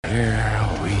Here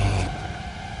we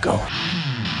go.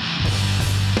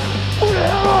 Who the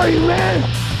hell are you, man?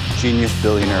 Genius,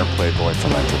 billionaire, playboy,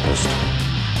 philanthropist.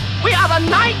 We are the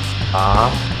knights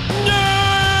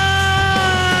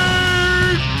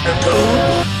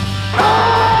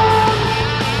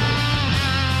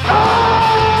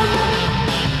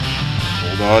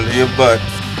Hold on to your butts.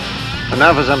 And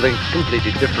now for something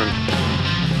completely different.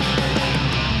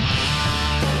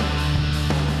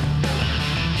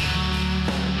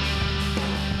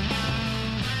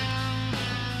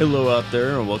 Hello out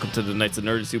there, and welcome to the Knights of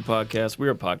Nerditude podcast.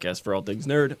 We're a podcast for all things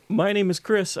nerd. My name is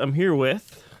Chris. I'm here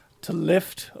with... To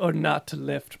lift or not to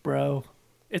lift, bro?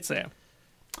 It's Sam.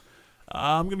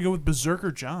 I'm going to go with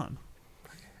Berserker John.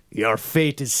 Your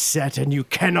fate is set and you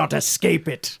cannot escape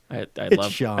it. I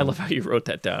Sean. love how you wrote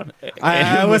that down.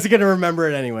 I wasn't going to remember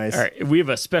it anyways. All right, we have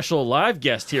a special live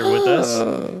guest here with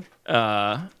us.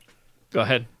 Go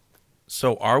ahead.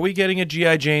 So are we getting a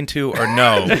G.I. Jane 2 or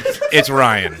no? It's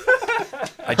Ryan.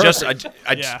 I just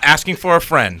asking for a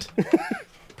friend.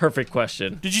 Perfect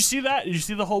question. Did you see that? Did you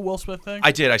see the whole Will Smith thing?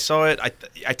 I did. I saw it.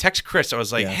 I text Chris. I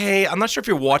was like, hey, I'm not sure if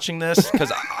you're watching this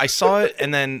because I saw it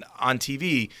and then on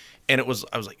TV and I was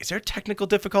like, is there technical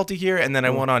difficulty here? And then I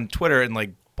went on Twitter and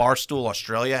like Barstool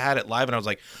Australia had it live and I was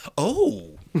like,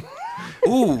 oh.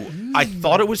 Ooh, I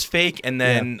thought it was fake and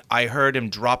then I heard him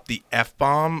drop the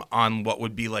F-bomb on what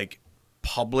would be like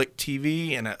public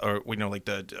TV and like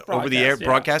the over the air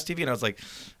broadcast TV and I was like,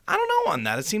 I don't know on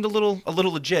that. It seemed a little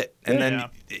legit. And then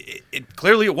it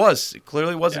clearly was. It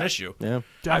clearly was an issue. Yeah.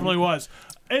 Definitely was.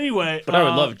 Anyway. But I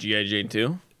would love G.I. Jane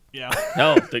 2. Yeah.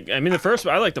 Hell, the first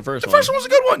one, I like the first one. The first one was a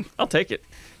good one. I'll take it.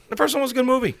 The first one was a good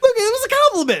movie. Look, it was a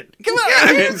compliment. Come on.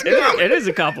 Yeah, it is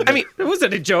a compliment. I mean, it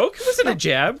wasn't a joke. It wasn't a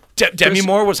jab. Demi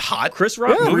Moore was hot. Chris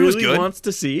Rock movie was really good. wants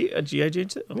to see a G.I. Jane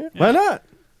 2. Yeah. Why not?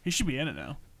 He should be in it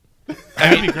now. I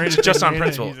mean, It'd be great it's if just he's on in it,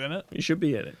 principle. He's in it. You should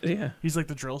be in it. Yeah. He's like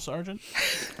the drill sergeant.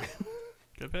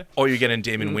 Good pick. Or you get in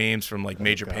Damon Wayans from like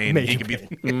Major Payne. He could be.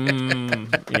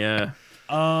 Yeah.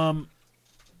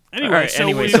 Anyway, so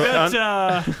we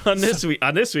got on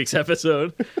this week's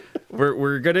episode,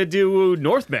 we're gonna do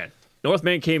Northman.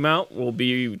 Northman came out. We'll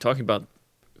be talking about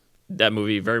that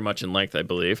movie very much in length, I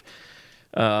believe.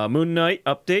 Moon Knight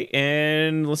update,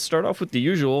 and let's start off with the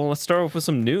usual. Let's start off with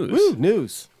some news. Woo,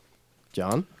 news.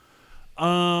 John?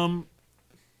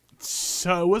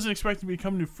 So I wasn't expecting to be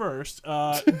coming to first.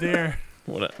 There.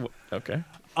 What, okay.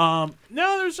 No,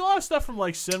 there's a lot of stuff from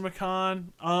like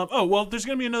CinemaCon. There's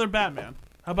gonna be another Batman.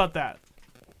 How about that?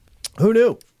 Who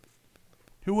knew?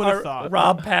 Who would have thought?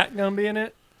 Rob Pat gonna be in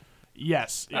it?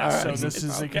 Yes. Right. So this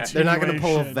is a continuation. They're not going to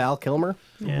pull a Val Kilmer?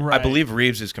 Yeah. Right. I believe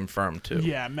Reeves is confirmed too.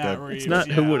 Yeah, Matt Reeves. It's not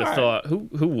who would have thought. Who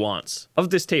wants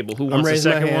of this table? Who wants the raising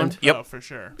my second one? hand. Yep. Oh, for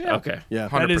sure. Yeah. Okay. Yeah.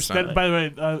 100%. By the way,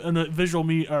 in the visual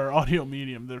or audio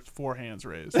medium, there's 4 hands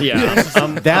raised. Yeah.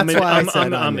 That's why I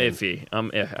said I'm I'm in.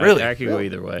 iffy. Really? I could go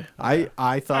either way.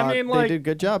 I thought mean, they like, did a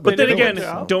good job. But then did a again, good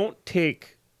job. don't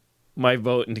take my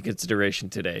vote into consideration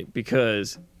today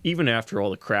because even after all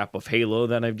the crap of Halo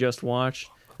that I've just watched,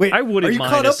 Wait, I wouldn't are you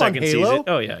mind caught a up on second Halo? season.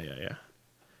 Oh yeah.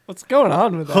 What's going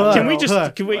on with that? Can we just?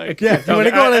 Huh. Can we? Like, Yeah, you want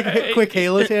to go on a quick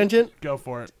Halo tangent? Go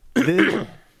for it.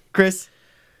 Chris,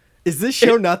 is this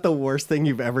show not the worst thing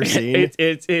you've ever seen?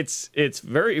 It's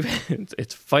very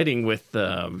it's fighting with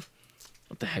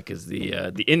what the heck is the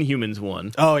Inhumans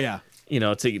one? Oh, yeah. You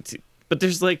know, but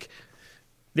there's like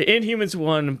the Inhumans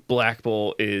one. Black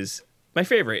Bull is my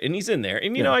favorite, and he's in there,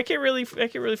 and you know I can't really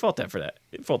fault them for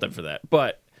that.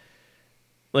 But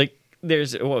like,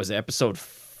 there's what was it, episode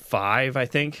 5, I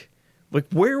think. Like,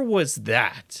 where was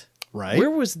that? Right. Where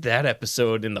was that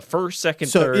episode in the first, second,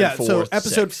 So, third, yeah, fourth, so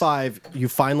episode sixth? 5, you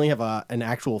finally have an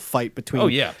actual fight between. Oh,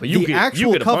 yeah, but you the get actual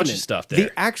a bunch Covenant. of stuff there.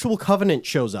 The actual Covenant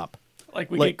shows up. Like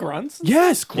we like- get grunts?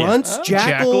 Yes, grunts, Oh.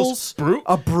 jackals, Brute.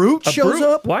 a brute shows Brute?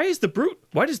 up. Why does the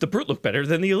brute look better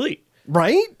than the elite?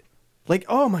 Right? Like,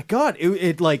 oh my god,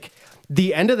 it like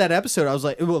the end of that episode. I was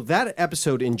like, well, that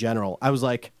episode in general, I was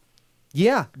like,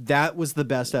 yeah, that was the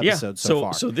best episode so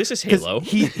far. So this is 'Cause Halo.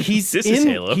 He's This in is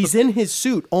Halo. He's in his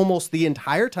suit almost the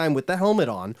entire time with the helmet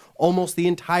on, almost the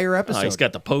entire episode. He's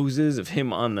got the poses of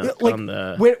him on the like on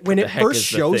the when the it heck first is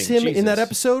the shows thing? him in that Jesus.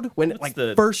 episode, when What's like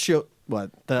the- first show on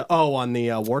the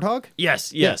Warthog.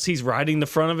 Yes, Yeah. he's riding the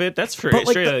front of it. That's But, like,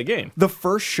 straight out of the game. The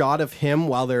first shot of him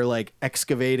while they're like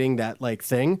excavating that like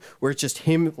thing, where it's just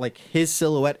him like his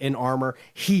silhouette in armor.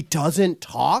 He doesn't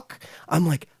talk. I'm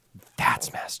like,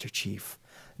 that's Master Chief.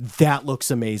 That looks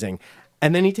amazing.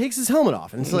 And then he takes his helmet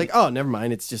off, and it's like, oh, never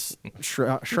mind. It's just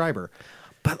Schreiber.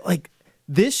 But like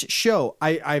this show,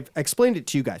 I've explained it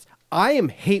to you guys. I am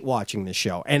hate watching this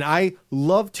show, and I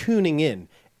love tuning in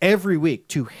every week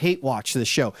to hate watch the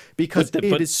show because But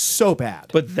it is so bad.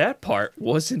 But that part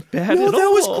wasn't bad no, at that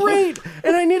all. was great,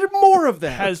 and I needed more of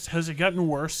that. Has it gotten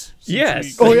worse? Since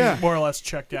Yes. we Oh, yeah. more or less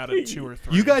checked out at 2 or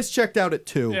 3. You guys checked out at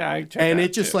 2. Yeah, I checked and out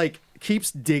it just too. like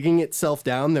keeps digging itself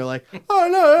down. They're like, oh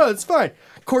no, it's fine.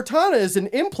 Cortana is an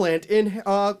implant in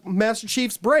Master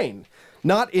Chief's brain,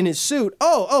 not in his suit.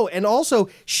 And also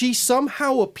she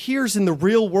somehow appears in the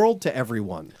real world to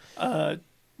everyone.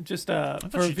 Just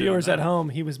thought for she did viewers that. at home,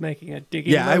 he was making a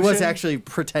digging Yeah, I was motion. actually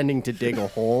pretending to dig a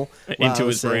hole while I Into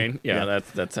was his saying- brain. Yeah,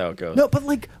 that's how it goes. No, but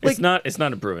like it's not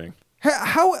improving.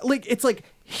 how like it's like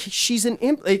she's an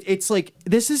imp. It's like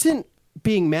this isn't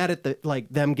being mad at the like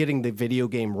them getting the video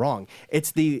game wrong.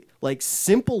 It's the like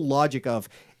simple logic of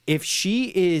if she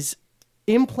is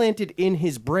implanted in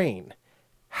his brain,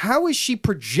 how is she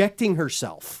projecting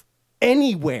herself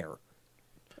anywhere?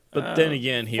 But then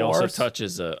again, he also force.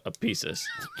 touches a piece of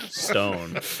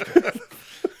stone.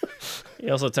 He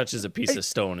also touches a piece of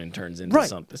stone and turns into Right.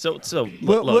 something. So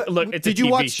look, it's did a TV you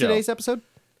watch show. today's episode?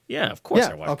 Yeah, of course Yeah,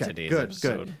 I watched okay, today's good,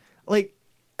 episode. good. Like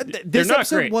They're this not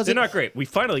episode great. wasn't They're not great. We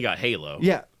finally got Halo.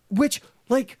 Yeah, which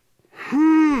like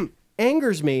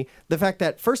angers me the fact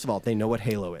that first of all they know what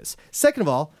Halo is. Second of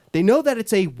all, they know that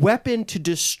it's a weapon to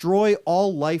destroy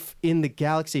all life in the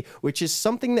galaxy, which is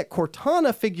something that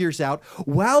Cortana figures out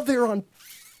while they're on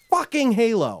fucking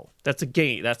Halo. That's a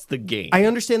game. That's the game. I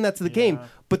understand that's the game,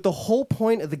 but the whole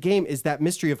point of the game is that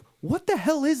mystery of what the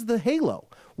hell is the Halo?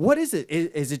 What is it?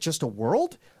 Is it just a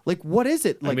world? Like, what is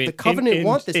it? Like, the Covenant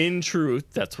want this. In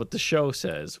truth, that's what the show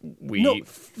says. We No.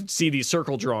 see these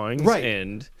circle drawings, Right.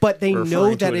 and But they know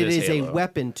referring to that it as is Halo. a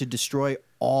weapon to destroy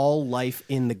all life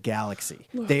in the galaxy.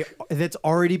 That's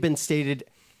already been stated.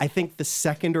 I think the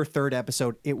second or third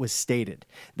episode it was stated.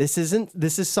 This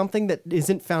is something that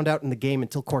isn't found out in the game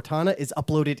until Cortana is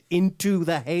uploaded into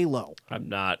the Halo. I'm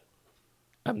not.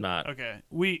 Okay,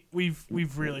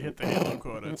 we've really hit the Halo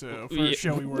quota too for Yeah, a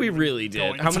show we were. we really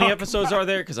did. How many episodes are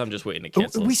there? Because I'm just waiting to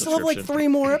cancel. We a still have like subscription. 3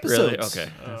 more episodes. Really?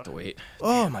 Okay, I have to wait.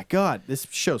 Oh my god, this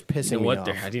show's pissing You know me what?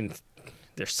 off.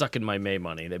 They're sucking my May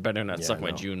money. They better not suck my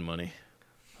no. June money.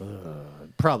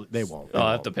 Probably they won't. They I'll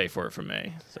have won't. to pay for it for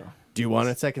May. So Do you want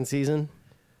a second season?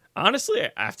 honestly,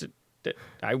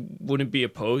 I wouldn't be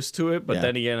opposed to it, but Yeah.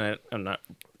 then again, I'm not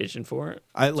itching for it.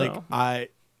 So.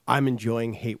 I'm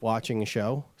enjoying hate watching a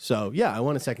show. So yeah, I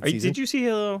want a second season. Did you see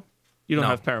Halo? You don't No.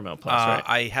 have Paramount Plus, right?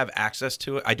 I have access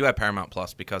to it. I do have Paramount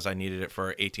Plus because I needed it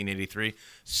for 1883.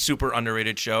 Super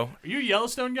underrated show. Are you a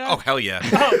Yellowstone guy? Oh hell yeah!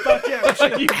 Oh, fuck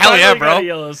yeah. You Hell yeah, finally bro! got a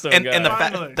Yellowstone And guy.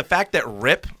 Finally. the fact that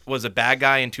Rip was a bad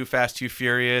guy in Too Fast, Too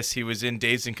Furious. He was in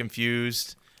Dazed and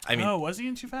Confused. I mean, Oh, was he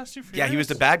in Too Fast, Too Furious? yeah, he was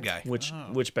the bad guy. Which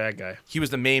bad guy? He was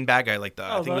the main bad guy. Like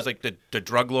I think he was the- like the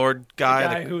drug lord guy.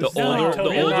 guy like, who's The No, older,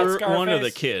 totally the not older one or the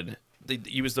Scarface. kid?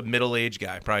 he was the middle-aged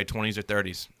guy, probably 20s or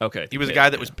 30s. Okay, He was a kid, guy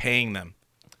that yeah. was paying them.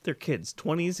 They're kids.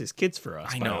 20s is kids for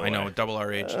us. I by know, the way. double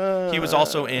our age. He was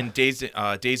also in Dazed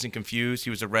and Confused. He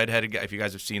was a redheaded guy. If you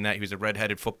guys have seen that, he was a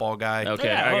redheaded football guy. Okay,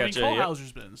 Yeah, I well, got you. Yep.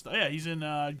 Hauser's been and stuff. Yeah, he's in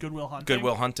Good Will Hunting. Good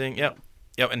Will Hunting. Yep.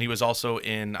 Yep, and he was also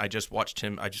in. I just watched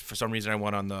him. For some reason I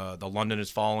went on the London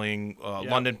is Falling,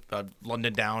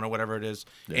 London Down or whatever it is.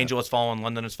 Angel has Fallen,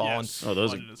 London has Fallen. Yes. Oh,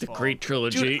 those are London is the Fallen. great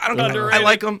trilogy. Dude, I don't know. I Underrated.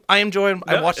 like him. I enjoy him.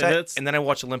 I Yeah, watched that, that's- and then I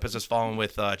watched Olympus Has Fallen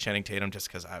with Channing Tatum just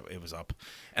because it was up,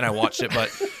 and I watched it. But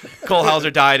Cole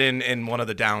Hauser died in one of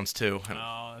the downs too.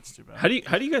 Oh, that's too bad. How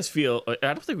do you guys feel? I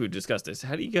don't think we've discussed this.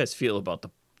 How do you guys feel about the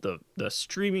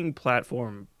streaming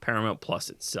platform Paramount Plus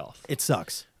itself? It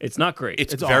sucks. It's not great.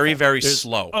 It's It's very awful. very There's-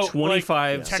 slow. Oh,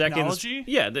 25 like, seconds. technology?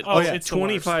 Yeah, Oh, yeah. It's the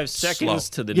 25 worst. seconds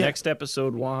Slow. to the Yeah. next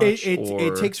episode watch.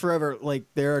 It takes forever. Like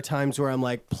there are times where I'm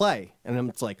like play, and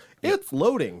it's like it's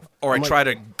loading. Or I I'm like, try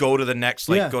to go to the next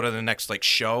Yeah.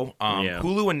 show. Yeah.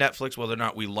 Hulu and Netflix, whether or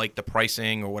not we like the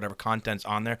pricing or whatever content's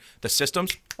on there, the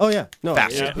systems. Oh yeah, no,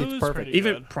 Fast. Yeah, it's Hulu's perfect. pretty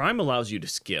Even good. Prime allows you to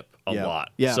skip a Yeah. lot.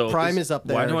 Yeah, So Prime is up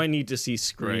Why there. do I need to see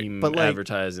Scream But, like,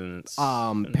 advertisements?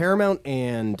 Paramount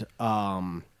and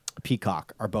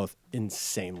Peacock are both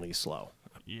insanely slow.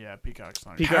 Yeah, Peacock's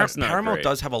not. Peacock's not Paramount great.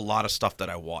 does have a lot of stuff that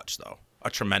I watch though, a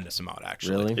tremendous amount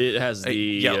actually. Really? It has the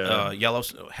Yellow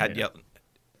had yeah.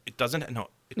 It doesn't no.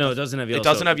 no, it doesn't have Yellowstone. It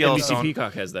doesn't have Yellowstone. NBC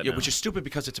Peacock has that. Yeah, now. which is stupid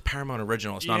because it's a Paramount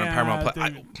original. It's not on Yeah, Paramount they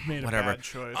Plus. made a Whatever. bad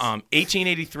choice.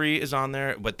 1883 is on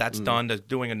there, but that's done. They're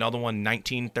doing another one,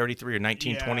 1933 or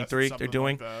 1923. Yeah, they're something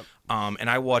doing. like And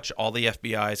I watch all the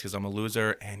FBI's because I'm a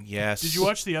loser. And yes, Did you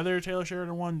watch the other Taylor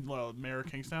Sheridan one, Mayor of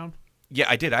Kingstown? Yeah,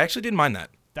 I did. I actually didn't mind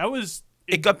that. That was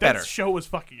It got better. That show was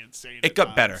fucking insane. It at got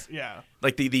times. better. Yeah.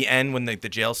 Like the end when the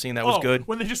jail scene, that was good.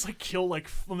 When they just like kill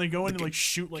when they go in and like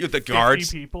shoot like The 50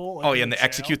 guards. people. Like, Oh yeah, in and they jail.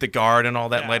 execute the guard and all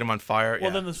that, and Yeah. light him on fire. Well,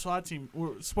 yeah. then the SWAT team.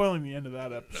 We're spoiling the end of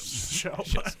that show.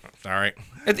 But, All right,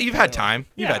 you've had time.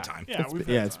 You've yeah, had time. Yeah, we've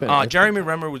had It's time. been. Jeremy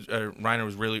Renner was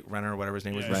Renner, whatever his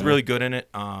name was, Yeah, was yeah. really good in it.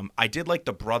 I did like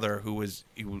the brother who was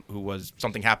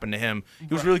something happened to him.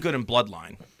 He was really good in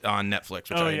Bloodline on Netflix,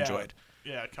 which I enjoyed.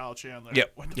 Yeah, Kyle Chandler.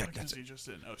 Yep. What the Yeah, fuck that's is he just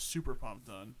in? Oh, Super Pumped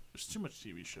on. There's too much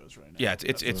TV shows right now. Yeah,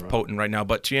 it's potent right now.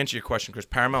 But to answer your question, Chris,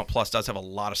 Paramount Plus does have a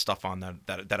lot of stuff on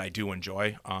that I do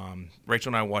enjoy. Rachel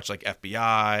and I watch like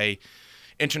FBI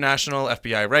International,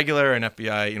 FBI Regular, and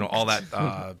FBI, all that.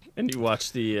 And you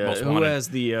watch the Most who Wanted. has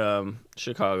the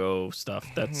Chicago stuff?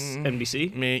 That's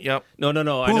NBC. Me, yep. No. I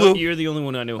know Hulu. you're the only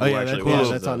one I know who Oh, yeah, actually that's- watches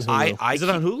that's on those. Hulu. I Is it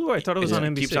on Hulu? I thought it was on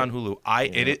NBC. Keeps on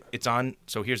Hulu. It's on.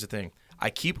 So here's the thing.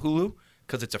 I keep Hulu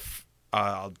because it's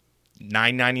a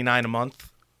 $9.99 a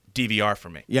month DVR for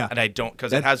me. Yeah. and I don't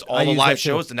because it That- has all I the use live that too.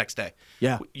 shows the next day.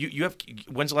 Yeah. You have.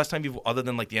 When's the last time other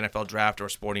than like the NFL draft or a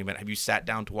sporting event, have you sat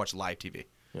down to watch live TV?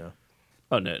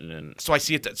 Oh no. So I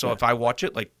see it. So if I watch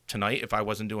it like tonight, if I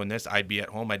wasn't doing this, I'd be at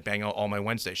home. I'd bang out all my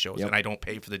Wednesday shows, Yep. and I don't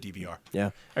pay for the DVR.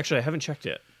 Yeah. Actually, I haven't checked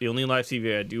yet. The only live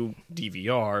TV I do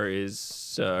DVR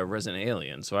is Resident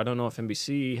Alien. So I don't know if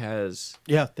NBC has.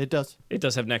 Yeah, it does. It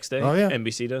does have next day. Oh, yeah.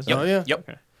 NBC does. Oh, yeah. Yep.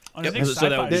 Okay. I Yep. think So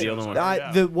that would be sci-fi the only shows one. are,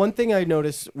 yeah. The one thing I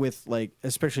notice with like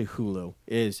especially Hulu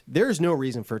is there's no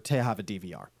reason for it to have a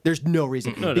DVR. There's no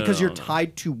reason No, because you're no.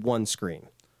 tied to one screen,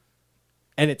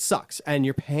 and it sucks. And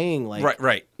you're paying like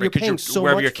Right. You're Because paying so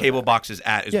wherever much your for cable that. box is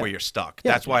at is Yeah. where you're stuck.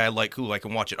 Yeah. That's why I like Hulu. I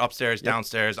can watch it upstairs,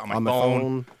 downstairs, on my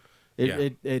phone. Yeah.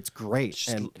 It's great.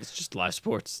 It's just live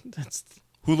sports. That's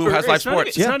Hulu has live it's not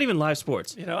sports. Even, it's not even live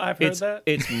sports. You know, I've heard It's that.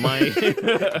 it's my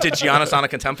Did Giannis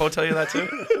Contempo tell you that too?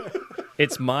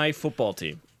 it's my football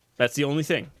team. That's the only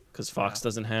thing because Fox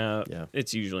doesn't have. Yeah.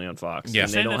 It's usually on Fox. Yeah. And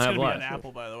they Saying don't that's have gonna be live. on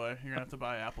Apple, by the way. You're gonna have to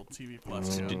buy Apple TV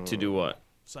Plus To do what?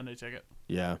 Sunday ticket.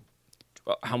 Yeah.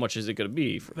 How much is it going to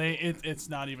be? For, It's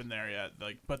not even there yet.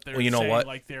 Like, but they're Well, you know saying, what?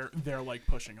 like they're like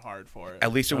pushing hard for it.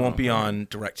 At least it won't be on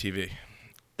DirecTV.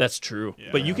 that's true.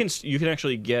 But you can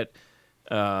actually get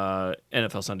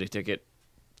NFL Sunday Ticket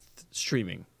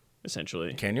streaming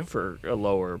essentially. Can you? For a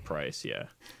lower price? Yeah.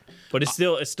 But it's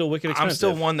still wicked expensive. I'm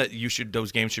still one that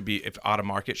those games should be, if out of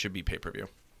market, should be pay-per-view.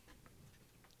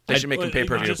 They should make them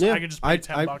pay-per-view. I could just pay I'd-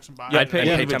 $10 and buy Yeah, it. I'd pay and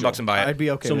pay individual. $10 and buy it. I'd be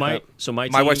okay. So with my that. so my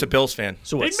My team, wife's a Bills fan.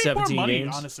 So They'd what? make more 17 money,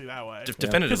 games. honestly, that way.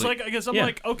 Definitively. Because like I guess I'm Yeah.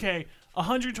 like, okay,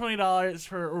 $120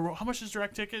 for or how much is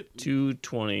direct ticket?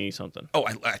 220 something. Oh,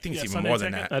 I think it's Yeah, even Sunday more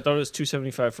than ticket. that. I thought it was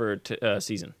 275 for a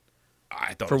season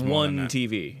I thought for it was more than one that.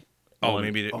 TV. Oh, One-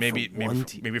 maybe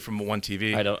maybe from one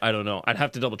TV. I don't know. I'd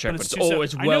have to double check, but it's, I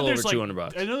know well over there's, like,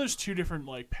 $200. I know there's two different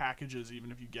like packages,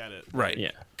 even if you get it. Right.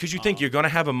 Yeah. Because you think you're going to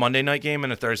have a Monday night game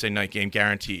and a Thursday night game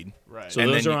guaranteed. Right. So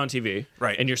And those then are you- on TV,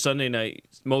 Right. And your Sunday night,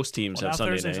 most teams Well, now have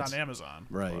Sunday Thursday's nights. on Amazon.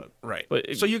 Right. but- Right.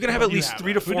 But So you're going to have at you least have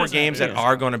 3 it. to Who 4 doesn't have games it? that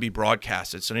are going to be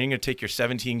broadcasted. So then you're going to take your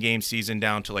 17 game season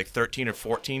down to like 13 or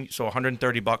 14, so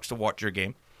 $130 to watch your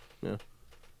game.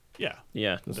 Yeah.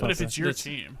 Yeah, But if it's your that's-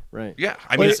 team, Right. Yeah.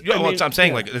 I Well, mean, it's- I'm saying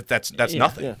yeah. like that's Yeah.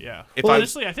 nothing. Yeah. yeah. If Well, I-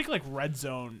 honestly, I think like Red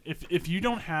Zone, if you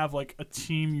don't have like a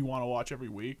team you want to watch every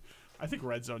week, I think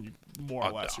Red Zone, you more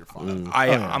or less you're fine.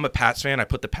 I'm a Pats fan. I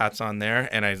put the Pats on there,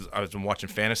 and I was watching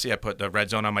fantasy. I put the Red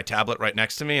Zone on my tablet right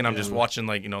next to me, and I'm just watching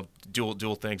like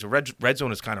dual things. Red Zone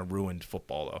has kind of ruined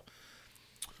football though.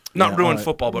 Not ruined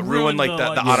football, but ruined like the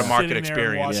out of market sitting there and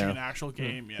experience. watching Yeah. an actual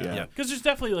game, Yeah. yeah. Because there's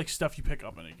definitely like stuff you pick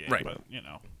up in a game, Right. but you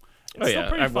know. Oh It's still yeah,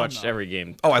 pretty I've fun, watched though. every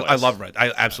game. Oh, I twice. love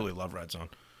I absolutely love Red Zone.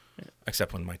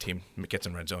 Except when my team gets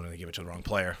in Red Zone and they give it to the wrong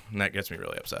player, and that gets me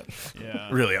really upset. Yeah.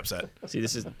 Really upset. See,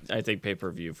 this is I think pay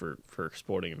per view for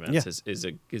sporting events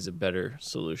Yeah. is a better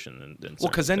solution than Well,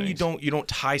 because certain then things. you don't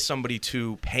tie somebody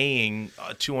to paying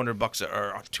 $200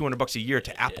 or $200 a year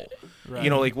to Apple. You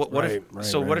know, like what if? Right,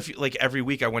 So what right. if you, like every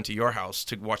week I went to your house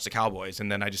to watch the Cowboys,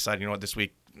 and then I decided, you know what, this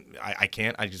week I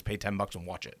can't. I just pay $10 and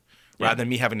watch it, rather than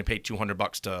me having to pay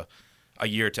 $200 to a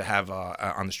year to have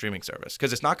on the streaming service,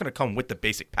 because it's not going to come with the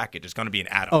basic package. It's going to be an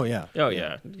add-on. Oh yeah. Oh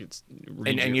yeah, it's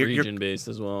you're- region based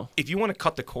as well. If you want to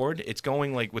cut the cord, it's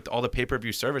going like with all the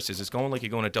pay-per-view services. It's going like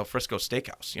you're going to Del Frisco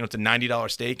Steakhouse. You know, it's a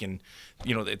 $90 steak, and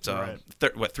you know it's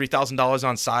 $3,000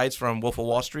 on sides from Wolf of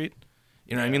Wall Street.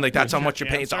 You know what I mean? Like that's how much you're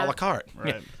paying. It's a la carte.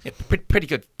 Right. Yeah, pretty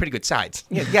good sides.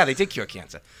 Yeah, they did cure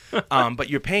cancer. But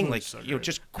you're paying like so you know great.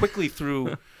 just quickly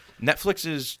through. Netflix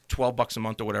is $12 a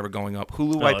month or whatever going up.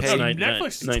 Hulu No, I it's pay.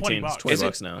 Netflix is 19, $20. it's $20 Is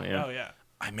it? now. Yeah. Oh yeah.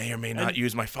 I may or may not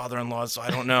use my father-in-law's, so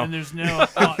I don't know. And there's no.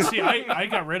 See, I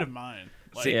got rid of mine.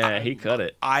 Like, Yeah, he cut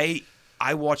it. I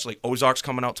I watch like Ozark's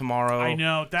coming out tomorrow. I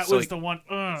know that So, was like, the one.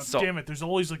 so- Damn it! There's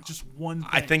always like just one. Thing.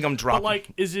 I think I'm dropping. But like,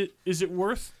 is it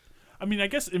worth? I mean, I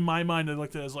guess in my mind, I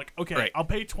looked at it as like, okay, Right. I'll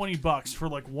pay $20 for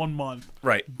like 1 month,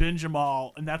 Right. binge them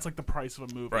all, and that's like the price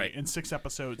of a movie. Right. And 6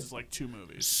 episodes is like 2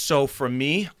 movies. So for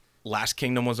me, Last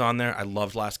Kingdom was on there. I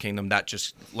loved Last Kingdom. That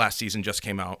just last season just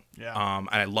came out. Yeah. And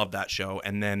I love that show.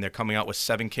 And then they're coming out with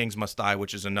Seven Kings Must Die,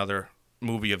 which is another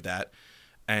movie of that.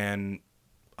 And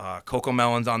Coco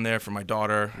Melon's on there for my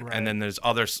daughter. Right. And then there's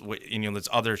others, there's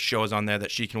other shows on there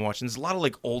that she can watch. And there's a lot of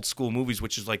like old school movies,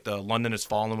 which is like the London Has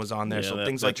Fallen was on there. Yeah, so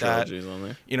things like that. trilogy's on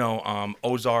there.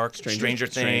 Ozark, Stranger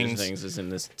Things. Stranger Things is in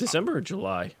this December or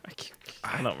July.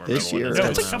 I don't remember This when year. it's No,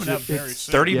 coming it's out. coming out very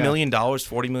soon. $30 Yeah. million,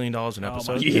 $40 million an Oh my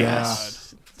episode.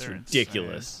 Yes. God. They're insane.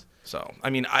 Ridiculous. So I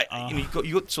mean, so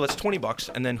that's $20,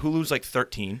 and then Hulu's like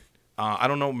 $13. I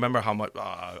don't know. Remember how much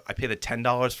I pay the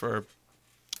 $10 for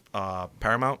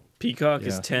Paramount. Peacock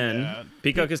is Yeah. 10. Yeah.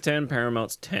 Peacock is 10.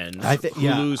 Paramount's 10. Yeah,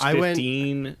 Hulu's I went-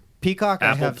 15. Peacock,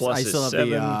 Apple Plus I is still have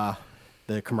 7.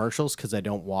 the commercials because I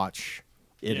don't watch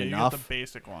it Yeah, you enough. got the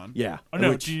basic one. Yeah, Oh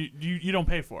no, which- you don't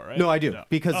pay for it, right? No, I do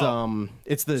because Oh,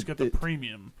 it's you got the the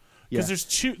premium. yeah. Because there's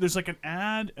two. There's like an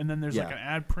ad, and then there's like Yeah. an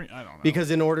ad. I don't know. because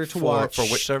in order to watch For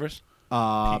which service?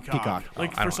 Peacock.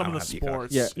 Like I for don't- some I of don't the have Peacock.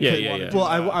 sports. Yeah. Yeah, you yeah, wanna yeah. do Well,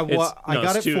 that. I It's- no,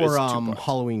 got it's it two- for it's 2 parts.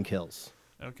 Halloween Kills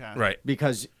Okay. Right.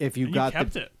 because if you And got you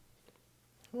kept the it.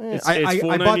 It's, I it's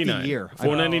bought the $4.99. year.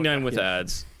 $4.99 with Yeah.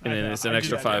 ads, and then I it's know. an I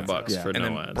extra do that, $5 yeah. for And no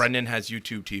then ads. Brendan has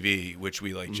YouTube TV, which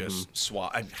we like just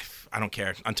swap. I don't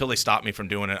care until they stop me from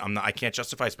doing it. I can't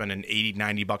justify spending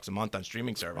 $80-$90 a month on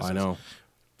streaming services. I know.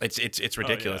 It's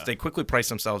ridiculous. yeah. They quickly price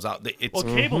themselves out. It's Well,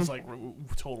 cable's like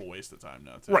total waste of time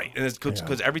now. Too. right, and it's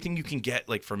because everything you can get,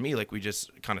 like for me, like we just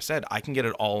kind of said, I can get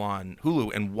it all on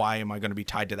Hulu. And why am I going to be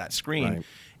tied to that screen? Right.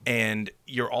 And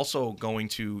you're also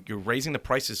you're raising the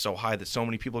prices so high that so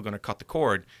many people are going to cut the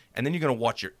cord, and then you're going to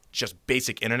watch your just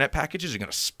basic internet packages are going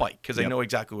to spike because they know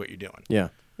exactly what you're doing. Yeah.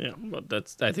 Yeah,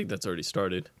 but I think that's already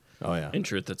started. Oh yeah. In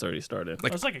truth, that's already started.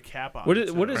 There's like a cap on What it.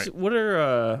 is what too. is what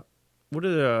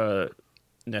are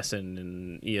Nessun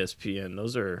and ESPN?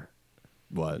 Those are.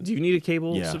 What? Do you need a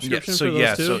cable Yeah. subscription So for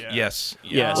those two? Yeah. yes.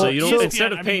 Yeah, so Well, you don't so-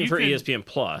 instead of I mean, paying you for can- ESPN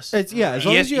Plus. It's as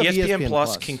long as you have ESPN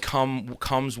Plus Plus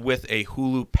comes with a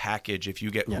Hulu package. If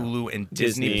you get Yeah. Hulu and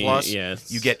Disney, Disney, Plus,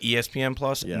 yes. you get ESPN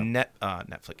Plus. Yeah.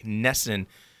 Netflix, Nessun,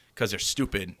 because they're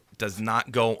stupid, does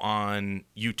not go on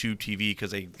YouTube TV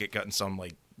because they get gotten some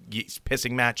like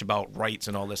pissing match about rights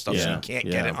and all this stuff, so Yeah. you can't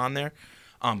Yeah. get it on there.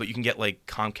 But you can get like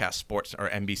Comcast Sports or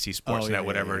NBC Sports yeah, Net,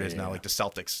 whatever yeah, it is yeah, now, yeah. like the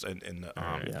Celtics and the,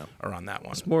 Yeah. are on that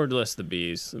one. It's more or less the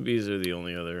bees. The bees are the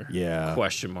only other Yeah.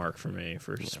 question mark for me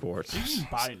for sports. You can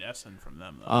buy Nessun from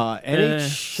them though.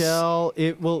 NHL.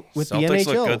 It will with the Celtics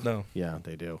NHL. look good, though. Yeah,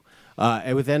 they do.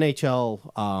 And with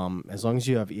NHL, as long as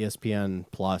you have ESPN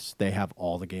Plus, they have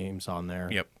all the games on there.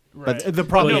 Yep. Right. But the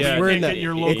problem Well, is yeah. we're You in can't the get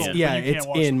your local, it's, but yeah, you can't it's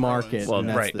watch the in Bruins. market. Well, and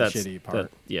that's right, the that's shitty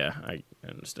part. yeah, I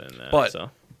understand that. But so.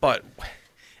 but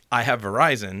I have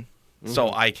Verizon, so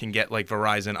Mm-hmm. I can get like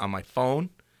Verizon on my phone,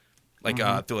 like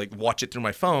Mm-hmm. to like watch it through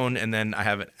my phone, and then I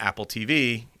have an Apple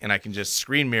TV, and I can just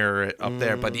screen mirror it up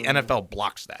there. But the NFL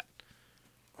blocks that.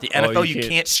 The NFL, you you can't-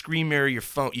 can't screen mirror your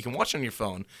phone. You can watch it on your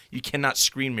phone. You cannot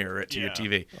screen mirror it to your Yeah.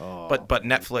 TV. But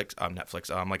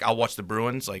Netflix, like I'll watch the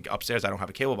Bruins like upstairs. I don't have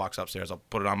a cable box upstairs. I'll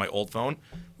put it on my old phone,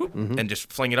 whoop, and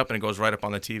just fling it up, and it goes right up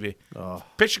on the TV.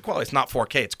 Picture quality. It's not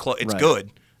 4K. It's it's Right.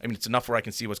 good. I mean, it's enough where I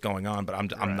can see what's going on, but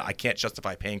I can't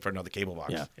justify paying for another cable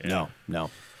box. Yeah. Yeah.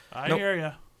 No. I Nope. hear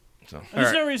you. So, There's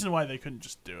all no right. reason why they couldn't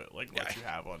just do it, like let you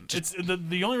have one. It's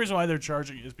the only reason why they're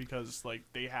charging is because like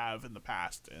they have in the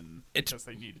past and It's- because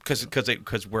they needed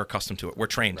Because we're accustomed to it. We're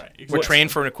trained. Right, We're exactly.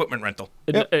 trained for an equipment rental.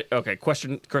 Okay,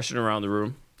 question around the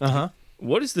room. Uh-huh.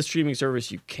 What is the streaming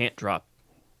service you can't drop?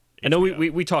 I know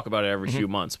we talk about it every few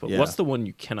months, but Yeah. what's the one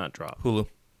you cannot drop? Hulu.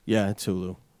 Yeah, it's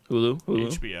Hulu. Hulu?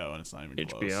 HBO and it's not even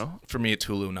close. HBO? For me, it's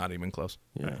Hulu. Not even close.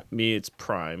 Yeah. Me, it's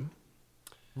Prime.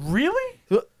 Really?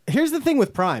 Well, here's the thing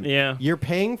with Prime. Yeah. You're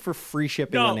paying for free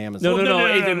shipping No. on Amazon. No,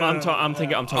 no, Ethan, no, I'm no.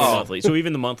 talking monthly. So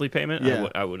even the monthly payment, Yeah.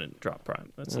 I wouldn't drop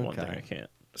Prime. That's the one thing Okay. I can't.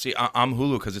 See, I'm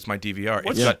Hulu because it's my DVR.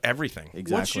 It's Yeah. got everything.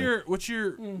 Exactly. What's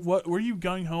your what were you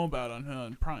gung ho about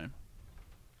on Prime?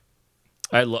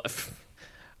 I love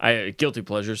guilty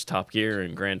pleasures, Top Gear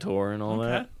and Grand Tour and all Okay.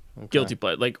 that. Guilty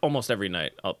pleasure, like almost every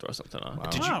night I'll throw something on.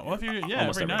 Wow. Well, if you Almost every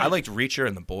every- night. I liked Reacher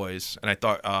and The Boys, and I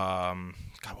thought, God,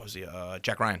 what was he?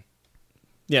 Jack Ryan.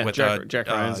 Yeah, with Jack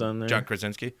Ryan's on there. John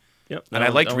Krasinski. Yep. And I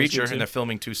That liked was good Reacher, too. and they're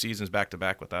filming 2 seasons back to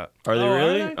back with that. Are they Oh, are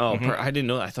really? they? Oh, I didn't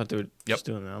know that. I thought they were just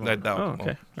doing that. That- Oh, well, okay.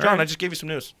 All John, right. I just gave you some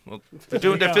news. Well, they're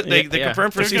doing. you go. They Yeah.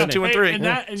 confirmed for They're season good. 2 and Hey, 3. and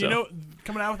that, and So- you know,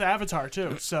 coming out with Avatar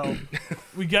too. So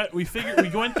we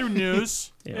went through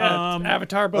news. Yeah,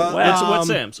 Avatar, but well,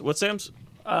 wet. What's Sam's?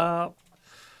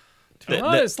 To be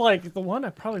honest, like the one I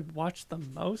probably watched the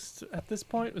most at this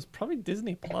point was probably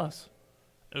Disney Plus.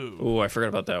 Ooh. Oh, I forgot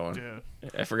about that one. Yeah.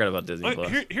 I forgot about Disney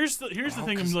Plus. Here's the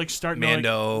thing I'm like starting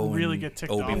Mando to like really and get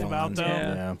ticked off Obi-Wan. about though.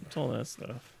 Yeah. It's all that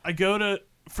stuff. I go to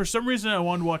for some reason I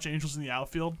wanted to watch Angels in the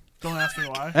Outfield. Don't ask me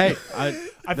why. Hey, I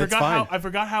that's forgot fine. I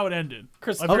forgot how it ended.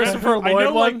 Christopher I Lloyd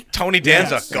know, one? like, Tony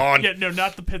Danza yes. gone. Yeah, no,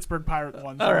 not the Pittsburgh Pirate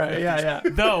one. All right, yeah.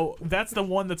 Though that's the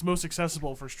one that's most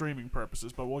accessible for streaming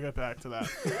purposes, but we'll get back to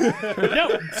that.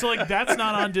 No, so like that's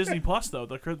not on Disney Plus though.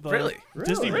 The Really?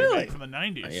 Disney Really? remake from the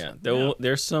 '90s. Yeah,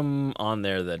 there's some on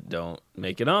there that don't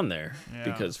make it on there Yeah.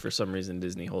 because for some reason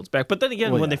Disney holds back. But then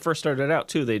again, Well, when yeah. they first started out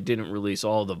too, they didn't release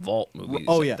all the Vault movies.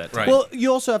 Oh at yeah. that Right. time. Well,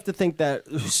 you also have to think that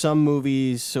some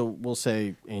movies, so we'll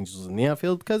say Angels in the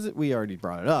Outfield because we already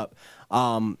brought it up,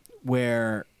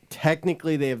 where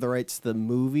technically they have the rights to the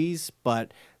movies,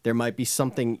 but there might be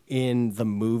something in the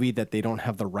movie that they don't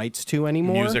have the rights to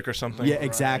anymore. Music or something. Yeah,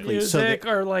 exactly. So Music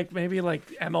or like maybe like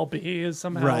MLB is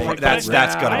somehow Right. like That's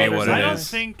gotta be what it I don't is.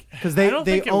 think 'Cause they- I don't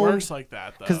they think it own- works like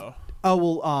that because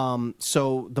though.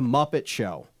 so the Muppet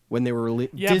Show when they were Yeah,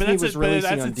 Disney but that's was a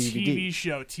releasing on TV DVD.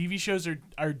 show. TV shows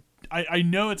are I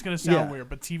know it's gonna sound Yeah. weird,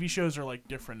 but TV shows are like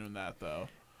different than that though,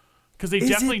 because they Is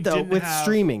definitely it though didn't with have,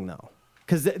 streaming though?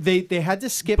 Because they had to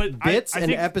skip But I bits and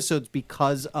think- episodes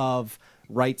because of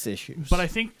rights issues. But I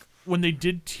think when they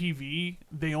did TV,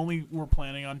 they only were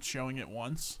planning on showing it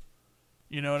once.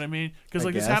 You know what I mean? Because I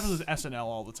like this guess. happens with SNL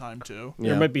all the time too.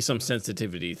 There Yeah. might be some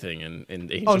sensitivity thing in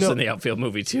Angels Oh, no. in the Outfield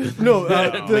movie too. No, No,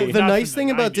 the not nice from thing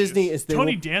the about 90s. Disney is they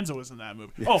Tony will- Danza was in that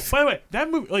movie. Oh, by the way, that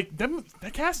movie, like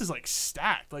that cast is like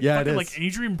stacked. Like Yeah, it fucking, is. like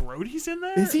Adrian Brody's in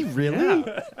there. Is he really?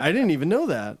 Yeah. I didn't even know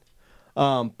that.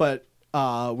 But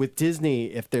with Disney,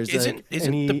 if there's Isn't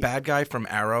any the bad guy from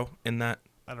Arrow in that?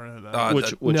 I don't know who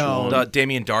that. Which No. one?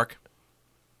 Damien Dark.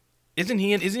 Isn't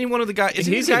he one of the guys?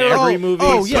 Isn't He's he the in guy who every movie.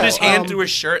 oh, put yeah, his hand through his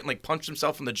shirt and like punched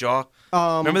himself in the jaw?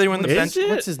 Remember they were in the Is bench? it?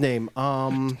 what's his name?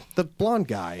 The blonde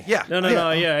guy. Yeah.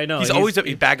 No, yeah, I know. He's always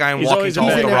a bad guy in he's Walking always a Tall.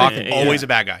 bad The guy. Rock. Yeah. Always a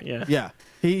bad guy. Yeah. Yeah.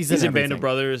 He's He's in everything. Band of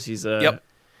Brothers. He's Yep.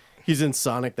 He's in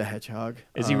Sonic the Hedgehog.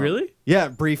 Is he really? Yeah,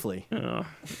 briefly. Oh,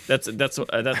 that's.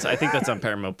 I think that's on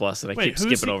Paramount Plus, and I Wait, keep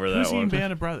skipping over that who's he in one.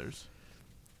 Band of Brothers?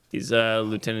 He's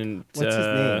Lieutenant What's his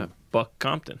name? Buck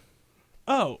Compton.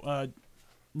 Oh,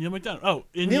 Neil McDonough. Oh,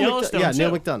 in Neil Yellowstone. yeah, Neil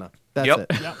too. McDonough. That's Yep.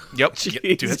 it. Yep. Yep.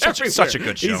 He's Dude, that's such a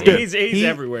good show. He's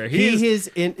everywhere.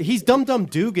 He's Dum Dum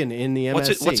Dugan in the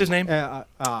MSC. What's his name? Neil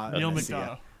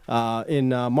MSC, McDonough. in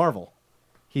Marvel.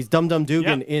 He's Dum Dum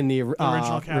Dugan Yep. in the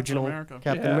original Captain America.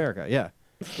 Captain Yeah. America. Yeah,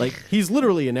 like he's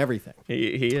literally in everything.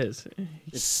 He is.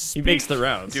 He makes the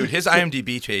rounds. Dude, his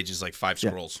IMDb page is like 5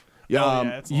 scrolls. Oh, yeah,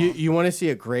 it's long. You want to see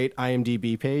a great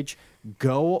IMDb page?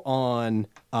 Go on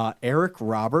Eric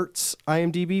Roberts'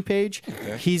 IMDb page.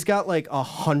 He's got like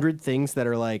 100 things that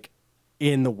are like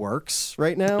in the works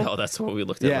right now. Oh, that's what we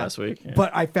looked at last week. Yeah.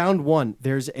 But I found one.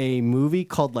 There's a movie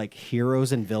called like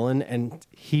Heroes and Villain, and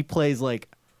he plays like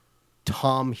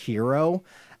Tom Hero,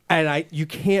 and you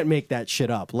can't make that shit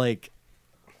up. Like,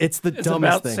 it's the It's dumbest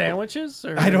about thing. sandwiches?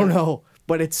 Or? I don't know,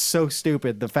 but it's so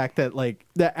stupid. The fact that like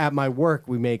that at my work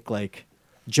we make like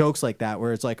jokes like that,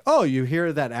 where it's like, oh, you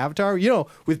hear that Avatar? You know,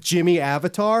 with Jimmy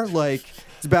Avatar, like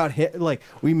it's about him. Like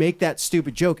we make that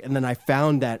stupid joke, and then I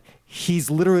found that he's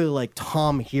literally like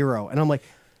Tom Hero, and I'm like,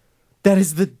 that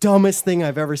is the dumbest thing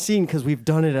I've ever seen because we've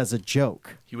done it as a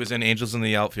joke. He was in Angels in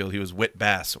the Outfield. He was Whit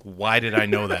Bass. Why did I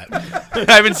know that?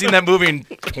 I haven't seen that movie in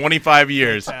 25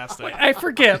 years. Fantastic. I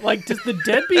forget. Like, does the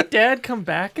deadbeat dad come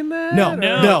back in that? No, or-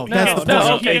 no, that's the no.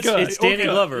 point. Okay, It's- good. It's Danny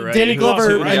Glover, right? Danny Glover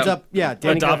Glover, ends yeah. up,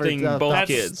 Danny Adopting Glover, both That's,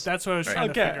 kids. that's what I was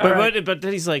trying to Okay. figure All out. right. But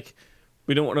then he's like,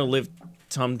 we don't want to live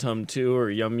Tum Tum 2 or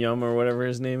Yum Yum or whatever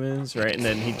his name is, right? And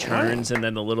then he turns, and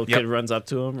then the little Yep. kid runs up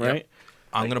to him, right?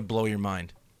 I'm going to blow your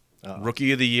mind.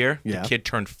 Rookie of the Year, Yeah. the kid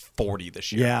turned 40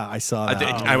 this year. Yeah, I saw I,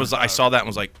 that. I saw that and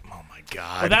was like, oh my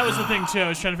God. Well, that was the thing too. I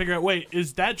was trying to figure out. Wait,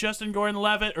 is that Justin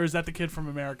Gordon-Levitt or is that the kid from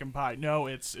American Pie? No,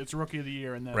 it's Rookie of the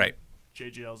Year and then Right.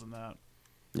 JGL's in that.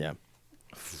 Yeah.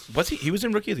 Was he? He was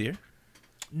in Rookie of the Year?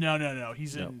 No.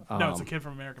 He's in. No, it's the kid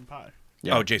from American Pie.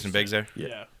 Yeah. Oh, Jason Biggs there?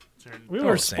 Yeah. We Oh,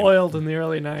 were same. spoiled in the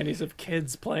early 90s of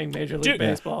kids playing Major League Dude,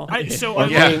 Baseball.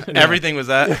 Yeah, everything was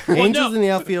that. Angels in the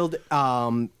Outfield,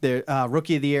 the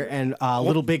Rookie of the Year, and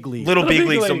Little Big League. Little Big Big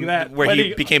League, League, that- where when he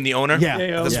he- became the owner? Yeah,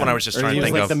 Yeah, That's yeah. what I was just Or trying he to was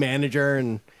think like of. the manager,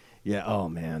 and Yeah. Oh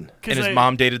man. And his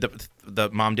mom dated the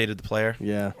mom dated the player.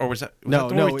 Yeah. Or was that No, the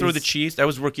one where no, he threw the it's- cheese? That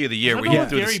was Rookie of the Year Is that where the he one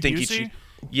threw with the Gary stinky Busey?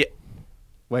 cheese. Yeah.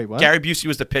 Wait, what? Gary Busey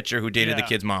was the pitcher who dated the Yeah.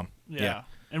 kid's mom. Yeah.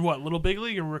 And what, Little Big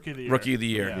League or Rookie of the Year? Rookie of the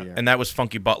Year. Yeah. And that was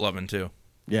funky butt loving too.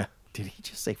 Yeah. Did he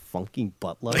just say funky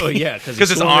butt love? Oh yeah, because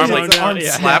His arm like His arm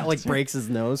yeah. slap like breaks his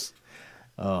nose.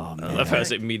 Oh man. I love how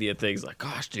his immediate things like,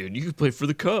 gosh, dude, you could play for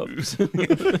the Cubs.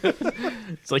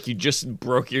 It's like you just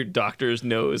broke your doctor's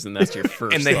nose, and that's your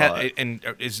first. And they thought. had and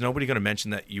is nobody going to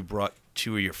mention that you brought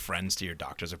 2 of your friends to your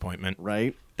doctor's appointment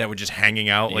Right? that were just hanging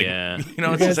out like Yeah. you know,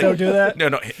 You it's guys just like, don't do that?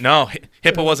 No,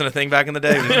 HIPAA wasn't a thing back in the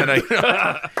day. It was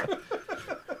kinda,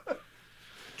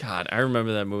 God, I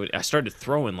remember that movie. I started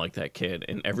throwing like that kid,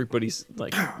 and everybody's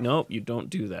like, "Nope, you don't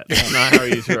do that. That's not how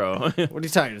you throw. What are you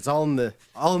talking? It's all in the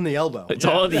elbow. It's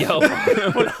all in the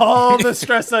elbow." All the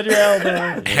stress on your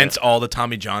elbow. hence all the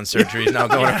Tommy John surgeries now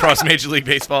going across Major League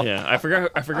Baseball. Yeah, I forgot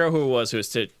who it was who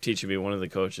was teaching me, one of the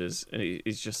coaches, and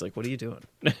he's just like, "What are you doing?"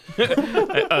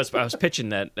 I was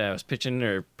pitching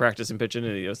or practicing pitching,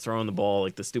 and he was throwing the ball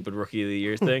like the stupid Rookie of the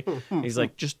Year thing. He's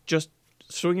like, just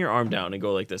swing your arm down and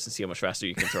go like this and see how much faster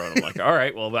you can throw it. I'm like, all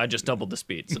right, well, I just doubled the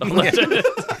speed. So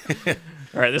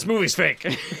all right, this movie's fake.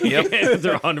 Yep.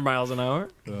 They're 100 miles an hour.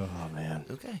 Oh man.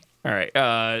 Okay. All right.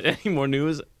 Any more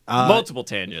news? Multiple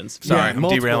tangents. Sorry, Yeah, I'm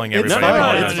multiple- derailing it's everybody. fine,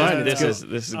 I it's apologize. fine.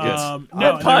 This is good. No,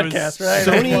 That podcast, right?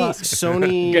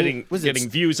 Sony Getting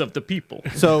views of the people.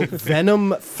 So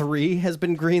Venom 3 has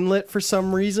been greenlit for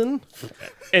some reason.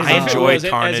 As I if it enjoy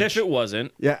wasn't- Carnage. As if it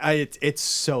wasn't. Yeah, it's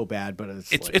so bad, but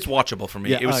it's It's watchable for me.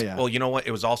 Yeah, It was oh, yeah. well, you know what?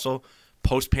 It was also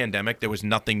post-pandemic. There was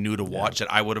nothing new to watch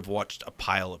that I would have watched a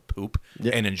pile of poop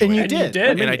Yeah. and enjoyed. And you it. did.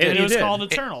 did. And I did. And it was did. called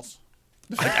Eternals.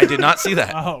 I did not see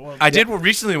that. Oh, well, I did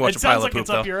recently watch It a pile sounds of like poop it's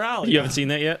up though. your alley. You haven't seen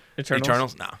that yet?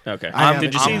 Eternals? No. Okay. I haven't.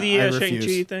 Did you see the I Shang-Chi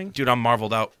refuse. thing? Dude, I'm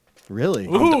marveled out. Really.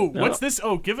 Ooh, what's this?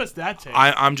 Oh, give us that take.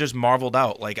 I'm just marveled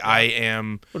out. Like I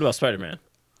am. What about Spider-Man?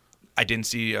 I didn't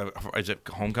see. Is it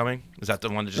Homecoming? Is that the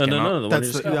one that just No, came no, out? no. The one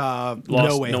That's just the, Lost,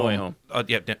 No Way Home.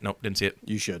 Yeah. No, didn't see it.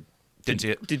 You should. Didn't see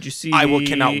it. Did you see? I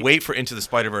cannot wait for Into the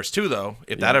Spider-Verse 2 though,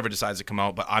 if that ever decides to come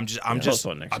out. But I'm just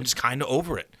one next year. kind of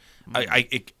over it.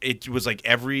 It was like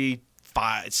every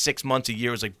 5-6 months a year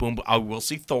it was like boom. I will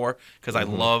see Thor because I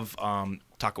love Taika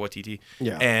Waititi,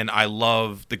 Yeah. and I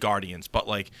love the Guardians. But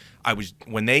like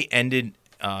when they ended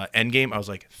Endgame, I was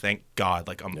like, thank God.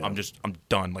 Like I'm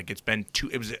done. Like it's been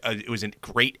it was a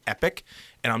great epic,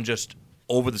 and I'm just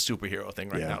over the superhero thing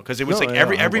right Yeah. now because it was No, like I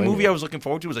don't every blame movie you. I was looking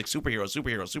forward to was like superhero.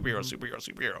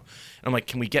 And I'm like,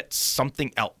 can we get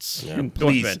something else,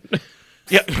 please? Northman.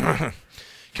 Yeah.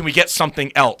 Can we get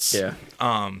something else? Yeah.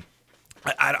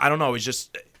 I don't know. It was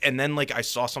just, and then like I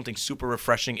saw something super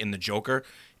refreshing in the Joker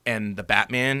and the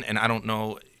Batman, and I don't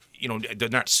know. You know, they're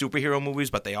not superhero movies,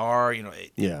 but they are. You know,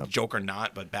 Yeah. Joker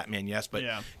not, but Batman yes. But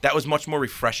Yeah. that was much more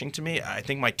refreshing to me. I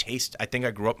think my taste. I think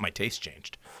I grew up. My taste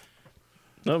changed.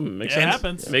 No, makes it sense.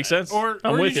 happens. Makes sense. Or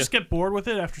I'm you with just get bored with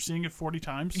it after seeing it 40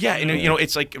 times. Yeah, and you know,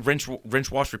 it's like rinse,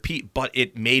 wash, repeat. But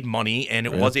it made money, and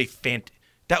it was a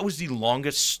That was the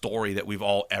longest story that we've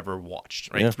all ever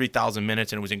watched, right? Yeah. 3,000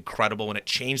 minutes, and it was incredible, and it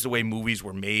changed the way movies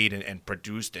were made and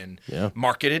produced and Yeah.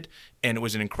 marketed, and it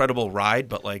was an incredible ride.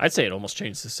 But like, I'd say it almost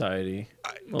changed society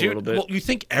a dude, little bit. well, you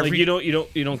think like every you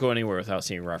don't go anywhere without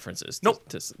seeing references. Nope.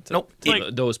 To Nope.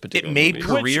 to those particular. it made movies.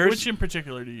 careers. Which in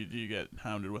particular do you get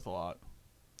hounded with a lot?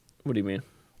 What do you mean?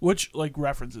 Which like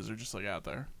references are just like out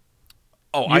there?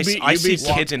 Oh, You I be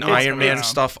see kids in it's Iron Man around.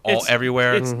 stuff all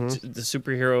everywhere. It's the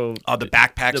superhero. The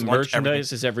backpacks, the lunch, everything.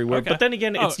 merchandise is everywhere. Okay. But then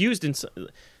again, Oh. it's used in some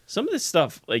of this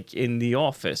stuff. Like in The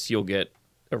Office, you'll get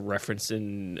a reference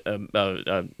in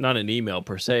not an email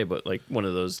per se, but like one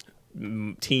of those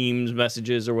Teams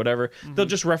messages or whatever. They'll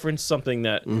just reference something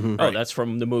that Right. that's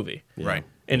from the movie, Right.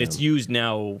 and it's used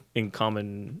now in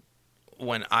common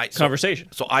When conversation.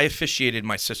 So I officiated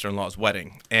my sister-in-law's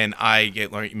wedding, and you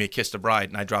may kiss the bride,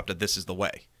 and I dropped a "This is the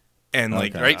way," and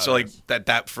like Okay. right. So like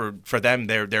that for them,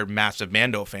 they're massive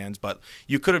Mando fans, but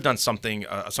you could have done something,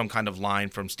 some kind of line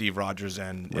from Steve Rogers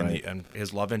and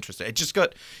his love interest. It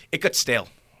got stale,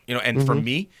 you know. And for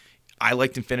me, I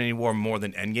liked Infinity War more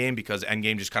than Endgame because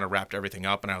Endgame just kind of wrapped everything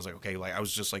up, and I was like, okay, like I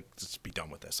was just like, let's be done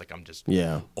with this. Like I'm just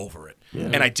over it.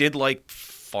 And I did like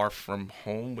Far From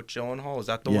Home with Gyllenhaal. Is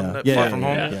that the one that Far From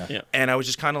Home? Yeah. And I was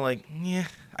just kind of like, yeah.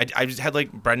 I just had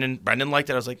like Brendan liked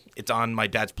it. I was like, it's on my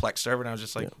dad's Plex server, and I was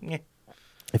just like, yeah.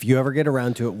 If you ever get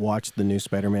around to it, watch the new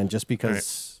Spider-Man. Just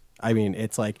because, I mean,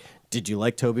 it's like, did you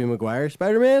like Tobey Maguire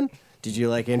Spider-Man? Did you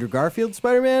like Andrew Garfield's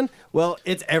Spider-Man? Well,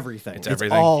 it's everything. It's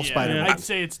everything. all Yeah, Spider-Man. I'd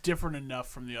say it's different enough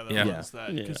from the other Yeah. ones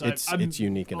that because It's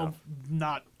unique enough.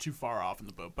 Not too far off in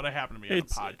the boat, but I happen to be on a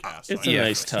podcast. So It's I a know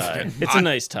nice it's tie. good. It's a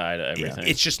nice tie to everything.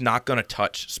 It's just not gonna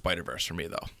touch Spider-Verse for me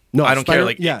though. No, I don't care.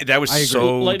 Like yeah, that was I agree.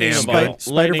 so Lightning in damn a good. bottle.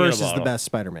 Spider-Verse is the bottle. best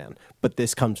Spider-Man, but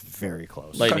this comes very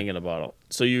close. Lightning in a bottle.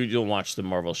 So you don't watch the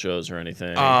Marvel shows or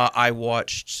anything? I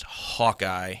watched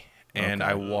Hawkeye and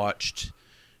I watched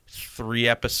 3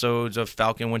 episodes of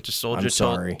Falcon Winter Soldier I'm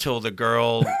sorry. till the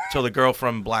girl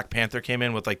from Black Panther came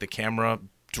in with like the camera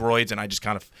droids, and I just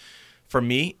kind of, for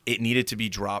me, it needed to be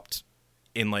dropped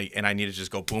in like, and I needed to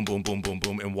just go boom, boom, boom, boom,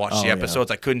 boom, and watch the yeah.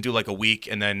 episodes. I couldn't do like a week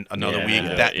and then another Yeah, week.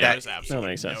 yeah, That yeah. that There's absolutely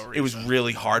makes sense. no it was reason.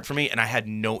 really hard for me, and I had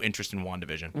no interest in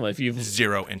WandaVision. Well, if you've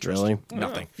Zero interest. Really?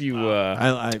 Nothing. if you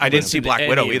I didn't see Black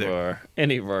Widow either.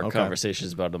 Any of our Okay.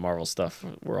 conversations about the Marvel stuff,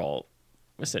 we're all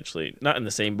essentially not in the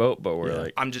same boat, but we're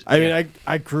like, I'm just. I mean, yeah.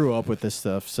 I grew up with this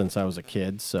stuff since I was a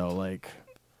kid, so like,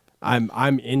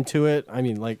 I'm into it. I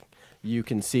mean, like you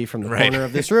can see from the Right. corner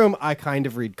of this room, I kind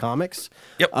of read comics.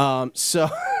 Yep. So,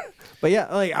 but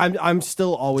yeah, like I'm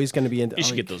still always going to be into. you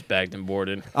should like, get those bagged and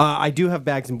boarded. I do have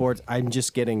bags and boards. I'm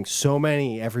just getting so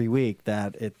many every week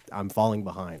that I'm falling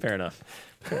behind. Fair enough.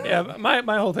 Yeah, but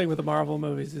my whole thing with the Marvel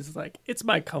movies is like it's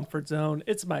my comfort zone,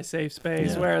 it's my safe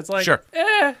space Yeah. where it's like, Sure.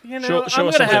 you know, Show I'm us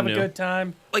gonna something have new. a good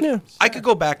time. Like I could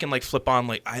go back and like flip on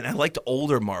like I liked the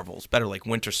older Marvels better. Like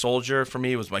Winter Soldier for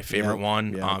me was my favorite Yeah,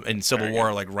 one. yeah. And Civil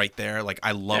War like right there. Like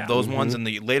I love Yeah. those ones. And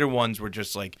the later ones were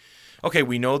just like, okay,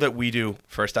 we know that we do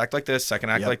first act like this,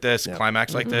 second act Yep, like this, yep.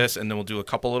 climax like this, and then we'll do a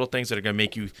couple little things that are gonna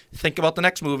make you think about the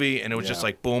next movie. And it was just Yeah.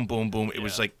 like boom, boom, boom. It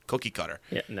was like cookie cutter.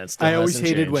 Yeah, and that's still I always hasn't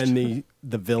hated changed. when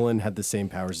the villain had the same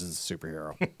powers as a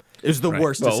superhero. It was the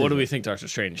worst. Well, what do decision. we think Doctor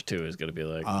Strange 2 is going to be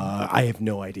like? I have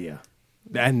no idea,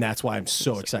 and that's why I'm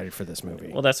so excited for this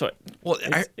movie. well, that's what. Well,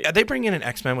 are they bringing in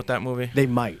X-Men with that movie? They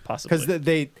might Possibly. because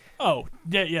they. Oh,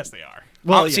 yeah, yes, they are.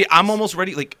 Well, See, yeah. I'm almost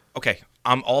ready. Like, okay,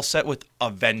 I'm all set with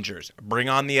Avengers. Bring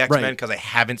on the X-Men Right. because I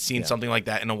haven't seen something like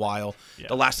that in a while. Yeah.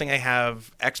 The last thing I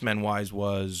have X-Men wise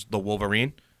was the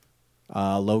Wolverine.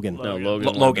 Logan. No, Logan.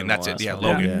 Logan, would've been the that's it, last yeah, one.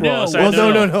 Logan. Yeah. No, Well, sorry, well,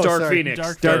 no, Dark sorry.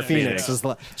 Phoenix. Dark Phoenix was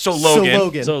the So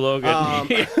Logan. So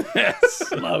Logan.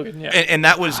 Yes. Logan, yeah. And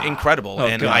that was incredible. Oh,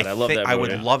 and God, I I love think that I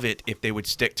would movie. love it if they would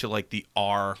stick to like the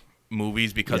R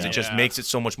movies because Yeah. it just Yeah. makes it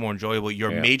so much more enjoyable.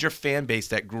 Your Yeah. major fan base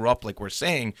that grew up, like we're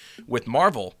saying, with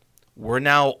Marvel, we're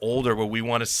now older where we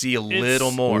want to see a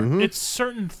little more. It's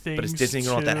certain things. But is Disney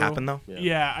gonna let that too. happen though?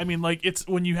 Yeah, I mean, like it's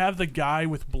when you have the guy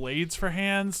with blades for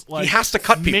hands, like has to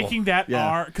cut people. Making that Yeah.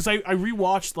 R because I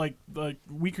rewatched like a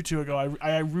week or two ago.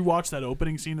 I rewatched that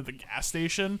opening scene at the gas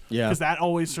station. Yeah. because that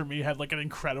always for me had like an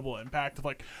incredible impact of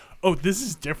like, oh, this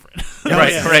is different.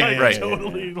 Right, It's, right, like, right.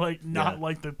 Totally like not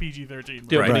like the PG-13.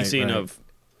 The opening Right, scene right. of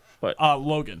what?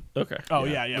 Logan. Okay. Oh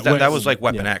yeah. That was like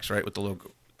Weapon Yeah. X, right? With the little,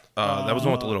 that was the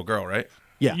one with the little girl, right?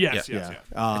 Yeah. Yes, yeah. yes.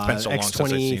 It's been so long since I've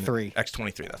seen it. X-23.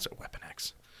 X-23, that's it, Weapon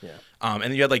X. Yeah. And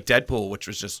then you had like Deadpool, which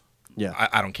was just, Yeah.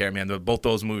 I don't care, man. Both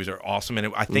those movies are awesome,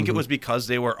 and I think it was because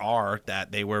they were R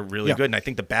that they were really Yeah. good. And I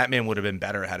think the Batman would have been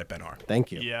better had it been R.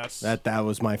 Thank you. Yes. That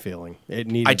was my feeling. It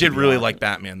needed. I did to be really on. like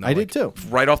Batman, though. I did too.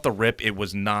 Right off the rip, it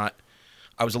was not.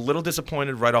 I was a little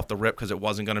disappointed right off the rip because it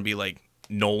wasn't going to be like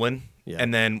Nolan. Yeah.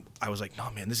 And then I was like, no,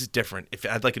 man, this is different. If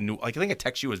it had like a new, like I think a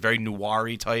text you was very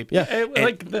noir-y type. Yeah.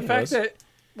 Like the fact was. that,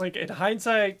 like in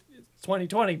hindsight, it's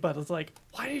 2020, but it's like,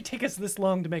 why did it take us this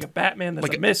long to make a Batman that's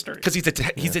Like a mystery? because he's a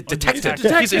detective.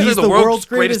 detective. He's the world's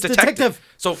greatest detective. detective.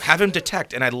 So have him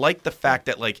detect. And I like the fact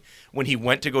that like when he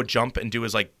went to go jump and do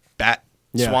his like bat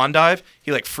Yeah. swan dive,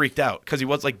 he like freaked out because he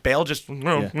was like Bale just and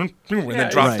then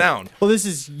dropped Right. down. Well, this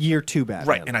is year 2 Batman.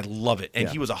 Right, and I love it. And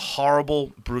Yeah. he was a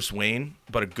horrible Bruce Wayne,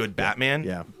 but a good Batman.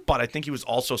 Yeah. But I think he was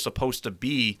also supposed to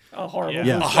be a horrible. Yeah.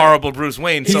 Yeah. a Bruce horrible Bruce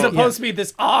Wayne. He's So supposed to be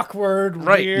this awkward,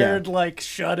 Right. weird, like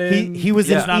shut in. he was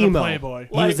He's an not a emo. playboy.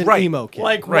 He was an Right. emo kid.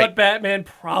 like Right. what Batman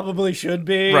probably should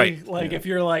be. Right. Like if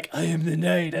you're like, I am the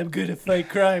knight, I'm good at fight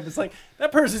crime. It's like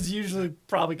that person's usually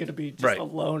probably going to be just Right. a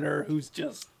loner who's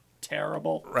just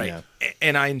terrible. right, Yeah.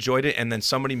 And I enjoyed it. And then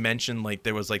somebody mentioned like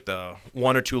there was like the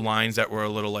 1 or 2 lines that were a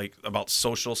little like about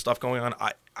social stuff going on.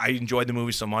 I enjoyed the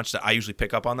movie so much that I usually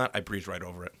pick up on that. I breezed right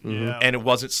over it, Yeah. and it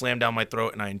wasn't slammed down my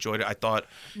throat, and I enjoyed it. I thought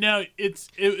No, it's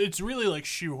really like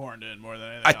shoehorned in more than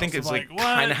anything. I think else. it's like what?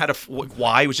 kind of had a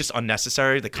why it was just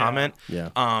unnecessary the comment. Yeah.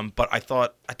 But I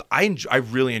thought I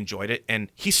really enjoyed it, and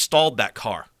he stalled that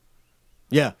car.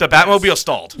 Yeah. The Batmobile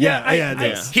stalled. Yeah, I- yeah, it I-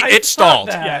 is. It thought stalled.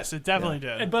 that. Yes, it definitely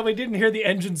did. But we didn't hear the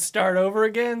engine start over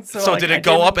again. So, So like, did I it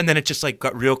go didn't- up and then it just like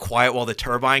got real quiet while the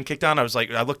turbine kicked on? I was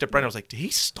like, I looked at Brent. I was like, did he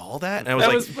stall that? And I was That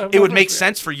like, was- that it would was make weird.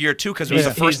 sense for year 2 because it was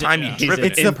the first time he's he driven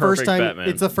an It's it. the first imperfect time. Batman.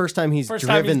 It's the first time he's First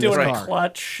time driven he's doing this a car.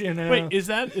 clutch, you know. Wait, is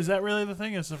that really the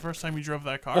thing? Is the first time you drove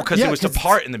that car? Well, because Yeah, it was the 'cause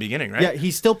part in the beginning, right? Yeah,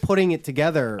 he's still putting it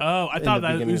together. Oh, I in thought the that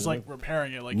it beginning was of like the-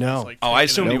 repairing it. Like No. he was, like, Oh, I taking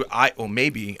assumed it he.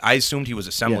 Maybe I assumed he was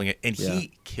assembling Yeah. it, and Yeah.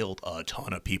 he killed a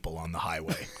ton of people on the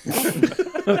highway.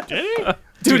 out. Did he?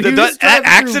 Dude, he that was driving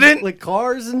through, accident. like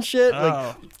cars and shit.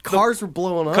 Oh. Like cars were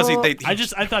blowing up.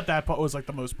 Because I thought that part was like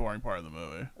the most boring part of the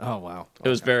movie. Oh wow. It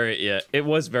was very it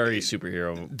was very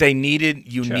superhero. they needed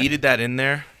Check. needed that in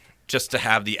there just to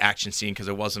have the action scene because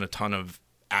there wasn't a ton of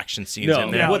action scenes No,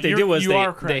 in there. Yeah, what they you're- did was you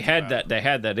are they correct had about that they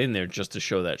had that in there just to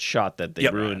show that shot that they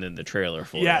Yep. ruined in the trailer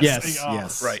for. Yes. Yes, Oh,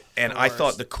 yes. Right, and the I thought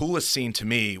worst. the coolest scene to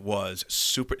me was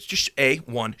just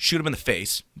one, shoot him in the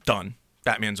face, done.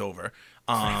 Batman's over.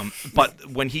 But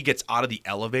when he gets out of the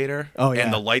elevator Oh, yeah.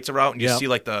 and the lights are out and you Yep. see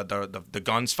like the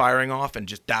guns firing off and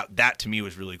just that to me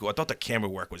was really cool. I thought the camera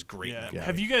work was great. Yeah. in that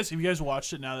Have movie. you guys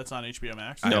watched it now that's on HBO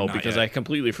Max? No, not because yet. I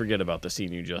completely forget about the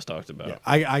scene you just talked about.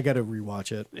 I got to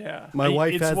rewatch it. Yeah. My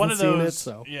wife it's hasn't one of seen those, it,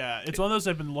 so yeah, it's one of those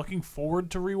I've been looking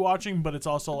forward to rewatching, but it's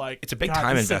also like It's a big God,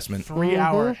 time this is a investment.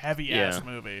 3-hour heavy ass Yeah.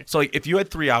 movie. So like if you had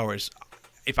 3 hours,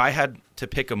 if I had to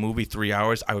pick a movie 3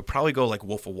 hours, I would probably go like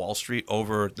Wolf of Wall Street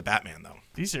over the Batman though.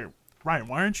 These are Ryan.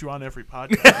 Why aren't you on every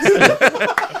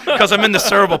podcast? Because I'm in the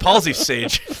cerebral palsy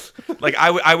stage. Like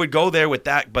I would go there with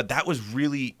that, but that was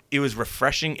really it was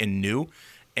refreshing and new,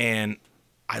 and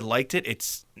I liked it.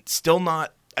 It's still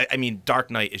not. I mean, Dark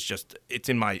Knight is just it's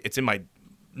in my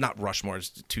not Rushmore is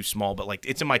too small, but like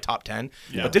it's in my top 10.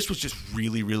 Yeah. But this was just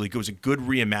really really good. It was a good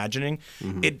reimagining.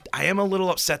 I am a little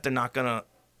upset they're not gonna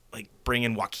like bring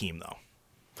in Joaquin though.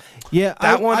 yeah.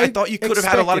 That one, I thought you could have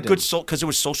had a lot of good expected because there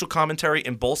was social commentary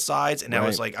in both sides, and I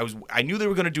was Right. like, I knew they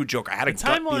were going to do Joker. I had a gut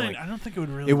Timeline. feeling. I don't think it would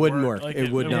really. It wouldn't work. Like,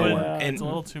 It would not work. And- It's a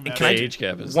little too and messy. can I The age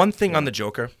gap is One thing on the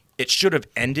Joker, it should have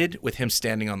ended with him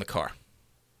standing on the car,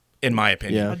 in my Yeah.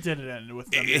 opinion. How did it end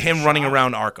with them Him getting running shot?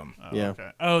 around Arkham. Oh, Yeah. Okay.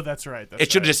 Oh, that's right. That's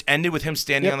It should have right. just ended with him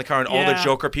standing Yep. on the car and all the Yeah.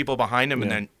 Joker people behind him,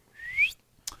 and Yeah. then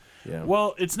Yeah.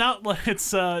 Well, it's not like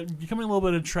it's becoming a little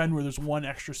bit of a trend where there's one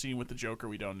extra scene with the Joker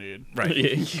we don't need. right.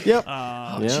 Yep. With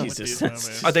Yeah. Jesus. these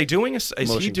movies. Are they doing is he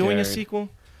Motion doing a carried. sequel?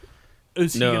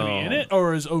 Is he gonna be in No. it,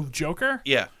 or is Joker?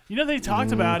 Yeah. You know they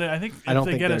talked about it. I think if I don't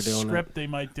they think get a they're doing script, they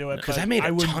might do it. 'Cause but that made a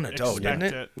I wouldn't ton of dough, expect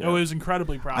didn't it? Oh, it was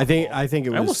incredibly profitable. I think it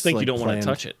was. I almost think you like, don't wanna planned.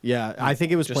 touch it. Yeah, I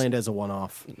think it was Just- planned as a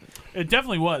one-off. it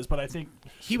definitely was, but I think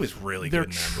He was really they're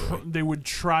good in that movie. they would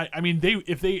try. I mean,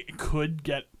 if they could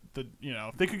get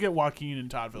if they could get Joaquin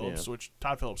and Todd Phillips, which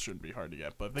Todd Phillips shouldn't be hard to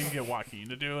get, but if they could get Joaquin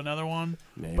to do another one,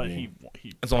 but Maybe.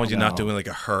 he As long as you're not No. doing like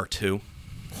a Her too.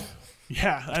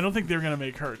 yeah, I don't think they're gonna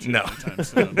make her too No. anytime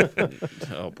soon.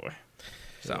 Oh boy.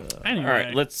 So Anyway, All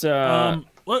right, let's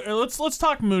let's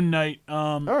talk Moon Knight.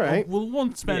 All right. we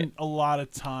won't spend a lot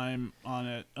of time on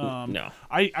it. no.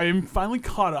 I am finally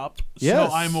caught up, Yes.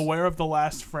 so I'm aware of the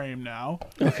last frame now.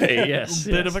 Okay, yes.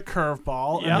 Bit of a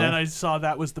curveball, Yeah. and then I saw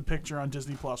that was the picture on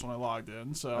Disney Plus when I logged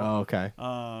in. So, Oh, okay.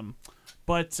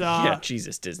 but yeah,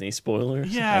 Jesus, Disney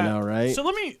spoilers. yeah, I know, right? So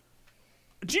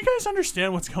do you guys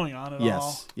understand what's going on at all?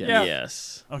 Yes. Yeah.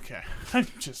 Yes. Okay, I'm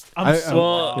I- so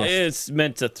Well, lost. it's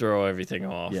meant to throw everything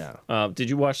off. Yeah. Did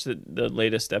you watch the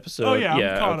latest episode? Oh, yeah,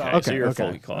 I'm caught okay. up. So you're okay.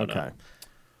 fully caught Okay. up.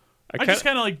 I just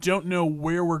kind of like don't know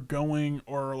where we're going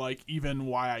or like even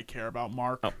why I care about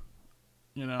Mark. Oh.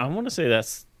 You know? I want to say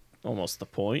that's almost the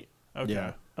point. okay.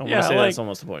 Yeah. I want Yeah, to say like- that's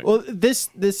almost the point. Well,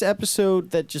 this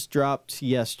episode that just dropped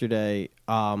yesterday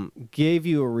gave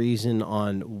you a reason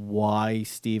on why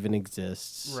Steven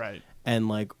exists, Right. and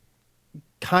like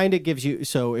kind of gives you.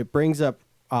 So it brings up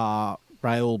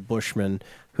Raoul Bushman,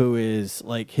 who is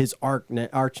like his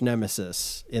arch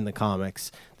nemesis in the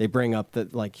comics. They bring up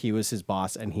that like he was his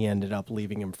boss, and he ended up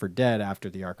leaving him for dead after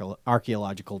the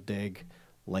archaeological dig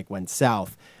like went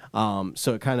south.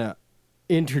 So it kind of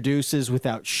introduces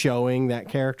without showing that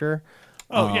character.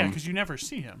 Oh yeah, because you never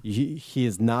see him. He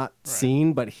is not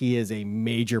seen, but he is a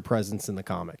major presence in the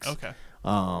comics. Okay.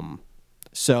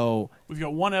 So We've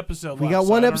got one episode left. we got so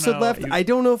one I don't episode know. left. I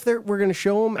don't know if we're going to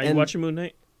show him. Are you watching Moon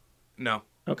Knight? no.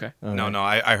 Okay. No,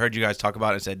 I heard you guys talk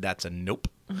about it and said that's a nope.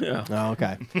 Yeah. Oh,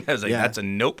 okay. I was like, Yeah. that's a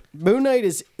nope. Moon Knight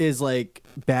is like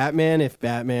Batman if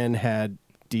Batman had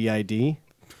DID.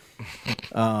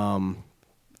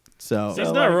 So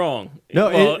He's not wrong. No,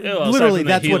 aside literally, from the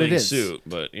that's what it healing is. Suit,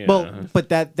 but yeah. well, but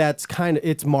that's kind of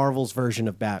it's Marvel's version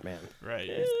of Batman. Right.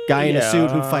 Guy in a suit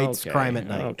who Yeah, fights okay, crime at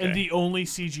night. okay. And the only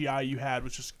CGI you had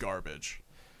was just garbage.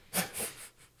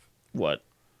 What?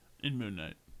 in Moon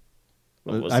Knight.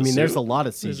 What was I the mean, there's suit? a lot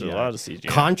of CGI. There's a lot of CGI.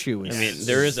 Khonshu is. I mean,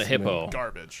 there is a hippo.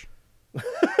 Garbage.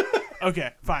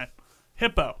 Okay, fine.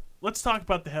 Hippo. Let's talk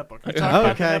about the hippo. Can we talk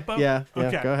about the Okay. hippo? Yeah.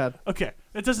 Okay. Go ahead. Okay.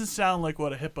 It doesn't sound like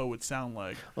what a hippo would sound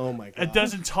like. Oh my god. It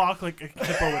doesn't talk like a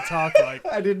hippo would talk like.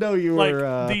 I didn't know you Like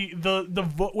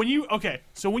were. when you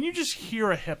so when you just hear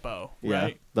a hippo, Yeah.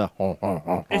 right?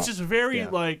 The. It's just very Yeah.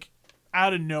 like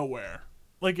out of nowhere.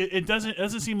 Like it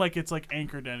doesn't seem like it's like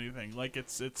anchored to anything. Like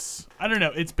it's I don't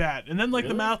know. It's bad. And then like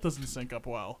the mouth doesn't sync up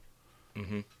well.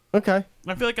 Okay.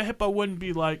 I feel like a hippo wouldn't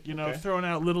be like throwing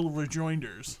out little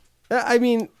rejoinders. I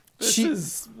mean, This she.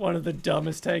 is one of the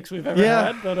dumbest takes we've ever Yeah.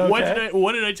 had. But okay.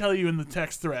 What did I tell you in the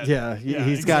text thread? Yeah, he's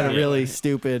got a exactly. really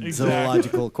stupid Exactly.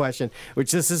 zoological question,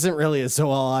 which this isn't really a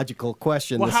zoological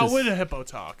question. Well, This how is- would a hippo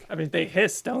talk? I mean, they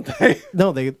hiss, don't they?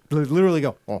 No, they literally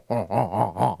go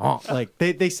like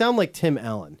they sound like Tim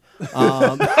Allen.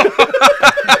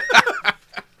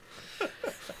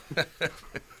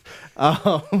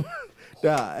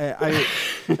 Yeah,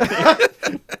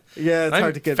 yeah, it's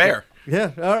hard to get fair.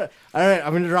 Yeah, all right.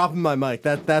 I'm gonna drop my mic.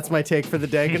 That's my take for the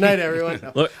day. Good night,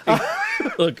 everyone.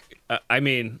 Look. I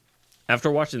mean, after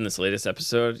watching this latest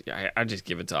episode, I just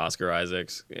give it to Oscar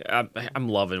Isaacs. I'm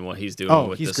loving what he's doing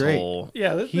with he's this great. whole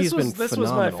Yeah, He's been this was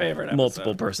my phenomenal. favorite episode.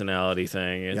 multiple personality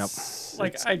thing. It's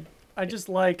Like I just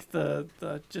like the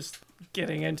just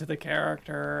getting into the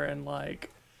character and like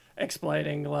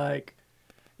explaining like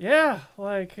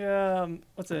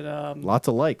what's it Lots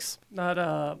of likes.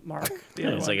 not Mark the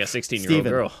other it's one. like a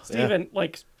 16-year-old Steven.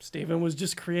 girl. Steven was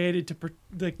just created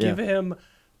to give him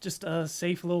just a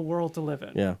safe little world to live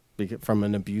in. Yeah, from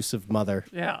an abusive mother.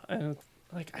 Yeah, and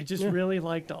like I just really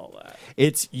liked all that.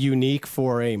 It's unique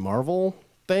for a Marvel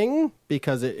thing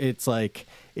because it's like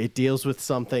it deals with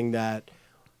something that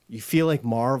you feel like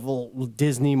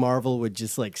Disney Marvel would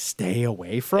just like stay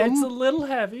away from. It's a little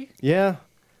heavy. Yeah.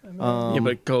 Yeah,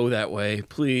 but go that way,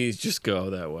 please. Just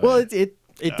go that way. Well, it did.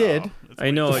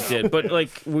 I know it did, but like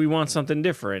we want something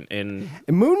different, and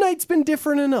Moon Knight's been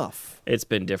different enough. it's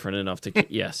been different enough to.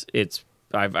 Yes,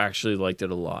 I've actually liked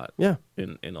it a lot. Yeah.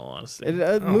 In all honesty,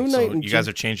 Moon Knight. So and you guys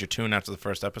have changed your tune after the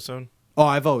first episode? Oh,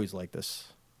 I've always liked this.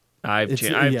 I'm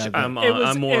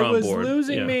yeah, more on board.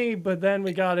 losing Yeah. me, but then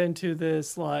we got into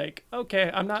this like,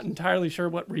 okay, I'm not entirely sure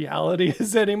what reality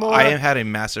is anymore. I had a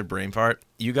massive brain fart.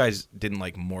 You guys didn't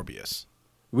like Morbius.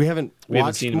 We haven't haven't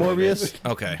watched seen Morbius.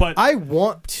 Okay. But I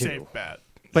want to, safe bet.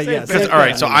 but yeah. That's- Safe all right,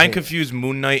 bet. so I confused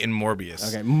Moon Knight and Morbius.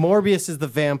 Okay, Morbius is the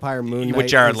vampire. Moon Knight With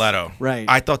Jared is- Leto. Right.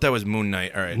 I thought that was Moon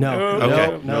Knight. All right. No.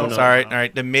 Okay. No. Sorry. All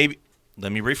right. Then maybe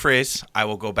let me rephrase. I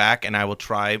will go back and I will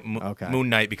try Okay. Moon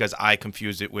Knight because I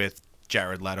confused it with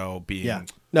Jared Leto being. Yeah.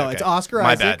 No, okay. it's Oscar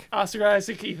My Isaac. bad. Oscar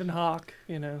Isaac, Ethan Hawke,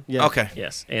 Yeah. Okay.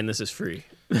 Yes, and this is free.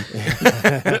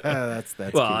 That's Well,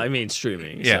 cute. I mean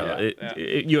streaming. Yeah. So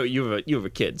you have a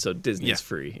kid, so Disney's Yeah.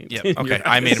 free. Yeah. Okay.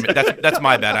 I made that's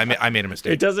my bad. I made a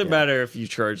mistake. It doesn't matter if you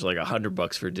charge like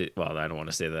 $100 for. Well, I don't want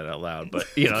to say that out loud, but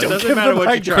it give doesn't matter them what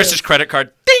my you charge. Chris's credit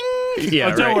card. Ding. Yeah,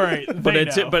 Oh, don't right. worry, But they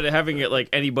it's know. but having it like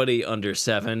anybody under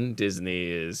 7, Disney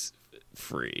is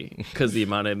free because the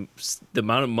amount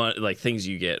of money, like things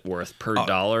you get worth per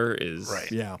dollar is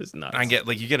right. Yeah. is nuts. I get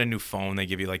like you get a new phone. They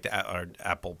give you like the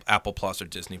Apple Plus or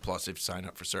Disney Plus if you sign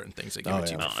up for certain things. They give it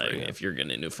to you Well, for free. if you're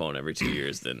getting a new phone every 2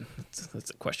 years, then that's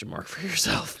a question mark for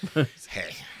yourself.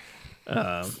 Hey.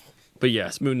 But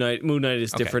yes, Moon Knight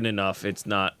is different enough. It's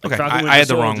not. Like Okay, Falcon I Winter had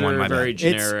the wrong Soldier, one, my bad. very It's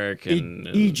generic. and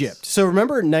Egypt. So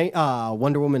remember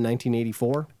Wonder Woman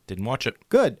 1984? Didn't watch it.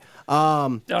 Good.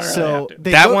 Don't really So have to.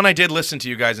 they That go- one I did listen to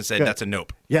you guys and said Good. that's a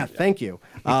nope. Yeah, thank you.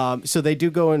 So they do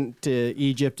go into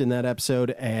Egypt in that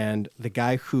episode, and the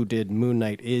guy who did Moon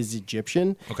Knight is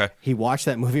Egyptian. Okay. He watched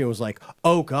that movie and was like,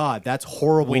 "Oh God, that's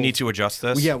horrible." We need to adjust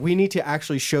this. Yeah, we need to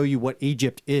actually show you what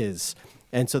Egypt is.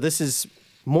 And so this is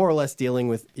more or less dealing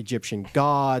with Egyptian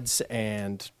gods,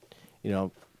 and I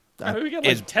mean, we got,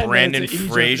 like, Is 10 Brandon minutes of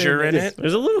Egypt Fraser in it?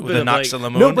 There's a little With bit the of Nox like of the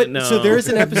Moon? No, but No. so there is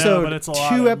an episode but it's a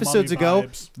lot 2 of episodes mummy ago,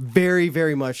 vibes. very,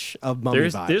 very much of mummy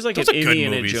vibe. there's like Those an are good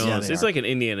Indiana movies. Jones. Yeah, they It's are. like an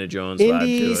Indiana Jones vibe to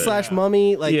indie it. slash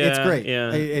mummy, like it's great.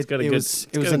 Yeah, it's got a it good. was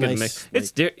It's got a a good nice mix. like,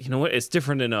 It's you know what? It's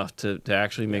different enough to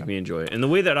actually make me enjoy it. And the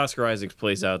way that Oscar Isaac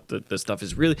plays out the stuff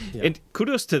is really. And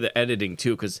kudos to the editing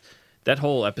too, because that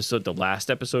whole episode, the last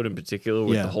episode in particular,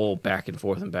 with Yeah. the whole back and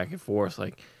forth,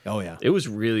 like oh yeah. it was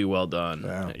really well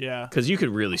done. Yeah. because you could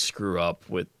really screw up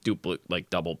with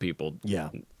double people. Yeah.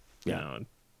 You know.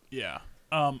 Yeah.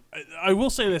 I will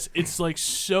say this: it's like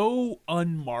so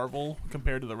un-Marvel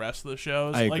compared to the rest of the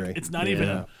shows. I like agree. it's not Yeah.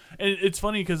 even. And it's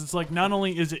funny because it's like not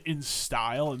only is it in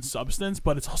style and substance,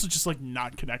 but it's also just like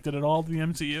not connected at all to the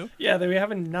MCU. Yeah, we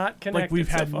haven't not connected. Like we've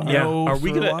so had far. no Are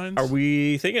we storylines. are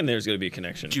we thinking there's gonna be a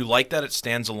connection? Do you like that it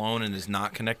stands alone and is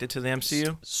not connected to the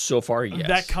MCU? So far, yes.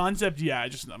 That concept? Yeah,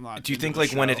 I'm not. Do you into think the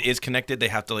like when show. it is connected, they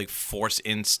have to like force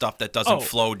in stuff that doesn't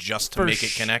flow just to make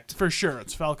it connect? For sure,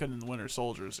 it's Falcon and the Winter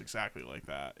Soldier is exactly like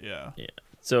that. Yeah. Yeah.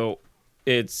 So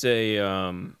it's a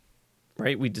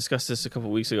right. We discussed this a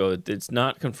couple weeks ago. It's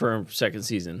not confirmed second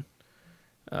season.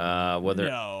 Whether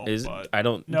No, is but- I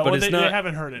don't. No, but well, it's they not.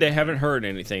 haven't heard They anything. haven't heard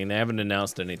anything, and they haven't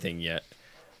announced anything yet.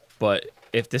 But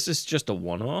if this is just a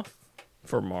one-off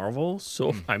for Marvel,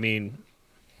 so I mean,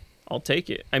 I'll take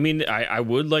it. I mean, I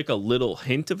would like a little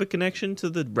hint of a connection to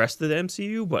the rest of the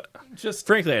MCU, but Just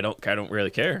frankly, I don't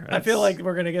really care. I feel like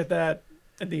we're gonna get that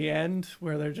at the end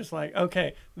where they're just like,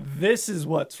 okay, this is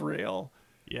what's real,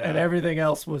 Yeah. and everything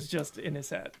else was just in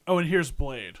his head. Oh, and here's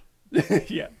Blade.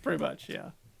 Yeah, pretty much. Yeah.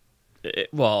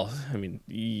 Well, I mean,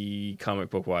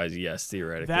 comic book wise, yes,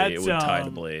 theoretically, it That's, would tie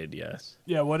to Blade, yes.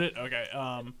 Yeah. What it? Okay.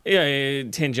 Yeah,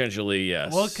 tangentially,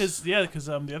 yes. Well, because the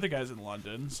other guy's in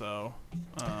London, so.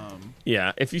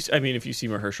 yeah, if you see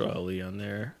Mahershala Ali on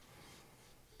there,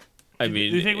 I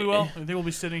mean, Do you think we will? I think we'll be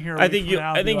sitting here. I think you.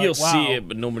 you'll see it,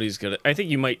 but nobody's gonna. I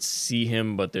think you might see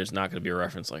him, but there's not gonna be a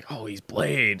reference like, "Oh, he's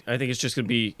Blade." I think it's just gonna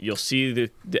be you'll see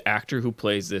the actor who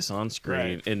plays this on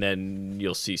screen, Right. and then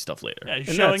you'll see stuff later. Yeah, he's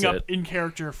And showing that's up it. in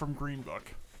character from Green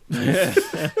Book.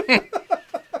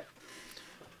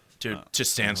 Dude,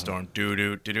 just Sandstorm. Do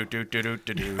do do do do do do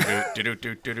do do do do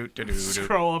do do do do.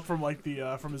 Scroll up from like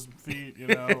the from his feet, you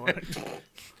know. Like,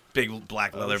 Big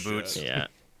black leather shit. boots. Yeah,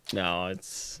 no,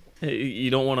 it's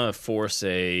you don't want to force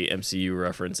a MCU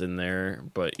reference in there,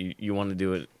 but you want to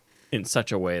do it in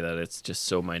such a way that it's just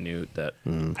so minute that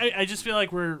I just feel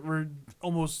like we're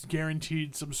almost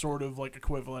guaranteed some sort of like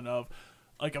equivalent of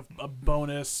like a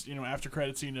bonus, after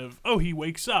credit scene of he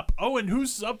wakes up. Oh, and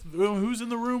who's who's in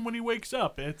the room when he wakes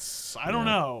up? It's I don't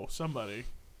know, somebody.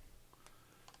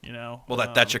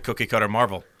 Well, that's your cookie cutter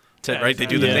Marvel. Right? They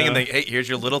do the exactly. thing and Yeah. hey, here's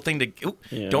your little thing to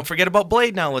Yeah. don't forget about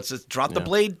Blade now. Let's just drop the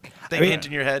Blade thing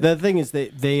into your head. The thing is,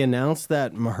 they announced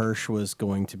that Mahersh was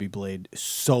going to be Blade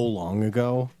so long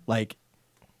ago. Like,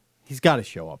 he's got to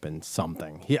show up in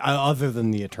something other than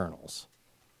the Eternals.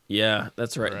 yeah,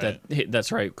 that's right. Right.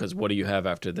 That's right. Because what do you have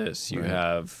after this? You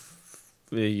have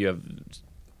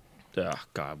oh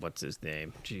God, what's his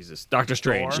name? Jesus, Doctor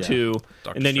Strange Thor? 2,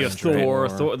 Doctor and then you have Strange, right. Thor.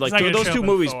 Thor. Like He's not gonna those show two up in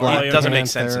movies Thor. probably It doesn't aren't- make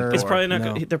sense in Panther. It's Thor. probably not.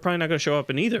 No. They're probably not going to show up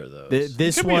in either of those.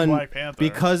 This Could be in one, Black Panther.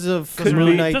 because of Doesn't Moon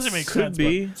really- Knight's, doesn't make could sense,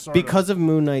 be. but sort because of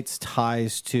Moon Knight's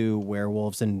ties to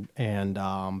werewolves and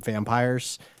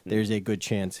vampires, there's a good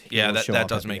chance. Yeah, he'll that show up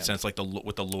does at the make end. sense. Like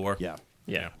with the lore. Yeah.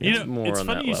 yeah, of. more It's on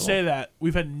funny that you level. say that.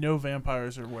 We've had no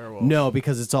vampires or werewolves. No,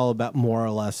 because it's all about more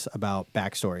or less about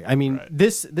backstory. I mean, Right.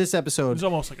 this episode, It's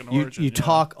almost like an you, origin, you yeah.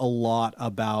 talk a lot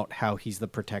about how he's the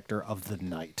protector of the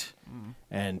night, Mm.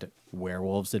 and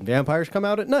werewolves and vampires come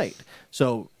out at night.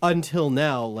 So until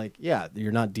now, like, yeah,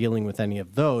 you're not dealing with any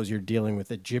of those. You're dealing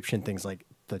with Egyptian things like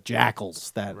the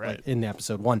jackals that Right. like, in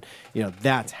episode 1.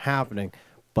 That's happening.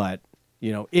 But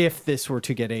if this were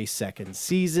to get a second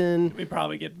season, We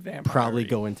probably get vampire. probably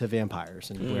go into vampires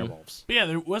and werewolves. But yeah,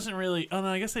 there wasn't really. Oh no,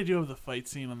 I guess they do have the fight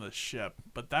scene on the ship,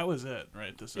 but that was it,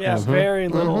 right? This Yeah, episode. very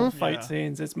little fight Yeah.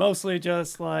 scenes. It's mostly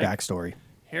just like, Backstory.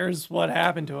 here's what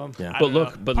happened to him. Yeah. I But don't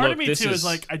look, know. but part look, of me this too is is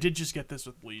like I did just get this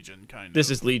with Legion, kind of.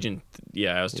 This is Legion.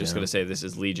 Yeah, I was just Yeah. going to say this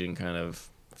is Legion kind of.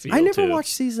 Feel I never too. watched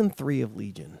season 3 of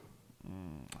Legion.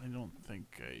 I don't think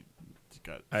I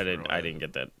got. I didn't. through I it. didn't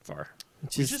get that far.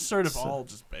 We just sort of all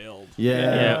just bailed.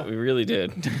 Yeah. Yeah, we really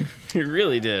did. we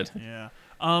really did. Yeah.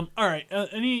 All right.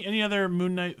 Any other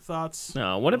Moon Knight thoughts?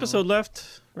 No, one episode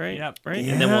left, right? Yep. Right,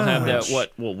 and then we'll have that. Yeah.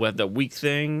 We'll have that week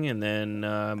thing, and then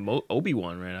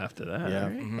Obi-Wan right after that. Yeah.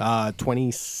 Right?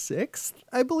 26th,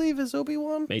 I believe, is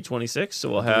Obi-Wan. May 26th.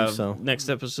 So we'll believe have so. next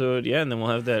episode. Yeah, and then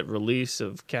we'll have that release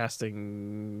of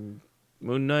casting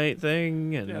Moon Knight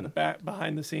thing, and Yeah, the back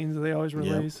behind the scenes they always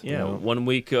release. yeah, 1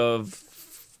 week of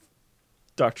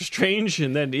Doctor Strange,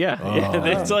 and then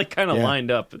it's like kind of Yeah. lined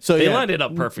up. So, they yeah, lined it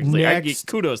up perfectly. I give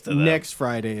kudos to them. Next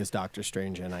Friday is Doctor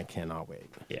Strange, and I cannot wait.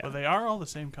 yeah, Well, they are all the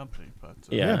same company, but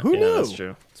yeah, who knew? That's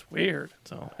true. It's weird.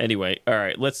 So anyway, all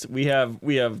right, we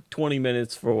have 20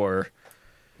 minutes for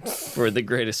the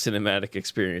greatest cinematic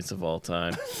experience of all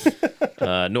time,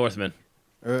 Northman.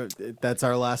 That's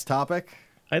our last topic.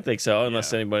 I think so,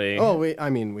 unless anybody. Oh,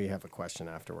 we have a question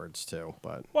afterwards too,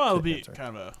 but Well, it'll good be answer.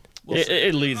 kind of a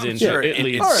It leads into Sure, it it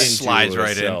leads Alright. into slides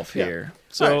right in. itself Yeah. here.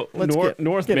 So Alright, let's get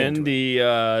Northman, into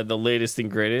the latest and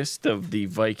greatest of the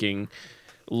Viking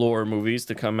lore movies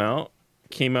to come out,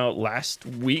 came out last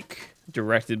week,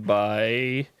 directed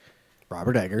by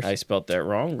Robert Eggers. I spelt that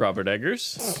wrong, Robert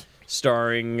Eggers,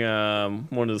 starring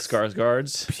one of the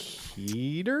Skarsgårds.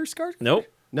 Peter Skarsgård? Nope.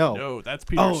 No. No, that's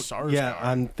Peter Sarsgaard. Yeah,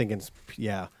 I'm thinking.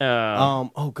 Yeah.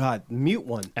 Oh God, mute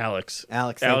one. Alex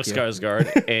Alex, thank you.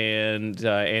 Skarsgård and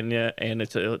Anna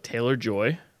Taylor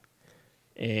Joy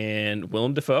and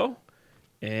Willem Dafoe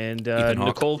and Ethan Hawke.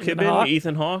 Nicole Ethan Kidman, Hawke?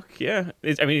 Ethan Hawke. Yeah,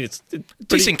 it's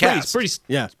Decent cast.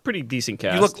 Yeah. pretty decent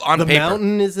cast. You look on The paper.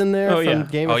 Mountain is in there Oh, from yeah.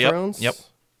 Game Oh, of yep, Thrones. yep.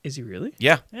 Is he really?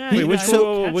 Yeah. Yeah, Wait, yeah, which I didn't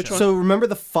one- catch which it. one? So remember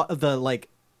the like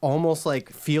almost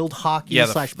like field hockey Yeah,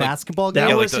 the- slash like- basketball That guy?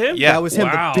 Yeah, like was the- him. yeah. That was him,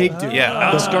 Wow. the big dude. Yeah.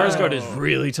 Alex Skarsgård is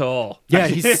really tall. Yeah,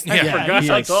 he's I forgot he's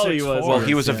how like tall he was. Well,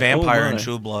 he was a Yeah. vampire Oh, in my.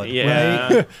 True Blood.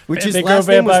 Yeah. right? Which And his they last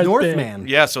go name was vampires Northman.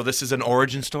 Yeah, so this is an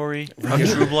origin story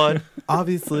of True Blood.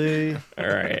 Obviously. All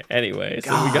right. Anyway,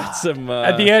 so we got some.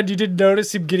 At the end, you didn't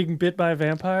notice him getting bit by a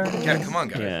vampire? Yeah, come on,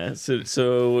 guys. Yeah,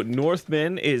 so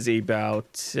Northman is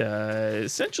about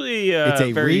essentially a It's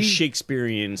a very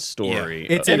Shakespearean story.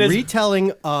 It's It a is-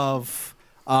 retelling of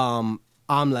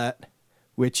Hamlet,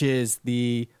 which is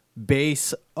the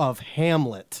base of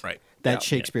Hamlet Right. that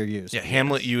Shakespeare used. Yeah,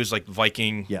 Hamlet used like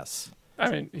Viking Yes. I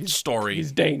mean, he's story.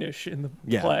 Danish in the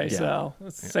Yeah, play, yeah. so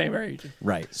it's the same region.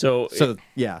 Right. So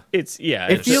yeah. it's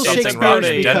It feels it's Shakespearean about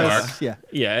in because Denmark.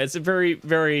 yeah. it's a very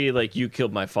very like you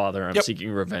killed my father, I'm Yep.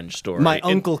 seeking revenge story. My It-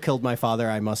 uncle killed my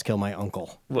father. I must kill my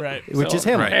uncle. Right. Which So- is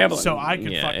Hamlet. Right. Hamlet. So I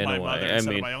could Yeah, fuck in my a way. mother I instead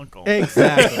mean- of my uncle.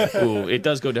 Exactly. Ooh, it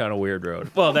does go down a weird road.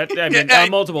 Well,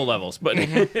 on multiple levels, but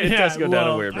it does go down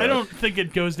a weird road. I don't think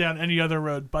it goes down any other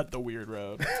road but the weird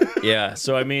road. Yeah,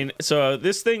 so I mean,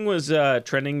 this thing was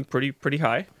trending pretty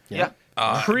high. Yeah.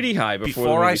 Pretty high before the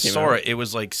Before movie I came saw out. it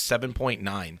was like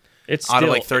 7.9 It's out still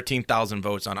of like 13,000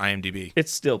 votes on IMDb.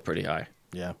 it's still pretty high.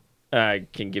 Yeah. I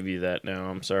can give you that now.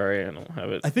 I'm sorry, I don't have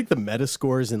it. I think the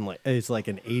Metascore is like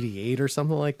an 88 or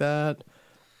something like that.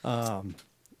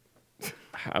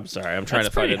 I'm sorry, I'm trying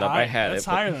That's to find pretty it up. high. I had That's it.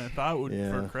 but- higher than I thought it would Yeah.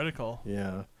 for critical.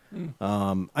 Yeah.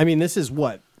 I mean, this is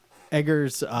what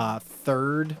Eggers'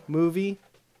 third movie.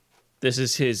 This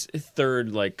is his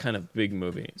third like kind of big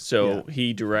movie. So Yeah.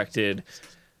 he directed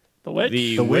The Witch?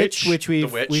 The The Witch, which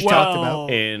we've Witch. we've Well, talked about.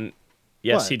 and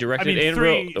yes, What? he I directed mean, and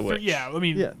three, wrote The Witch. yeah, I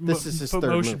mean, Yeah, this is his third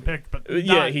motion movie. pick, but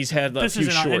Yeah, not- he's had a this few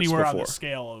isn't on shorts anywhere on before. the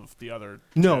scale of the other.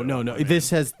 No, two, no, no. I mean,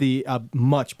 This has the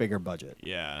much bigger budget.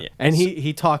 yeah. Yeah. And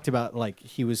he talked about like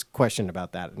he was questioned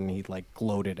about that, and he like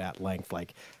gloated at length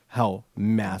like how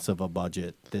massive a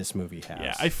budget this movie has.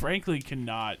 Yeah, I frankly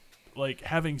cannot, like,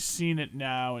 having seen it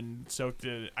now and soaked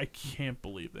it, I can't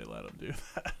believe they let him do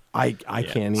that. I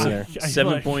can't either.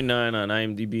 7.9 on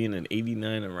IMDb and an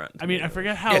 89 on Rotten. I mean, I Tomatoes.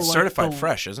 forget how Yeah, it's like, certified the-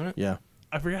 fresh, isn't it? Yeah.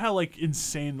 I forget how like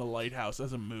insane The Lighthouse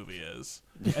as a movie is,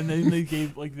 and then they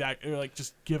gave like that, or like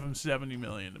just give him 70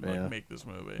 million to like, Yeah. make this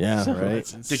movie. Yeah, right.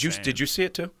 It's Did you insane. see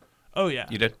it too? Oh yeah.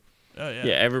 You did. Oh yeah.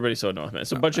 Yeah, everybody saw Northman.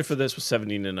 So budget for this was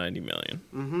 70 to 90 million.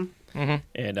 Mm-hmm.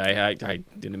 And I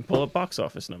didn't pull up box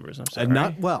office numbers. I'm sorry. And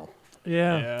not well.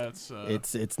 Yeah. Yeah,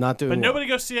 It's not doing But well. nobody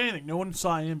goes see anything. No one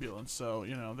saw Ambulance, so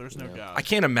you know there's no doubt. I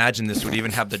can't imagine this would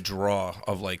even have the draw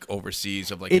of like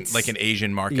overseas of like It's- like an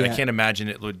Asian market. I yeah. can't imagine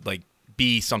it would like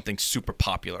be something super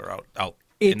popular out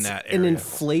in It's that an area.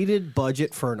 inflated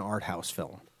budget for an art house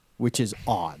film, which is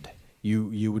odd.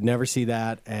 You would never see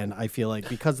that, and I feel like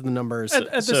because of the numbers,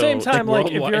 At the So, same time, like,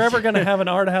 like, if worldwide- you're ever going to have an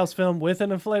art house film with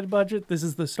an inflated budget, this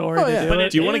is the story Oh, to yeah. do But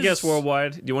it. Do you want to is- guess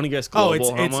worldwide? Do you want to guess oh,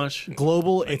 global? it's how much?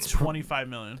 global. It's It's 25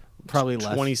 million. probably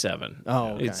less. 27. Oh,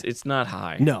 okay. It's not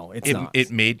high. No, it's not.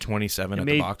 it made 27 It at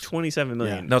the made box. 27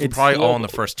 million. Yeah. No, It's probably all in the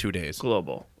global. first 2 days.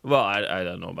 Global. Well, I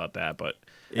don't know about that, but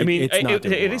I It- mean, it's not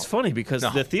doing it well. is funny because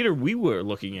No. the theater we were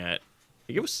looking at,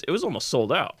 it was almost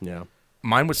sold out. Yeah.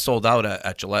 Mine was sold out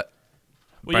at Gillette.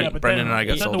 Well, yeah, but Brendan then, and I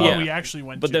got then sold the one out. we actually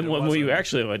went But to. then there when we wasn't.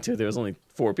 actually went to, there was only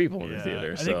 4 people in the Yeah,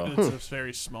 theater. I So think it's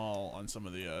very small on some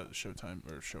of the Showtime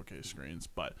or Showcase screens,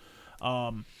 but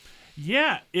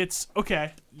yeah, it's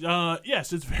okay.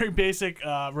 Yes, it's very basic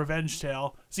revenge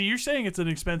tale. See, you're saying it's an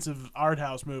expensive art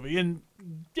house movie, and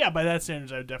yeah, by that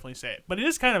standards, I would definitely say it. But it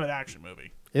is kind of an action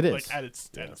movie. It is. like at its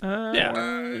yeah.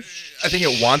 I think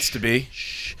it wants to be.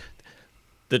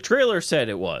 the trailer said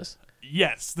it was.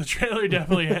 Yes, the trailer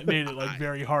definitely had made it like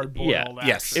very hard boiled. Yeah,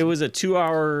 yes. It was a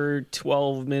 2-hour,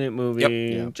 12-minute movie. Yep.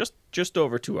 Yeah. Just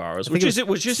over 2 hours, I think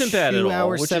which isn't bad at 2 all.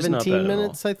 hours, Which is not 17 bad at all.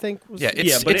 minutes, I think. Was Yeah,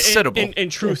 Yeah, it's but sittable. in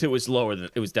truth, it was lower than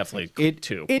it was definitely it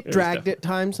 2. It was dragged defi- at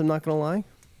times. I'm not gonna lie.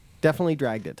 Definitely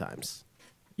dragged at times.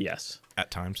 Yes.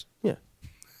 at times. Yeah.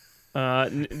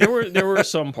 There were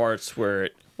some parts where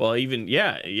even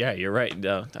you're right.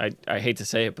 I hate to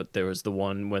say it, but there was the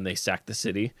one when they sacked the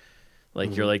city.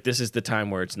 Like you're like, this is the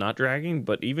time where it's not dragging,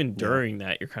 but even during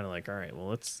that, you're kind of like, all right, well,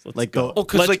 let's Like go. Well,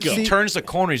 because Let's like he go. turns the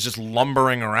corner, he's just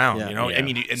lumbering around. Yeah. You know, Yeah. I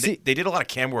mean, and they did a lot of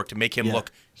camera work to make him look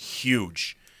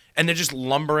huge, and they're just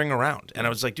lumbering around. And I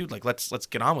was like, dude, like let's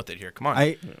get on with it here. Come on.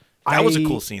 That was a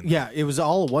cool scene. Yeah, it was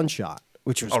all a one shot,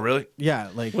 which was. Oh, really? Yeah,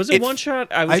 like Was it It- one shot?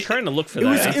 I was trying to look for it that.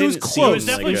 was- It it was didn't It close. was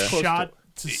seem definitely like a- shot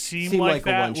to seem seemed like like a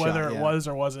that, one-shot, whether it yeah. was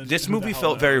or wasn't. This who the movie hell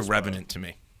felt very knows, but- revenant to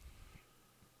me.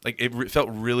 Like it felt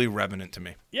really revenant to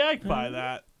me. Yeah, I can buy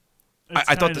that.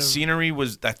 I thought the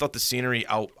scenery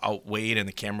outweighed, and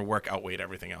the camera work outweighed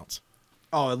everything else.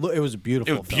 oh, it was a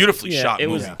beautiful. It was film. beautifully Yeah, shot. it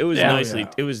was. movie. It was Yeah. nicely.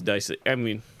 Yeah. It was nicely. I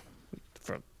mean,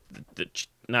 from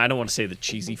no, I don't want to say the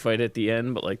cheesy fight at the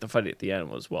end, but like the fight at the end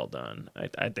was well done. I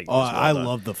think. It Oh, was well I done.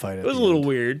 love the fight. It was a little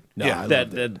weird. No, Yeah. I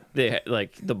that loved it. they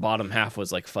like the bottom half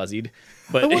was like fuzzied,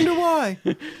 but I wonder why.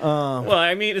 well,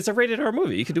 I mean, it's a rated R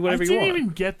movie. You can do I whatever you didn't want. even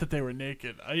get that they were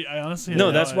naked. I honestly had No,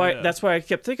 no that's why. idea. That's why I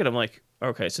kept thinking. I'm like,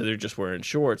 okay, so they're just wearing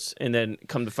shorts, and then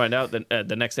come to find out that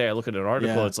the next day I look at an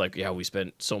article. Yeah. It's like, yeah, we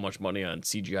spent so much money on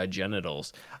CGI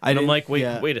genitals. I And I'm didn't- like, wait,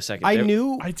 yeah. wait a second. I There-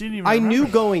 knew. I didn't even I knew remember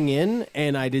that. going in,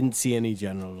 and I didn't see any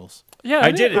genitals. Yeah,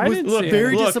 I did. I It was- didn't look, see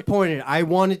Very it. Look, disappointed. I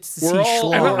wanted to see we're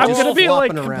all- Schlong I'm just gonna be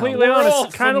like flopping around. completely We're all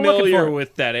honest. Kind of looking familiar for.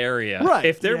 with that area. Right.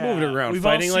 If they're Yeah. moving around We've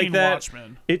all fighting like seen that,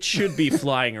 Watchmen. it should be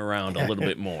flying around a little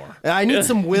bit more. I need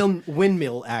some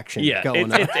windmill action Yeah,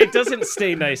 going on. it doesn't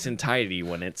stay nice and tidy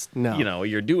when it's No.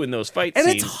 you're doing those fight And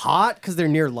scenes. it's hot because they're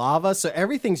near lava, so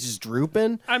everything's just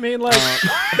drooping. I mean, like.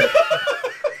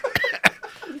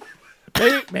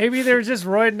 Maybe they're just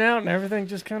roiding out and everything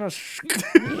just kind of.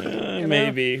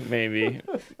 Maybe.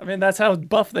 I mean, that's how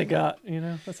buff they got.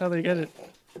 That's how they get it.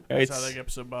 That's It's, how they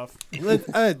get so buff.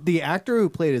 The actor who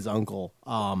played his uncle,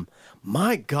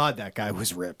 my God, that guy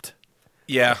was ripped.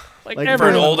 Yeah. Like Like, For an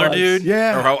everyone older was. dude,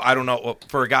 Yeah. or I don't know. Well,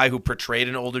 for a guy who portrayed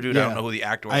an older dude, I Yeah. don't know who the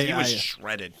actor was. He was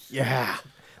shredded Yeah.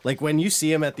 Like when you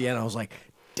see him at the end, I was like,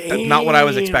 dang. Not what I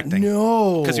was expecting.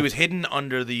 No. because he was hidden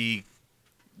under the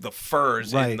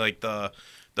furs Right. in like the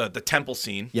temple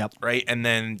scene. Yep. Right, and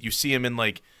then you see him in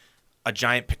like a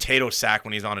giant potato sack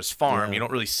when he's on his farm. Yeah. You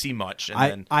don't really see much, and I,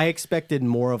 then I expected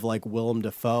more of like Willem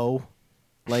Dafoe,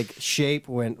 like shape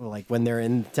when they're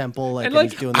in the temple, like, And, and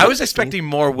like, he's doing. I the was thing. expecting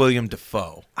more William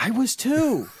Dafoe, I was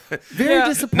too. Very Yeah.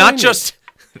 disappointed. not just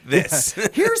this.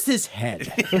 Here's his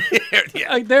head.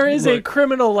 Yeah. Like there is a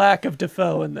criminal lack of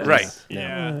Defoe in this. Right.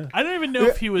 Yeah. I don't even know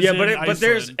if he was. yeah, in but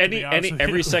there's Iceland, to be honest with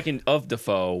every you. second of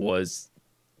Defoe was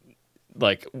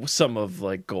like some of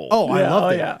like gold. Oh, I Yeah,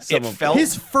 loved it. yeah. Some It of felt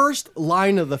His first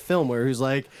line of the film, where he's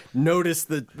like, "Notice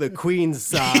the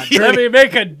queen's." Let me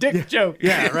make a dick joke.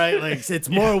 Yeah, right. Like it's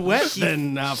more wet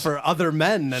than for other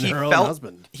men than her own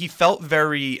husband. He felt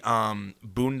very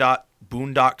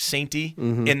Boondock Sainty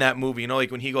Mm-hmm. in that movie. You know,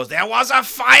 like when he goes, "There was a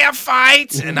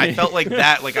firefight," and I felt like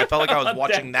that. Like I felt like I was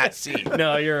watching that scene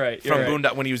No, you're right. You're from right.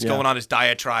 Boondock when he was Yeah. going on his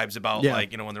diatribes about Yeah.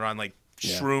 like when they're on like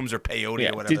shrooms or peyote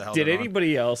Yeah. or whatever Did, the hell. did they're on.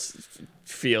 anybody else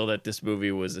feel that this movie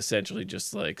was essentially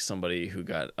just like somebody who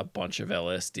got a bunch of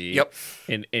LSD? Yep.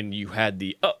 And you had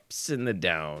the ups and the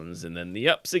downs, and then the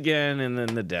ups again, and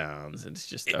then the downs. And it's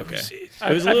just okay.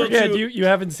 I, was a I little forget too- you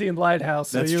haven't seen Lighthouse,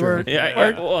 so That's you true. were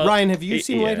Yeah, well, Ryan, have you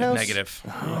seen yeah. Lighthouse? Negative.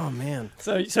 Oh man.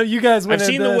 so you guys went I've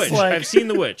seen into the this witch. like I've seen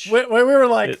the witch. we were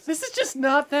like, It's- this is just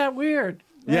not that weird.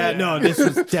 Yeah, no, this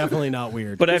was definitely not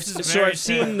weird. But This is very I've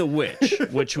seen The Witch,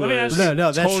 which me ask was you-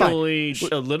 No, that's fine. totally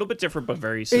a little bit different, but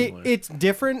very similar. It's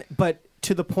different, but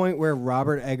to the point where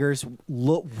Robert Eggers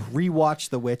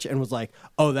rewatched The Witch and was like,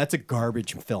 "Oh, that's a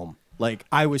garbage film." Like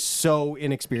I was so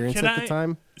inexperienced Can at the I-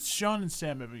 time. Sean and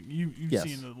Sam, you've Yes.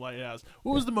 seen the Lighthouse.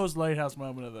 What was the most Lighthouse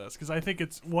moment of this? Because I think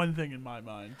it's one thing in my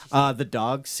mind. Just- The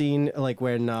dog scene, like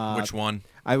when Which one?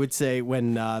 I would say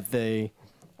when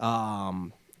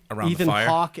Around Ethan the fire.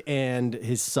 Hawke and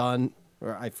his son,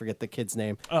 or I forget the kid's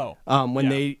name. Oh, When yeah.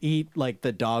 they eat like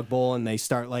the dog bowl and they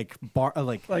start like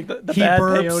Like the he bad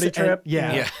burps peyote and- trip.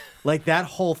 yeah. Yeah. like that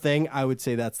whole thing. I would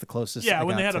say that's the closest. yeah, I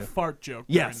when they got had to. a fart joke.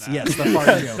 Yes, during that. yes, the fart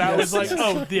joke. That Yes, was like, yes.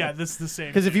 oh yeah, this is the same.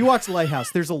 Because if you watch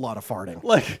Lighthouse, there's a lot of farting.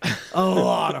 Like A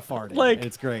lot of farting. Like-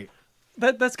 it's great.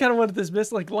 that's kind of what this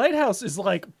missed. Like Lighthouse is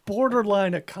like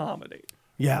borderline a comedy.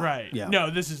 Yeah. right. Yeah. No,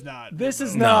 this is not. This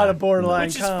is not a borderline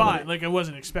which is comedy. fine. Like I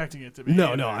wasn't expecting it to be.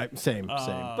 No, either. no. Same.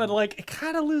 But like it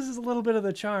kind of loses a little bit of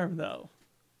the charm though.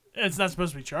 It's not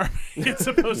supposed to be charming. It's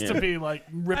supposed to be like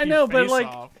rip I your know, but, face like-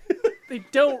 off. They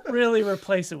don't really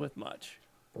replace it with much.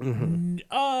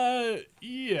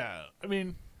 Yeah. I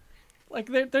mean, Like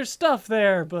there's stuff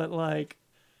there, but like,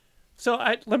 so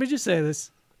let me just say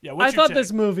this: Yeah, I what's your thought take?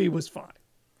 this movie was fine.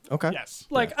 Okay. Yes.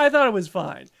 Like I thought it was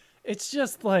fine. It's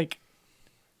just like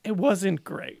it wasn't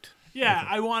great. Yeah,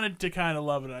 I wanted to kind of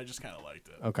love it. I just kind of liked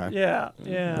it. Okay. Yeah.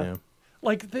 Yeah.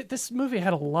 Like this movie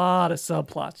had a lot of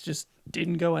subplots, just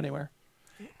didn't go anywhere.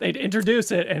 They'd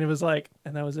introduce it, and it was like,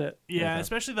 and that was it. Yeah,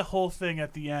 especially the whole thing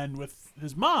at the end with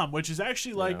his mom, which is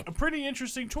actually like a pretty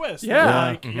interesting twist. Yeah.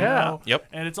 Like, you Yeah. know, Yep.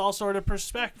 And it's all sort of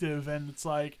perspective, and it's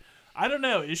like, I don't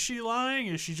know, is she lying?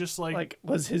 Is she just Like,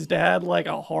 was his dad like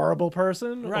a horrible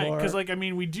person? right? Or- Because like, I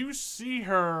mean, we do see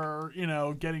her, you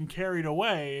know, getting carried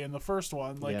away in the first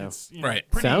one. Like, Yeah. it's you know, Right.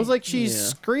 pretty, Sounds like she's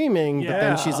screaming, but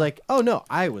then Yeah. she's like, "Oh no,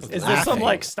 I was." is there some laughing."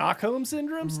 like Stockholm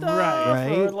syndrome stuff?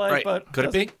 Right. Or, like, Right. But Could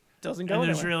it be? Doesn't go And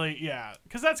there's anywhere. really, yeah,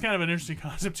 because that's kind of an interesting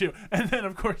concept too. And then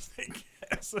of course they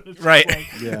guess, and it's just Right. like,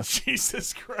 Yeah.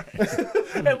 Jesus Christ,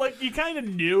 and like you kind of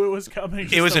knew it was coming. It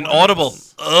just was the an way audible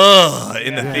it's-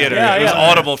 in the theater. Yeah, it was yeah.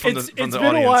 audible from It's the been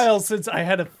audience. a while since I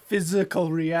had a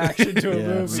physical reaction to a Yeah.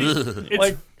 movie. It's,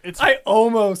 Like it's I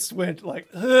almost went like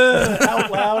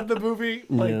out loud. The movie,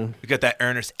 like Yeah. We got that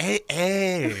earnest. Hey.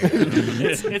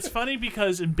 it's funny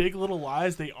because in Big Little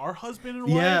Lies they are husband and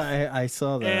wife. Yeah, I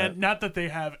saw that. And not that they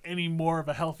have any more of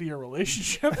a healthier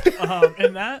relationship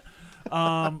in that,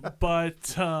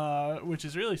 but which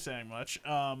is really saying much.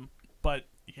 But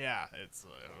yeah, it's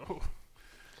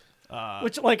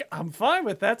which like I'm fine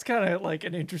with. That's kind of like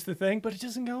an interesting thing, but it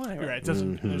doesn't go anywhere. right. It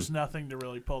doesn't. There's nothing to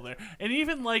really pull there. And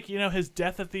even like his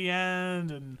death at the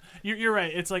end, and you're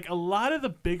right. It's like a lot of the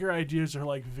bigger ideas are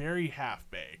like very half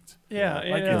baked. Yeah,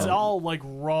 Like yeah. it's all like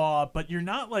raw, but you're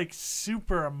not like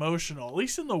super emotional, at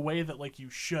least in the way that like you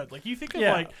should. Like you think of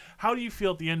Yeah. like how do you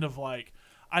feel at the end of like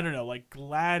I don't know, like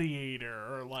Gladiator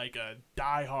or like a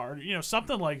Die Hard,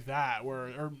 something like that.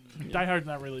 Or Die Hard's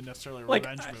not really necessarily a like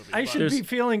revenge movie. I but- should be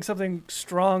feeling something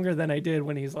stronger than I did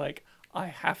when he's like, I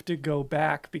have to go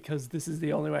back because this is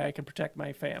the only way I can protect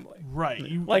my family. right.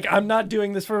 Like I'm not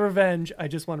doing this for revenge. I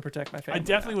just want to protect my I family.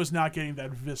 definitely was not getting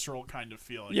that visceral kind of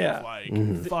feeling. Yeah. Of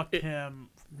like fuck him.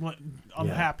 I'm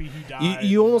happy he died.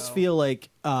 You almost know? feel like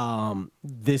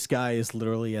this guy is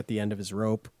literally at the end of his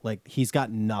rope. Like he's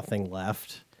got nothing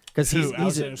left because Who, he's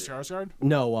Alexander Skarsgård?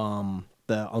 no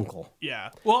the uncle. Yeah.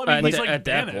 Well, I mean, he's like at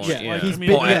that banished. point, Like, yeah. I He's mean,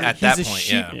 been, Well, at he's that a point,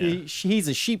 sheep, yeah. he's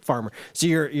a sheep farmer. So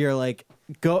you're like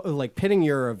pitting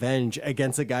your revenge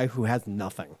against a guy who has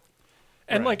nothing.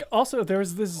 And like also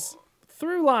there's this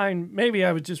through line, maybe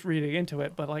I was just reading into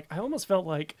it, but like I almost felt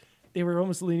like they were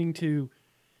almost leaning to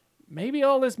maybe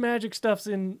all this magic stuff's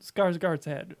in Skarsgård's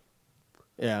head.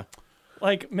 Yeah.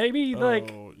 Like maybe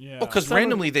like oh, yeah. Because Some of-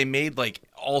 randomly they made like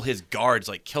all his guards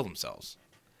like kill themselves.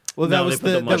 Well, No, that they was put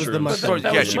the the that was the mushrooms. mushroom.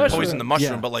 That Yeah, was she the mushroom. poisoned the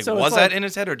mushroom, Yeah. but like, So was it's that like- in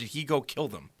his head or did he go kill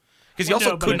them? Because he Well,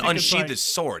 also no, but I couldn't think it's unsheath like- his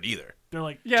sword either. They're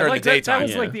like, Yeah, during like the that daytime,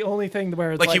 was like yeah. the only thing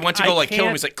where it's Like he went to go I like kill him,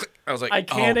 can't- he's like, click. I was like, I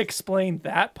can't oh. explain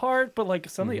that part, but like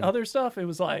some of Mm-hmm. the other stuff, it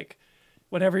was like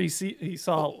whenever he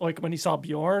saw like when he saw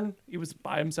Bjorn, he was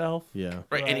by himself. Yeah.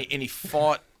 right, Right. and he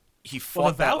fought. He well,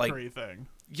 fought the that like Valkyrie thing.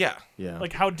 yeah. Yeah.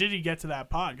 Like, how did he get to that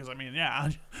pod? Because I mean, yeah,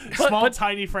 But- small, but-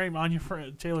 tiny frame on your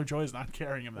Taylor Joy's not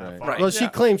carrying him that Right. far. Right. Well, she Yeah.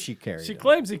 claims she carried. She him.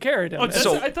 claims he carried him. Oh, that's,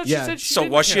 So- I thought yeah. she said she So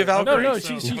didn't was she a carry him. Valkyrie? No,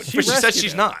 so- she But she said rescued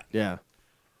she's him. not. Yeah.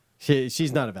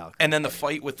 She's not a Valkyrie. And then the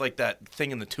fight with like that thing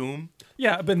in the tomb.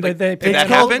 Yeah, but Like, they did that pan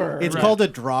happen? over. It's Right. called a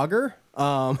Draugr.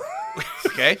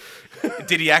 Okay.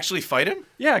 Did he actually fight him?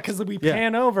 Yeah, because we Yeah.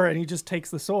 pan over and he just takes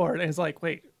the sword and it's like,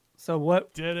 wait, so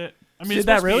what? Did it? I mean, Did it's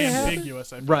that supposed to be really happen?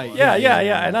 ambiguous. I feel Right. like.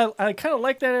 Yeah. And I kind of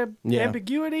like that Yeah.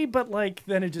 ambiguity, but like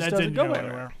then it just That doesn't didn't go go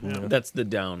anywhere. anywhere. Yeah. That's the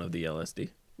down of the LSD.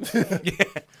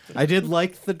 I did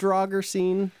like the Draugr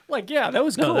scene. Like, yeah, that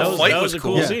was cool. No, that was, Fight that was was a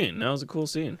cool cool. scene. That was a cool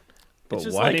scene. But It's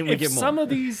just why like, didn't we if get more? some of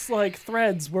these like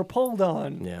threads were pulled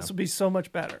on, Yeah. this would be so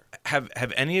much better. Have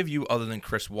any of you other than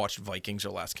Chris watched Vikings or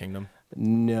Last Kingdom?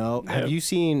 No. Have you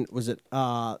seen? Was it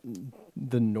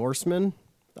the Norseman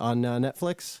on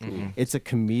Netflix? It's a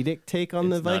comedic take on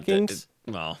the It's not that- Vikings.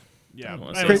 well, Yeah. I don't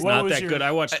wanna Anyway, say it's what not was that your- good.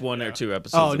 I watched one or two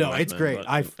episodes. Oh of no, it's Northman, great. but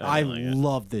I didn't like it.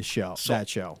 love this show. that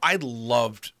show. I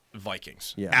loved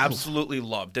Vikings. Yeah. Absolutely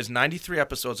loved. There's 93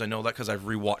 episodes. I know that because I've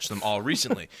rewatched them all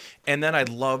recently. And then I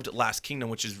loved Last Kingdom,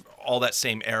 which is all that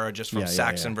same era, just from Yeah, yeah,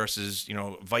 Saxon yeah. versus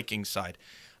Viking side.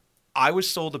 I was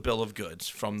sold a bill of goods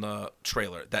from the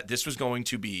trailer that this was going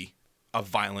to be a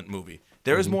violent movie.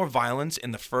 There is more violence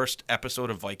in the first episode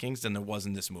of Vikings than there was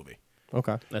in this movie.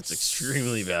 Okay. That's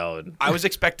extremely valid. I was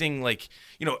expecting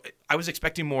I was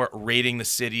expecting more raiding the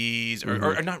cities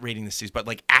or not raiding the cities, but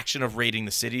like action of raiding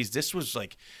the cities. This was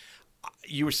like,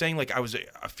 you were saying like I was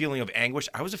a feeling of anguish.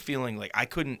 I was a feeling like I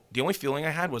couldn't, the only feeling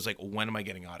I had was like, when am I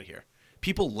getting out of here?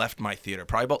 people left my theater.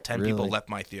 Probably about 10 people Really? left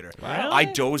my theater. Wow. I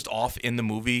dozed off in the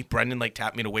movie. Brendan like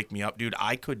tapped me to wake me up, dude.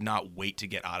 I could not wait to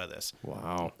get out of this.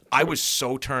 Wow. I was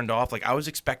so turned off. Like I was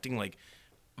expecting like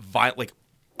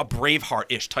a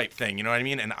Braveheart-ish type thing, you know what I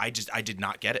mean? And I did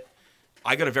not get it.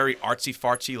 I got a very artsy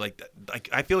fartsy like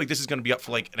I feel like this is going to be up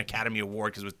for like an Academy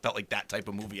Award because it felt like that type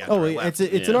of movie. After Oh, I left.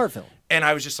 it's an art film. And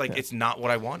I was just like, it's not what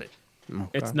I wanted.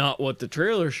 It's not what the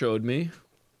trailer showed me.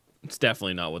 It's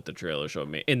definitely not what the trailer showed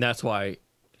me. And that's why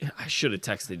I should have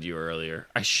texted you earlier.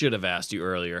 I should have asked you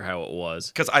earlier how it was.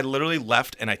 Because I literally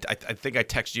left, and I think I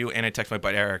texted you and I texted my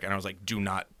buddy Eric, and I was like, do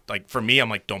not, like, for me, I'm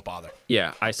like, don't bother.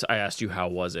 Yeah, I asked you how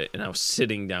was it, and I was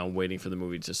sitting down waiting for the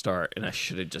movie to start, and I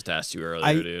should have just asked you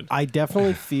earlier, dude. I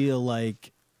definitely feel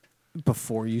like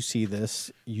before you see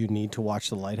this, you need to watch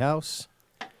The Lighthouse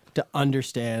to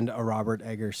understand a Robert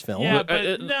Eggers film. Yeah, But,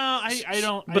 but no, I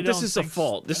don't. but I this don't is a think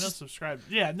fault. I This don't is- subscribe.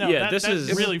 Yeah, no, Yeah, this that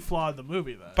is- really flawed the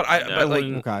movie then. But I like,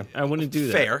 wouldn't, Okay. I wouldn't do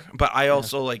that. fair, but I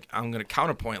also, like, I'm going to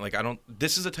counterpoint, like,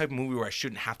 this is a type of movie where I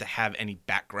shouldn't have to have any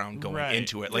background going Right.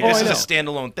 into it. Like, Oh, this I is a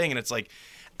know. standalone thing, and it's like,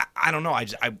 I don't know. I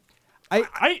I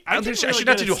don't think I should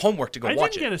have to do homework to go I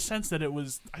watch didn't it. get a sense that it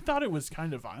was. I thought it was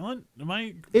kind of violent.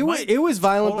 It was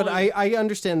violent, but totally- I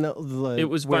understand the It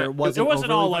was where vi- it wasn't, it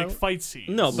wasn't all overly like violent. fight scenes.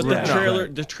 No, but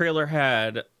Right. the trailer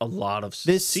had a lot of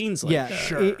scenes like yeah, that.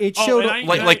 Sure. it Oh, showed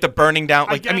and I- Like the burning down.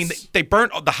 I Like, I mean, guess- they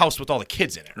burnt the house with all the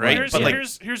kids in it, right? Here's, But, like,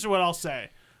 here's what I'll say.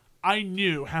 I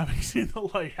knew, having seen The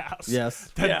Lighthouse, Yes.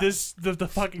 that Yeah. the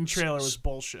fucking trailer was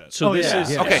bullshit. So Oh, this yeah,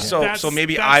 is yeah. okay, That's- so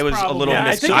maybe that's I was a probably- little Yeah, I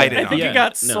think, misguided. I think on Yeah. you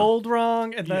got No. sold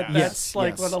wrong, and Yeah. that's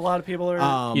like Yes. what a lot of people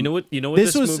are. You know what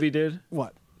This this was- movie did?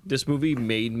 What? This movie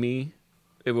made me.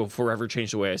 It will forever change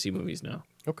the way I see movies now.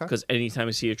 Okay. Because anytime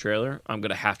I see a trailer, I'm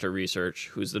gonna have to research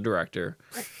who's the director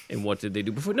and what did they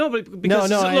do before. No, but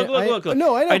because no, look. no, I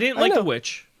know, I didn't I like know. The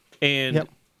Witch, and Yep.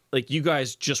 like you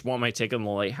guys just want my take on The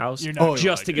Lighthouse. You're not gonna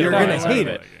just like to it. get You're a gonna rise out hate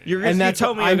of it. You're And gonna that's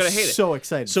tell what me I'm I'm gonna hate it. so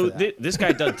excited So for that. this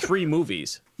guy done 3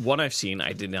 movies. One I've seen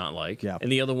I did not like, Yeah.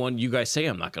 and the other one you guys say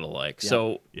I'm not gonna like.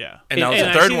 So Yeah. And now it's the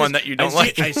I third see one this- that you don't I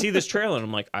like. See, I see this trailer and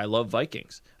I'm like, I love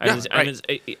Vikings. I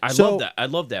So- love that. I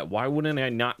love that. Why wouldn't I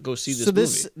not go see this So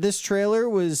movie? this trailer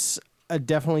was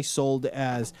definitely sold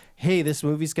as, hey, this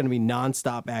movie's going to be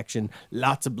nonstop action,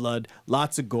 lots of blood,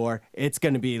 lots of gore. It's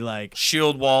going to be like,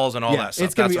 Shield walls and all that stuff.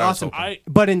 it's going to That's be what I was awesome. hoping.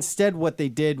 But instead, what they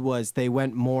did was they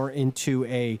went more into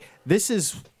this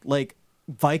is like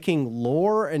Viking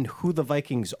lore and who the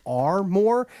Vikings are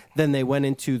more than they went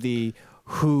into the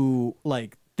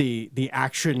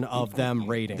action of them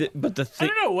raiding. But the I thing,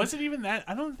 don't know. Was it even that?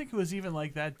 I don't think it was even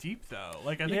like that deep though.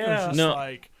 Like I think it was Yeah. just No.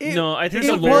 like no, I think it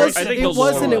the was- lore. it I think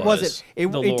wasn't, the lore it wasn't.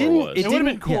 It The didn't- lore was. it would have been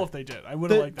didn't- cool yeah. if they did. I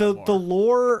would have liked the that more. the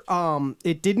lore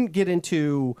it didn't get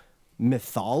into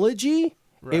mythology. It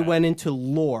Right. went into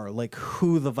lore, like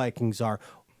who the Vikings are,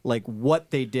 like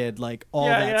what they did, like all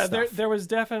that yeah, stuff. there was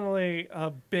definitely a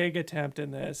big attempt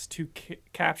in this to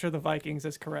capture the Vikings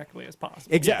as correctly as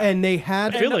possible. Exactly. And they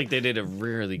had I feel like they did a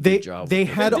really they good job. they with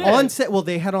it. had did. on set. Well,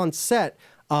 they had on set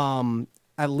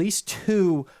at least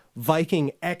 2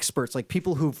 Viking experts, like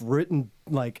people who've written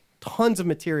like tons of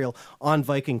material on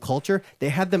Viking culture. They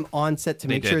had them on set to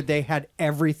make did. sure they had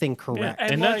everything correct.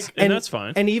 and like- that's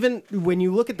fine. And even when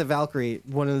you look at the Valkyrie,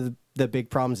 one of the big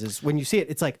problems is when you see it,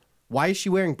 it's like, why is she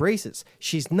wearing braces?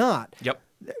 She's not. Yep.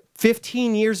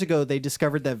 15 years ago, they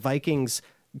discovered that Vikings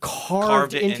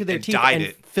carved it into and- their and teeth dyed and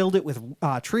it. Mm-hmm. filled it with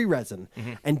tree resin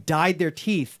and dyed their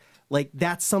teeth. Like,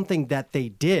 that's something that they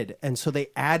did. And so they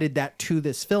added that to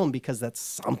this film because that's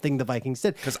something the Vikings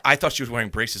did. Because I thought she was wearing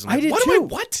braces. I'm I like, did what too.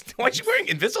 What? Why is she wearing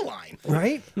Invisalign?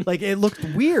 Right? Like, it looked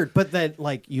weird, but then,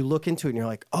 like, you look into it and you're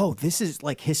like, oh, this is,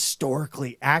 like,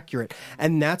 historically accurate.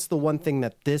 And that's the one thing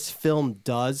that this film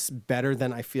does better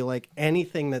than I feel like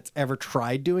anything that's ever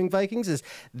tried doing Vikings is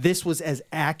this was as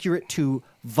accurate to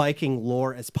Viking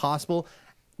lore as possible,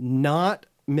 not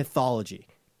mythology.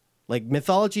 Like,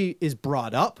 mythology is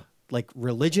brought up. Like,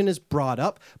 religion is brought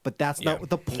up, but that's not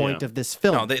the point Yeah. of this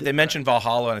film. No, they mentioned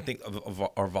Valhalla, and I think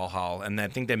or Valhalla, and I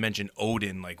think they mentioned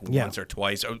Odin like Yeah. once or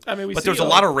twice. I mean, we but see there's a Odin.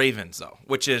 lot of ravens though,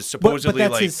 which is supposedly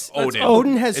that's like his- Odin.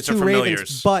 Odin has It's 2 a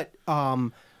ravens, familiars. but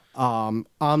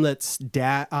Amlet's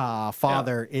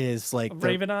father is like the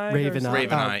Ravenite or something?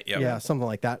 Ravenite, yep. yeah, something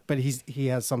like that. But he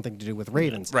has something to do with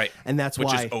ravens, Right. And that's Which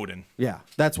why is Odin. Yeah,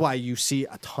 that's why you see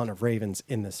a ton of ravens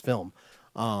in this film.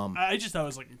 I just thought it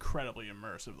was like incredibly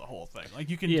immersive, the whole thing. Like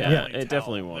you can Yeah, definitely it tell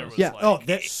definitely there was. Yeah. like, Oh,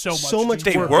 that's so much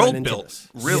They to work do. went world into built this.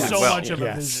 really so well. much of a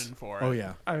Yes. vision for it. Oh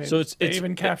yeah. I mean, So it's- they it's-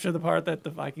 even capture the part that the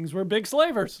Vikings were big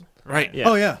slavers. Right. Yeah.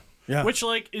 Oh yeah. Yeah. Which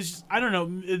like is I don't know.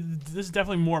 This is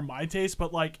definitely more my taste,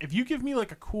 but like if you give me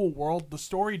like a cool world, the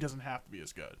story doesn't have to be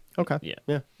as good. Okay. Yeah.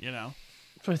 Yeah. You know.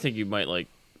 That's why I think you might like.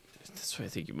 That's why I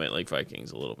think you might like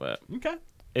Vikings a little bit. Okay.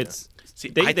 It's See,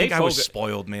 they- I think they I was focus-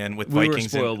 spoiled, man, with We were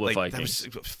Vikings. spoiled and, with like, Vikings.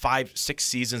 That was 5-6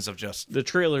 seasons of just the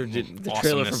trailer did. The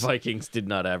trailer for Awesomeness. Vikings did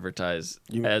not advertise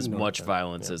as know much that,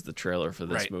 violence as the trailer for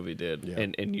this Right. movie did,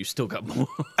 and you still got more.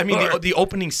 I mean, the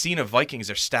opening scene of Vikings,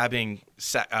 they're stabbing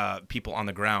people on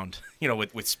the ground,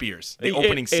 with spears. The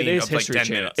opening scene is of like History 10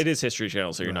 Channel. minutes. It is History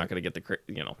Channel, so you're not going to get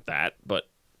that, but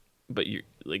you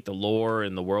like the lore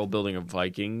and the world building of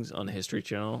Vikings on History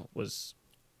Channel was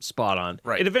spot on.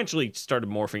 Right. It eventually started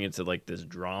morphing into like this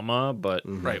drama, but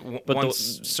Right. But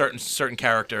Once certain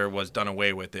character was done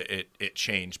away with, it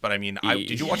changed. But I mean,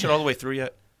 did you watch it all the way through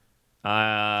yet?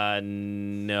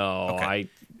 No, Okay.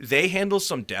 They handle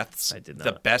some deaths. I did The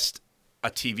not. best a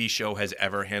TV show has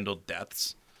ever handled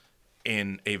deaths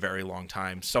in a very long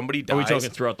time. Somebody dies. Are we talking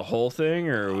throughout the whole thing,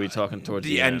 or are we talking towards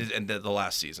the end and the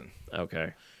last season?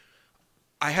 Okay.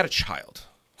 I had a child.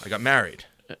 I got married.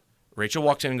 Rachel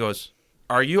walks in and goes,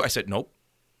 "Are you?" I said, "Nope.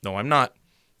 No, I'm not."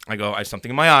 I go, "I have something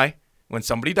in my eye." When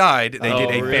somebody died, they did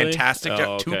a really? fantastic job.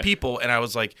 Oh, Two okay. people, and I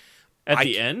was like, At I-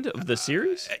 the end of the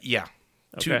series? yeah.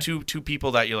 Okay. Two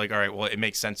people that you're like, all right, well, it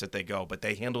makes sense that they go, but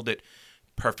they handled it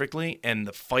perfectly, and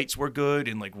the fights were good,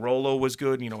 and like Rollo was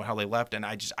good, how they left, and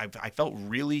I felt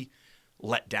really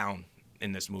let down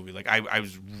in this movie. Like I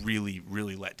was really,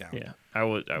 really let down. Yeah. I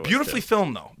was Beautifully too.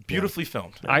 filmed though. Beautifully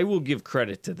filmed. I will give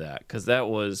credit to that because that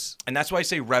was And that's why I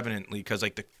say reverently, because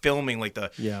like the filming, like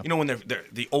when they're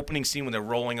the opening scene when they're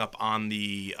rolling up on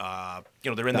the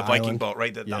they're in the Viking island. boat,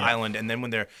 right? The island, and then when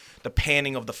they're the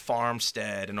panning of the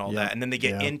farmstead and all that, and then they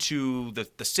get into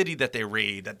the city that they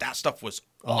raid. That stuff was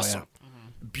awesome.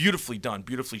 Beautifully done,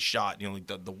 beautifully shot. Like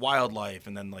the wildlife,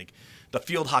 and then like the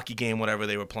field hockey game, whatever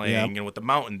they were playing, with the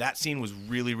mountain. That scene was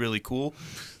really, really cool.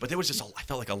 But there was just I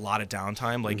felt like a lot of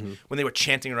downtime. Like when they were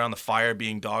chanting around the fire,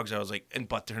 being dogs, I was like,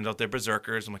 but turns out they're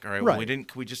berserkers. I'm like, all right, well, can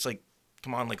we just like,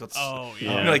 come on, like let's. Oh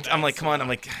yeah. I'm like, come on. I'm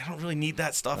like, I don't really need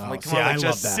that stuff. I'm like, come on, I like, love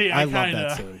just that. See, I I love kinda,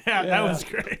 that scene. Yeah, that was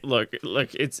great. look,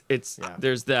 it's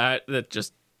there's that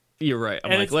just you're right. I'm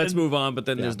And like, it's- let's and- move on, but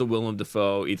then there's the Willem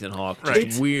Dafoe, Ethan Hawke, just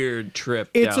Right. weird trip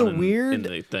It's down a weird- in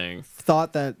the thing.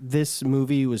 Thought that this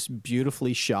movie was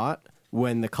beautifully shot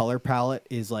when the color palette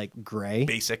is like gray.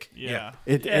 basic. Yeah.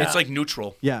 It's like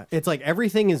neutral. Yeah, it's like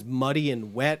everything is muddy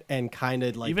and wet and kind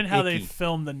of like Even how they icky.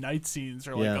 film the night scenes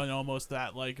are like Yeah. on almost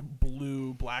that like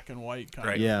blue, black and white kind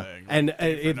Right. of Yeah, thing. and like,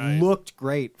 day for it night. looked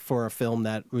great for a film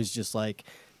that was just like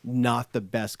not the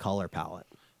best color palette.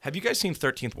 Have you guys seen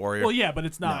 13th Warrior? Well, yeah, but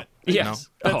it's not. Yes.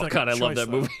 That's Oh like god, a I love choice, that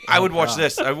though. movie. I would watch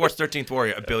this. I watched 13th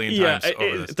Warrior a billion Yeah, times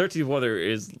over this. 13th Weather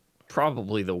is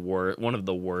probably one of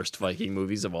the worst Viking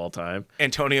movies of all time.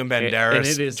 Antonio and Banderas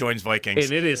it is- joins Vikings.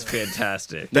 And it is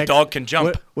fantastic. The dog can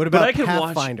jump. What But about I can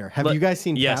watch- Pathfinder? Have let- you guys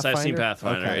seen Yes, Pathfinder? I've seen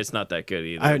Pathfinder. Okay. It's not that good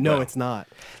either. I no, but- it's not.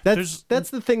 That's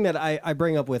the thing that I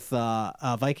bring up with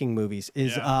Viking movies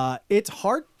is it's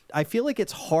hard. I feel like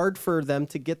it's hard for them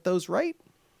to get those right.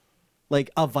 Like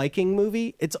a Viking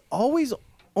movie, it's almost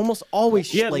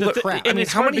always like crap. I mean,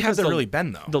 it's how hard many have because there the- really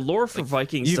been, though? The lore for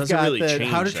Vikings You've doesn't got really the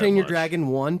change How to that Train Your much. Dragon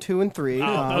 1, 2, and 3.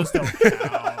 Oh, those don't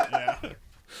count.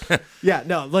 Yeah. Yeah,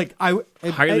 no, like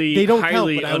Highly, they don't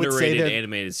highly count, but I would say underrated they're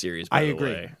animated series. By I the agree.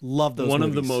 way. Love those One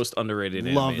movies. of the most underrated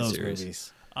love animated those series.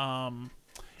 movies.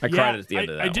 I cried at the end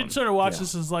of that I did one. sort of watch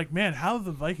this as like, man, how have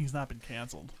the Vikings not been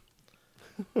canceled?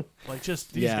 Like,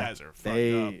 just these guys are fucked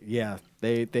up.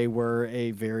 They were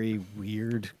a very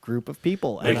weird group of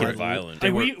people. Make And it violent.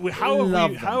 Like how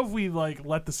Love have we like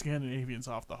let the Scandinavians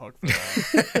off the hook for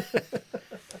that?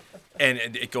 And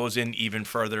it goes in even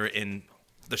further in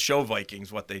the show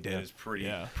Vikings. What they did is pretty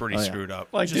screwed up.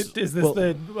 Like, is this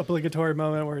the obligatory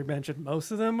moment where he mentioned most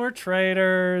of them were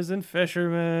traders and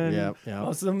fishermen? Yep, yep.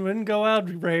 Most of them wouldn't go out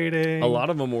raiding. A lot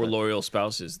of them were loyal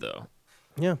spouses, though.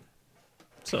 Yeah.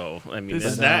 So I mean, This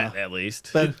there's is, that at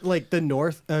least. But like the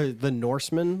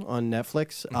Norseman on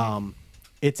Netflix,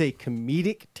 it's a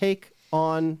comedic take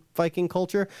on Viking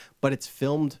culture, but it's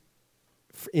filmed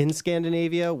in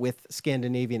Scandinavia with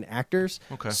Scandinavian actors.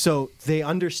 Okay. So they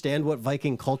understand what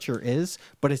Viking culture is,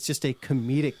 but it's just a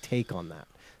comedic take on that.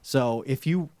 So if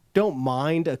you don't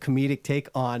mind a comedic take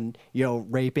on,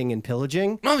 raping and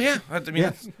pillaging, Oh yeah, I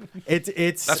mean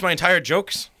it's that's my entire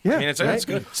jokes. yeah, I mean it's right?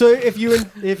 good. So if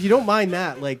you don't mind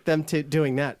that, like them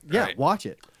doing that, Right. watch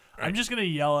it. I'm just gonna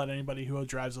yell at anybody who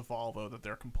drives a Volvo that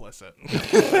they're complicit.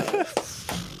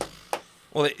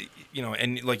 Well,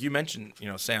 and like you mentioned,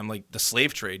 Sam, like the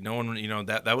slave trade. No one,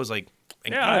 that was like,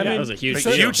 that was a huge,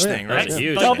 huge thing, right? That's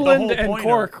huge. Like, the Dublin whole and point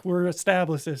Cork were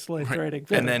established as slave trading.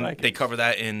 And then Vikings. they cover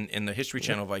that in the History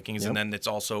Channel Vikings, Yep. and then it's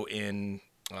also in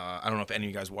I don't know if any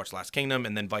of you guys watched Last Kingdom,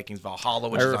 and then Vikings Valhalla,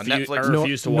 which I is on Netflix.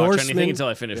 refuse to watch Norseman- anything until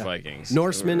I finish Vikings.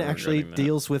 Norseman We're actually regretting that.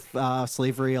 deals with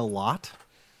slavery a lot,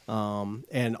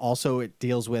 and also it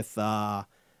deals with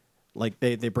like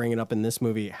they bring it up in this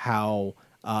movie how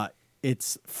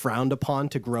it's frowned upon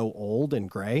to grow old and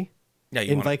gray. Yeah,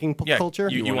 in Viking culture.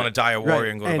 You want to die a warrior Right.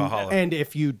 and go to Valhalla. And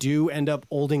if you do end up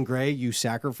old and gray, you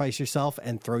sacrifice yourself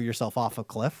and throw yourself off a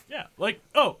cliff. Yeah, like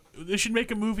they should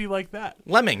make a movie like that.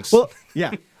 Lemmings. Well,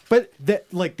 yeah. But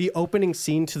the opening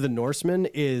scene to the Norseman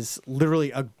is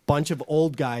literally a bunch of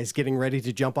old guys getting ready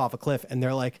to jump off a cliff, and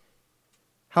they're like,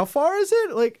 "How far is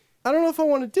it?" Like, I don't know if I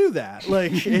want to do that.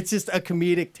 Like, it's just a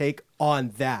comedic take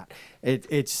on that.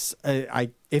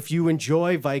 If you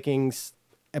enjoy Vikings,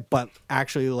 but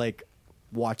actually like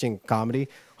watching comedy,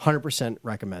 100%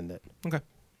 recommend it. Okay.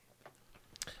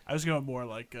 I was going more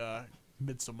like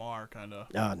Midsommar kind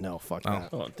of. No, fuck that.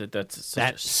 Oh, that's such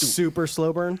That a stupid. super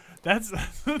slow burn. That's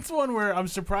one where I'm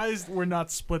surprised we're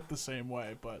not split the same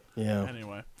way. But Yeah.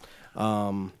 anyway,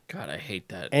 God, I hate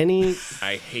that. Any?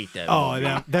 I hate that. Oh,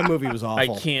 movie. that movie was I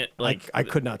awful. can't I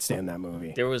could not stand that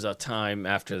movie. There was a time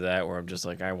after that where I'm just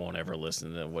like, I won't ever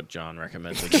listen to what John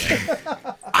recommends again.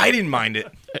 I didn't mind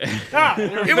it.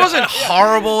 It wasn't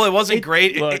horrible. It wasn't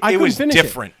great. look, It I was couldn't finish it.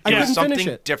 different. I It was couldn't finish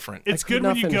something it. different. it's could good not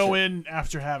when you finish go it. in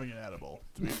after having an edible.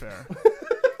 To be fair,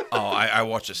 Oh, I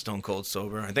watched it stone cold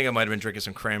sober. I think I might have been drinking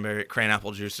some cran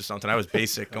apple juice or something. I was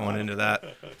basic going into that.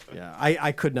 Yeah,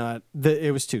 I could not.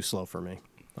 It was too slow for me,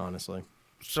 honestly.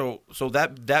 So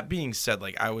that being said,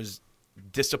 like I was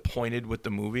disappointed with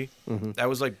the movie. That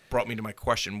was like brought me to my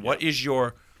question. What is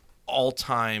your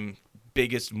all-time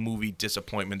biggest movie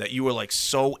disappointment that you were like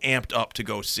so amped up to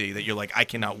go see that you're like, I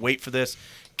cannot wait for this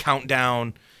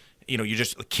countdown? You know, you're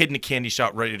just a kid in a candy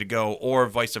shop ready to go, or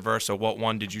vice versa. What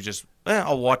one did you just?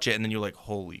 I'll watch it, and then you're like,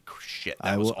 holy shit,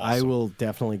 that was awesome. I will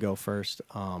definitely go first.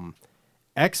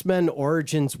 X-Men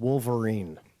Origins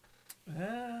Wolverine.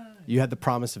 You had the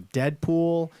promise of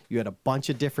Deadpool. You had a bunch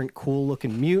of different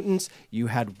cool-looking mutants. You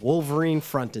had Wolverine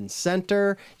front and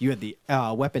center. You had the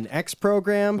Weapon X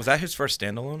program. Was that his first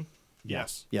standalone?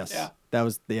 yes. Yes. Yeah. That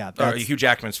was Or that's- Hugh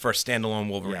Jackman's first standalone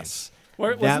Wolverine? yes.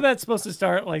 Wasn't that supposed to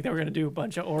start like they were going to do a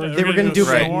bunch of origins? They were going to do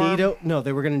Storm? Magneto. No,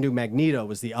 they were going to do Magneto.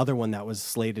 Was the other one that was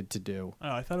slated to do.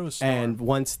 Oh, I thought it was. Storm. And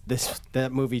once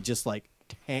that movie just like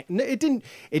it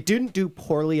didn't do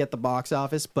poorly at the box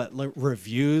office, but like,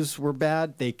 reviews were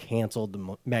bad. They canceled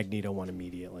the Magneto one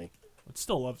immediately. I'd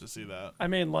still love to see that. I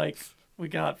mean, like we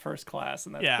got First Class,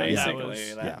 and that's Yeah, that basically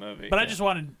was- that yeah. movie. But I Yeah. just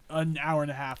wanted an hour and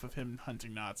a half of him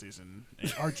hunting Nazis in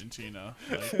Argentina.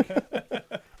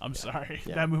 Like, I'm sorry,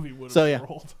 that movie would have So yeah,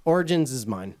 rolled. Origins is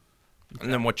mine.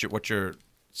 And then what's your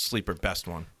sleeper best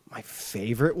one? My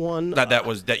favorite one.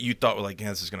 That you thought were like, yeah,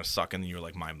 this is gonna suck, and then you were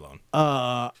like mind blown.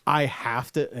 I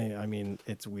have to. I mean,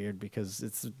 it's weird because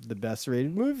it's the best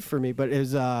rated movie for me, but it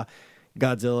was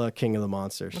Godzilla King of the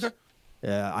Monsters. Okay.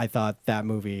 Yeah, I thought that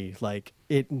movie like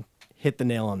it hit the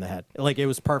nail on the head. Like it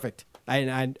was perfect.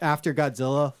 And after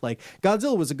Godzilla, like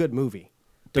Godzilla was a good movie.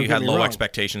 But Don't you get had me low wrong.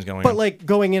 expectations going But in. like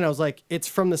going in, I was like, it's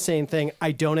from the same thing.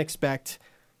 I don't expect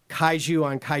kaiju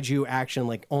on kaiju action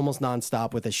like almost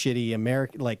nonstop with a shitty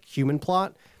American like human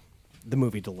plot. The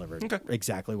movie delivered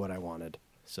exactly what I wanted.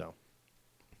 So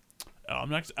Oh, I'm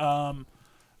next.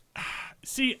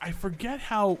 See, I forget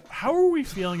how are we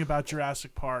feeling about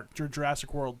Jurassic Park,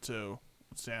 Jurassic World 2,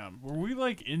 Sam? Were we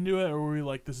like into it, or were we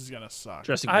like, this is gonna suck?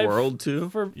 Jurassic I've- World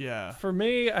too. Yeah. For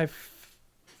me, I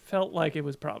felt like it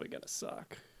was probably going to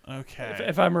suck. Okay.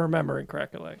 If I'm remembering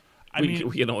correctly. I we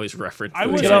mean, can always reference. I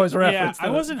the- was can always reference I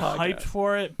the wasn't podcast. hyped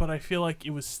for it, but I feel like it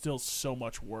was still so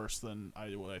much worse than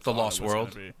I thought Lost it was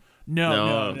World? gonna be.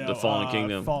 No, No, The Fallen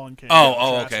Kingdom. Fallen Kingdom. Oh,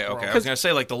 Jurassic okay. World. I was gonna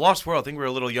say like the Lost World. I think we were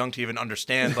a little young to even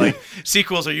understand. Like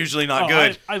sequels are usually not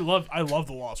good. I love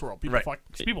the Lost World. People Right.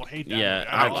 people hate that. Yeah, movie.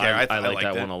 I don't care. I like liked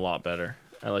that it. one a lot better.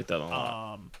 I like that one a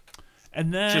lot.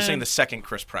 And then She was saying the second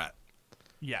Chris Pratt.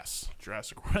 yes,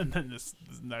 Jurassic World. And then this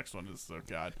next one is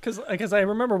God. Because I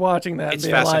remember watching that It's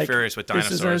and being Fast and like, Furious with this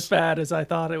isn't dinosaurs. as bad as I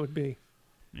thought it would be.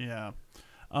 Yeah.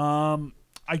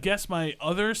 I guess my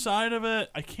other side of it,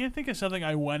 I can't think of something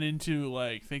I went into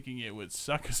like thinking it would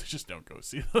suck because I just don't go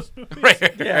see those movies.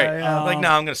 Right. yeah. Like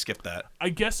no, I'm gonna skip that. I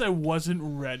guess I wasn't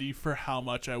ready for how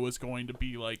much I was going to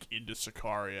be like into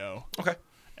Sicario. Okay.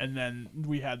 And then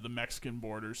we had the Mexican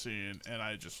border scene, and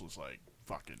I just was like,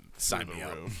 fucking Sign through me the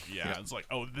up. roof. Yeah, it's like,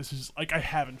 oh, this is like I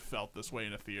haven't felt this way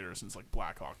in a theater since like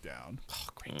Black Hawk Down. Oh,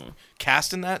 great.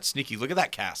 Cast in that sneaky. Look at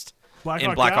that cast. Black In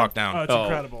Hawk Black Down? Hawk Down. Oh, it's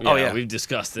incredible. Oh, yeah. We've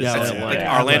discussed this. Yeah, at yeah. length. Like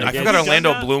Yeah, Orlando. like, I forgot has he done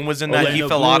Orlando that? Bloom was in that. Orlando He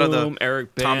fell out of Bloom, the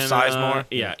Eric Tom Bana, Sizemore.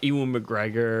 Yeah, Ewan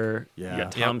McGregor. Yeah. You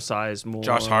got Tom Sizemore.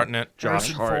 Josh Hartnett. Josh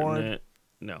Harrison Ford. Hartnett.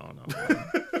 No.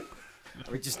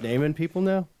 Are we just naming people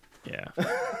now? Yeah.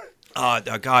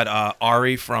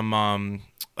 Ari from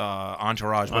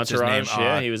Entourage. What's his name?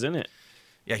 Yeah, he was in it.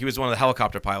 Yeah, he was one of the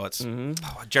helicopter pilots.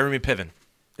 Jeremy Piven.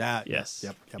 That. Yes.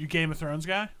 Yep. You Game of Thrones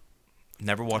guy?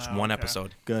 Never watched one okay.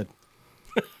 episode. Good.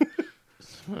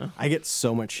 I get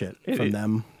so much shit from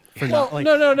them. For Well, not, like,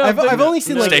 no. I've only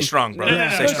seen like Stay strong, brother. No.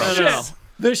 Stay strong. No.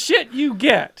 The shit you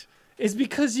get is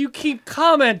because you keep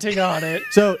commenting on it,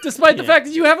 So despite the fact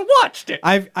that you haven't watched it.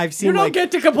 I've seen You don't like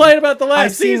get to complain about the last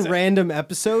I've seen season. random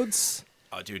episodes.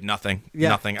 Oh, dude, nothing. Yeah,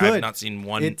 Nothing. good. I've not seen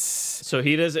one. It's So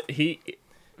he does.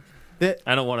 that.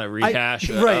 I don't want to rehash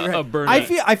a burnout.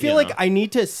 I feel you like know. I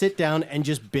need to sit down and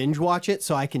just binge watch it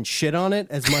so I can shit on it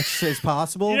as much as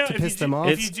possible You know, to if piss you them do, off.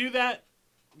 If you do that,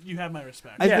 you have my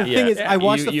respect. The thing is, I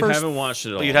watched the you first. haven't watched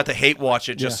it all. You'd have to hate watch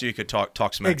it just Yeah. so you could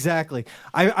talk smack. Exactly.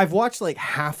 I've watched like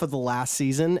half of the last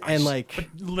season and like.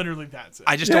 Literally, that's it.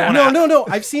 I just don't want to. No.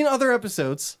 I've seen other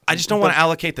episodes. I just don't want to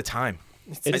allocate the time.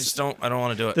 I don't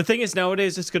want to do it. The thing is,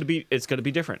 nowadays it's gonna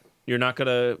be different. You're not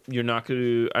gonna. I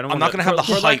don't. I'm not gonna have the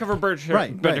for lack hype. of a better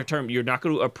Right. term. You're not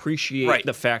going to appreciate Right.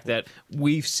 the fact that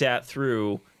we've sat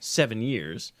through 7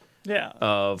 years Yeah.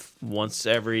 of once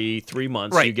every 3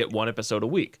 months Right. you get one episode a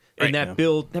week, Right. and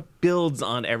that builds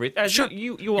on everything. Sure.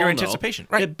 You all Your know, anticipation,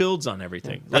 right. It builds on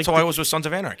everything. That's how I was with Sons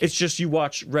of Anarchy. It's just you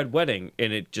watch Red Wedding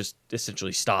and it just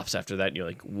essentially stops after that, and you're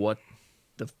like,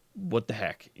 what the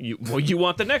heck? You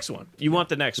want the next one. You want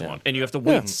the next one, and you have to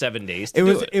wait 7 days to It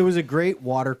do was it. it was a great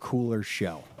water cooler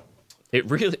show. It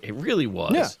really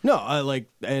was. Yeah, no, I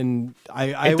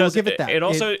will does- give it that. it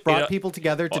also- brought it- people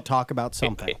together to talk about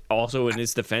something. Also, in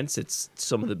its defense, it's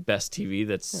some of the best TV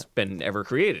that's been ever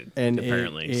created. And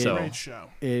apparently, it- so Great show.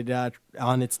 It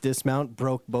on its dismount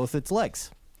broke both its legs,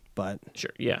 but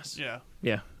sure, yes,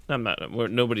 Yeah. I'm not.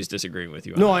 Nobody's disagreeing with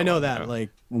you. On no, that I know one. that like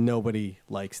nobody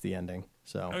likes the ending.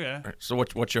 So Okay. So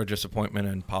what's your disappointment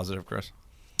and positive, Chris?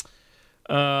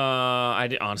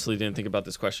 Honestly didn't think about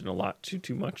this question a lot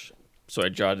too much, so I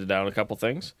jotted down a couple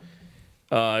things.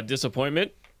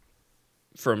 Disappointment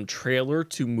from trailer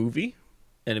to movie,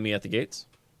 Enemy at the Gates.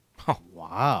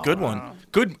 wow, Good one.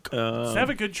 Good. Does it have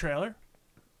a good trailer?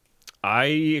 I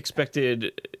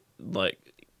expected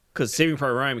because Saving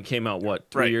Private Ryan came out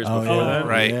 3 years Oh, before yeah. that.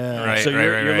 Right. Yeah. Right. So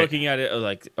you're right. looking at it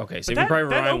like, okay, Saving that- Private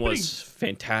that Ryan opening- was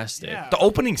fantastic. Yeah. The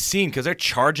opening scene because they're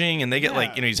charging and they get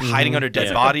Yeah. he's hiding under dead Yeah.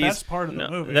 The bodies. best part of the No,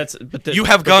 movie. You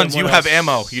have but then guns. what You have else-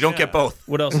 ammo. You don't Yeah. get both.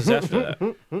 What else is after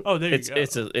that? Oh, there you It's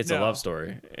go. it's a No. love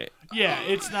story. Yeah,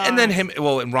 it's not. And then and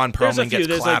Ron There's a Perlman few. gets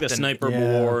There's like clapped. the and- sniper Yeah.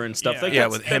 war and stuff. Yeah. Like Yeah,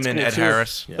 that's- with him that's and cool Ed too.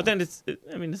 Harris. But then it's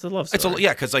a love It's story.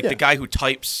 because the guy who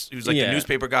types, who's like Yeah. the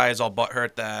newspaper guy, is all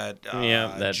butthurt that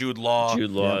that Jude Law.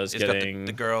 Jude Law is has got getting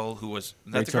the girl who was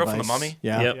that's the Rachel girl from the Weisz. Mummy.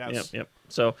 Yeah, Yep. Yes.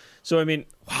 So I mean,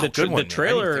 Wow, the good one, man. I the didn't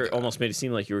trailer think of that. almost made it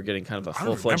seem like you were getting kind of a I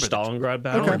don't full-fledged remember Stalingrad I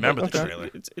battle. don't remember the Okay. trailer.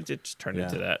 It just turned Yeah.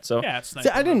 into that. So Yeah, it's nice. See,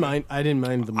 I didn't mind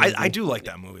the movie. I do like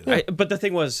that movie. Though. but the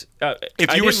thing was, If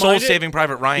I you were didn't sold mind it. Saving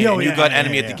Private Ryan Oh, and you yeah, got yeah,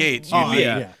 Enemy yeah, at the yeah. Gates, Oh, you'd be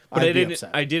yeah. But I'd be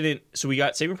upset. I didn't. So we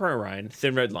got Saving Private Ryan,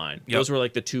 Thin Red Line. Yep. Those were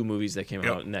like the two movies that came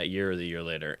Yep. out in that year or the year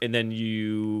later. And then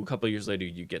a couple of years later,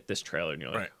 you get this trailer, and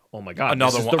you're like, Right. oh my god,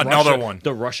 Another this is one- the another Russia, one.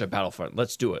 the Russia battlefront.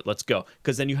 Let's do it. Let's go.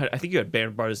 Because then I think you had Band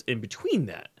of Brothers in between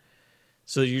that.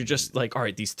 So you're just like, all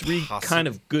right, these three kind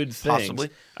of good things. Possibly.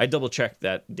 I double checked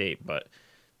that date, but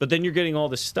then you're getting all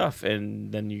this stuff,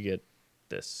 and then you get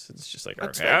this. It's just like,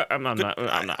 That's okay, fair. I'm not.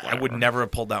 I would whatever. never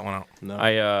have pulled that one out. No.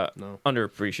 I No.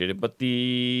 underappreciated, but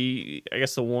I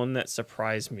guess the one that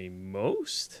surprised me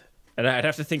most, and I'd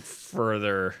have to think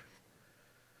further.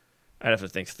 I'd have to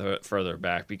think further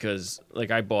back because,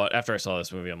 like, after I saw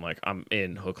this movie, I'm like, I'm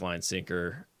in hook, line,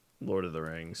 sinker, Lord of the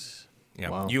Rings. Yeah,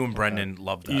 Wow. you and Brendan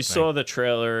loved that. You thing. saw the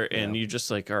trailer and you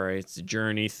just like, all right, it's a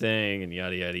journey thing and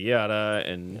yada yada yada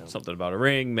and something about a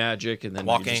ring, magic, and then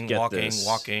you just get this.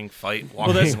 walking, fight, Well,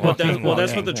 walking, that's walking.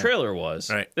 that's what the walking. trailer was.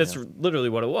 Right. That's literally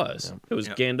what it was. It was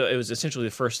Yeah. Gandalf. It was essentially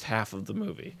the first half of the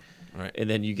movie. Right. And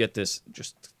then you get this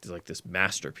this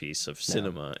masterpiece of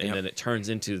cinema, and Yep. then it turns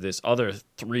into this other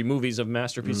 3 movies of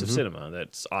masterpiece of cinema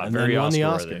that's And very then won the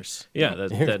Oscar worthy. Oscars. Yeah,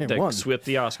 It that won. swept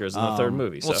the Oscars in the third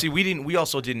movie. Well, so. see, we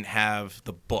also didn't have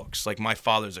the books. Like my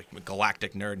father's a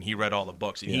galactic nerd, and he read all the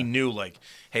books, and he knew like,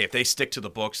 hey, if they stick to the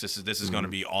books, this is going to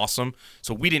be awesome.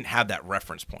 So we didn't have that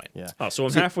reference point. Yeah. Oh, so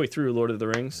I'm halfway through Lord of the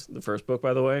Rings, the first book,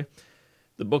 by the way.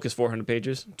 The book is 400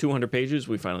 pages. 200 pages,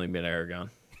 we finally made Aragorn.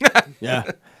 Yeah.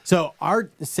 So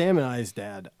Sam and I's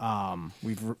dad,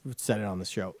 we've said it on the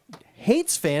show,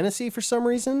 hates fantasy for some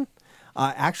reason.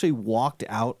 Actually walked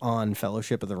out on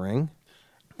Fellowship of the Ring,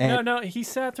 No, he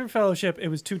sat through Fellowship. It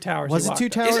was Two Towers. Was he it Two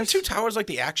walked Towers? Isn't Two Towers like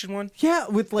the action one? Yeah,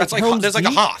 with like That's like Helm's there's like a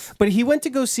Deep. Hoth. But he went to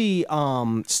go see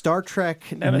Star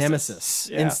Trek Nemesis,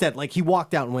 Yeah. instead. Like he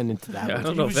walked out and went into that. Yeah, I which-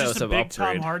 don't He know was if that just was a an big Tom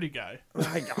upgrade. Hardy guy.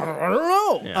 I don't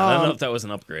know. Yeah, I don't know if that was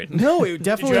an upgrade. No, it Did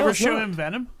definitely you ever was show not. him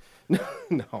Venom?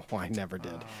 No, I never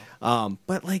did.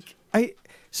 But like I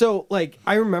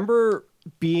remember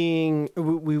being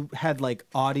we had like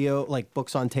audio, like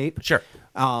books on tape. Sure.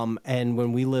 And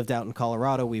when we lived out in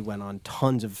Colorado, we went on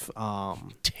tons of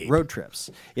Tape. road trips.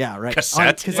 Yeah, right.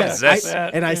 Cassette? On What is this?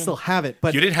 and I still have it.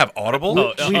 But You didn't have Audible?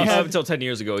 Oh, We up had- until 10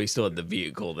 years ago, he still had the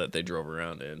vehicle that they drove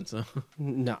around in. So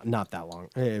not that long.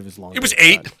 It was long. It was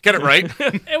 8. Get it right.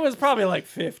 It was probably like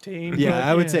 15. Yeah, but,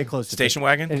 I would say close to Station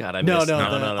wagon? God, I no, missed no,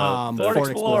 no, the, no.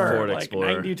 Ford Explorer, Ford like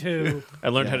Explorer. 92. I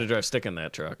learned how to drive stick in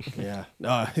that truck. Yeah.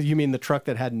 You mean the truck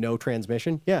that had no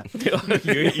transmission? Yeah.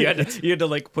 you had to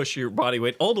like push your body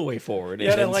weight all the way forward You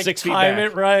had and to then like 6 feet time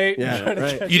back. it right. Yeah.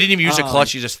 Right. You didn't even use a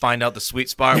clutch. You just find out the sweet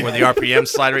spot where the RPM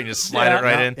slider and you just slide it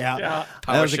right in. Yeah. Yeah.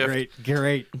 Power That was shift.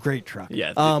 a great truck.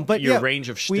 Yeah, but your yeah, range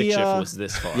of stick we, shift was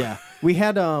this far. Yeah, we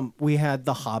had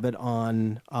The Hobbit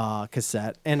on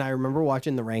cassette, and I remember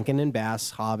watching the Rankin and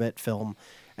Bass Hobbit film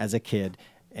as a kid,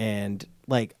 and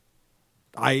like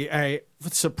I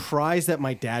was surprised that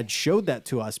my dad showed that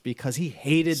to us because he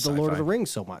hated the Lord of the Sci-fi.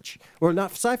 Rings so much, or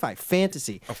not sci-fi,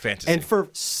 fantasy. Oh, fantasy. And for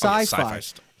sci-fi sci-fi,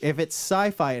 stuff. if it's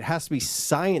sci-fi, it has to be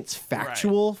science,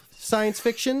 factual science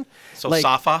fiction. So like,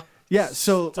 Safa? Yeah,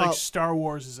 so It's like Star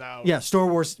Wars is out. yeah, Star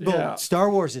Wars. Well, Yeah. Star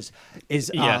Wars is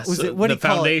Yeah, was so it what do the you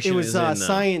call it? It foundation was is in,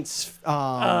 science.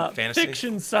 Fantasy?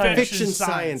 Fiction science. Fiction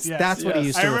science. yes, That's what he yes.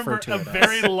 used I to remember refer to a it as.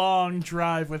 very long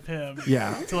drive with him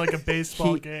Yeah. to like a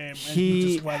baseball He- game, and he-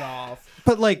 he just went off.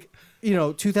 But like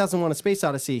 2001: A Space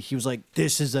Odyssey, he was like,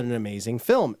 "This is an amazing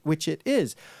film," which it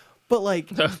is. But like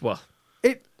Well,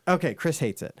 it. Okay, Chris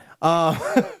hates it.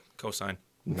 Cosign.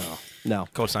 No.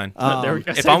 Cosign. there we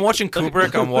go. If I'm watching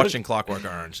Kubrick, I'm watching Clockwork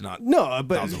Orange, not. No,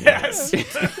 but Yes.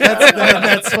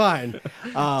 that's fine.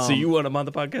 so you want him on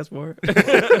the podcast more?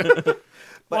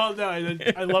 Well, no,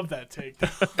 I love that take.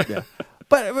 Yeah.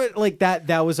 But like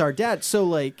that was our dad. So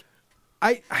like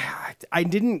I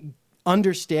didn't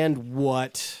understand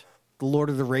what The Lord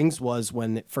of the Rings was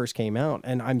when it first came out,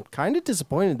 and I'm kind of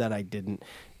disappointed that I didn't.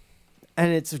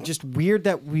 And it's just weird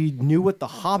that we knew what The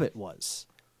Hobbit was,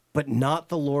 but not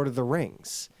The Lord of the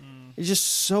Rings. It's just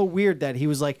so weird that he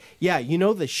was like, yeah, the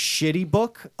shitty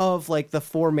book of like the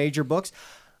 4 major books.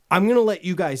 I'm going to let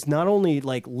you guys not only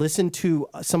like listen to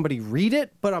somebody read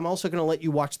it, but I'm also going to let you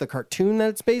watch the cartoon that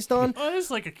it's based on. Well, it is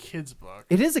like a kid's book.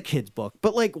 It is a kid's book,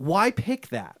 but like why pick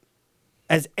that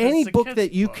as any It's a book kid's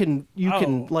that you book. can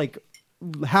Oh. like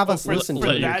have us For, listen for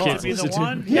to? your that kids to be the listen to.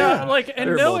 one? Yeah, like, and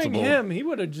There are knowing multiple. him, he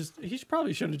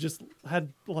probably should have just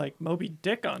had like Moby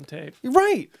Dick on tape.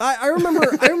 Right. I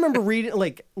remember reading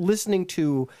like listening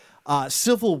to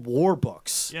Civil War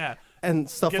books. Yeah. And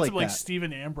stuff Get like some like that.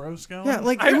 Stephen Ambrose going. Yeah,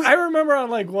 like I remember on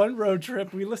like one road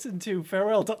trip we listened to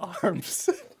Farewell to Arms.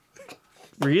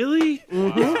 Really?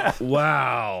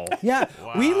 Wow. yeah,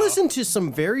 we listened to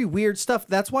some very weird stuff.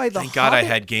 That's why Thank God I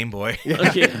had Game Boy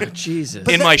Okay, Jesus.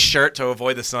 in my shirt to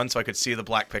avoid the sun so I could see the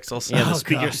black pixels. Yeah, the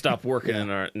speaker stopped working in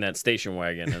that station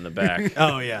wagon in the back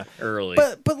Oh yeah. early.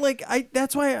 But like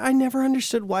that's why I never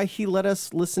understood why he let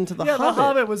us listen to the Yeah, Hobbit. The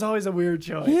Hobbit was always a weird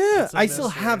choice. Yeah, It's a I still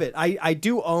mystery. have it. I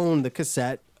do own the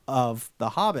cassette of The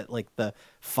Hobbit, like the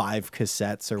 5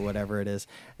 cassettes or whatever it is,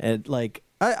 and like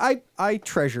I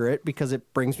treasure it because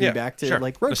it brings me Yeah, back to sure.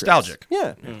 like road trips. Nostalgic.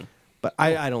 Yeah, but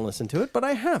I don't listen to it, but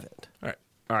I have it. All right.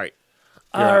 All right.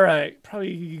 All right,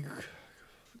 probably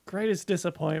greatest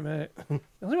disappointment. The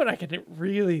only one I can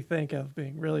really think of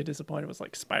being really disappointed was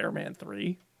like Spider-Man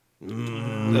 3.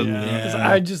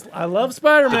 Yeah. 'Cause I love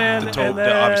Spider-Man.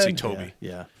 Obviously Toby.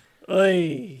 Yeah,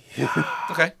 Oy.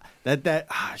 Okay. that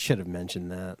I should have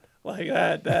mentioned that. Like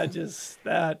that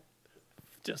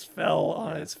just fell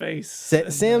on its face.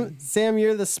 Sam,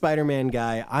 you're the Spider-Man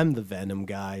guy. I'm the Venom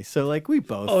guy. So like we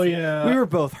both. Oh, yeah. we were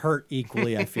both hurt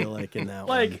equally. I feel like in that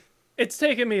one. Like it's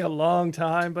taken me a long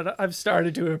time, but I've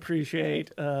started to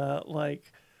appreciate was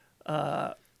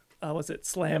it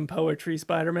slam poetry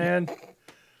Spider-Man?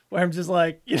 Where I'm just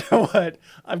like, you know what?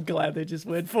 I'm glad they just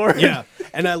went for it. Yeah,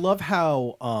 and I love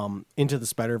how Into the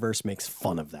Spider-Verse makes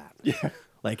fun of that. Yeah,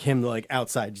 like him like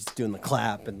outside just doing the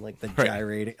clap and like the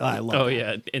gyrating. Oh, I love. Oh that.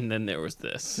 yeah, and then there was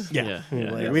this. Yeah,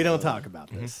 yeah. Like, we don't talk about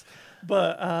this.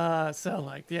 But so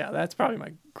like, yeah, that's probably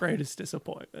my greatest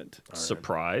disappointment.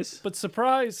 Surprise. But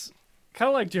surprise, kind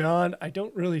of like John, I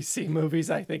don't really see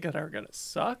movies I think that are gonna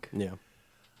suck. Yeah,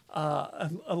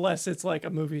 Unless it's like a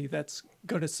movie that's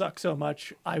going to suck so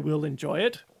much I will enjoy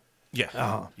it.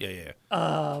 Yeah.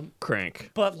 Yeah.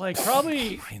 Crank. But like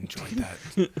probably I enjoyed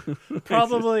that.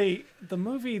 probably the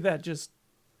movie that just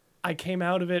I came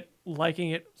out of it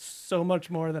liking it so much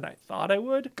more than I thought I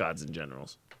would. Gods and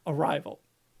Generals. Arrival.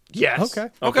 Yes. Okay.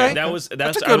 Okay. That's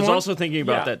a I good was one. also thinking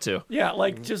about Yeah. that too. Yeah,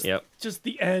 like just Yep. just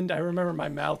the end. I remember my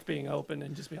mouth being open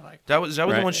and just being like, That was the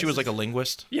Right. one she was like a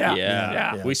linguist. yeah,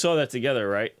 Yeah. We saw that together,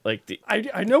 right? Like the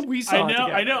I know we saw it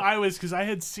together. I know. I was because I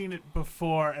had seen it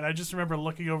before, and I just remember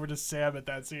looking over to Sam at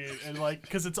that scene, and like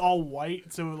because it's all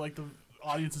white, so like the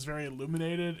audience is very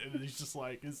illuminated, and he's just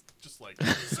like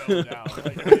zoned out.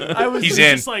 Like, I was He's it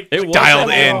was in. Just like, It was Dialed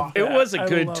I in. loved It that. was a I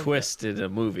good loved twist in a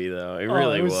movie, though. It it.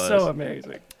 really it was so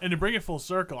amazing. and to bring it full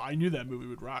circle, I knew that movie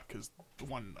would rock because the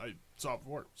one I saw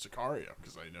before, Sicario,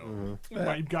 because I know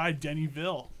my guy Denny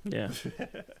Ville. Yeah.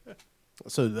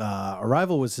 So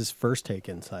Arrival was his first take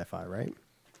in sci-fi, right?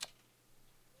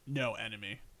 No,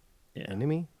 Enemy.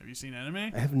 Enemy? Have you seen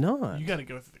Enemy? I have not. You got to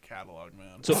go through the catalog,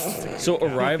 man. So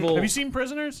Arrival. Have you seen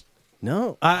Prisoners?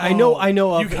 No, I know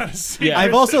You of. gotta see. Yeah,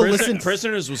 I've also listened-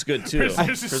 Prisoners was good too.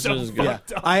 Prisoners is so was good.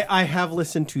 fucked up. I have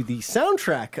listened to the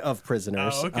soundtrack of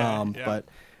Prisoners, Oh, okay, yeah. but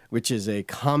which is a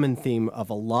common theme of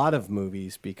a lot of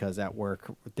movies because at work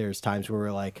there's times where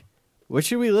we're like, what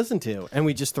should we listen to? And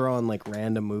we just throw on like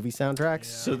random movie soundtracks.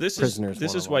 So this Prisoners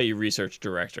is one of why them. you research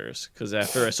directors, because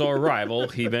after I saw Arrival,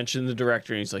 he mentioned the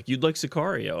director and he's like, "You'd like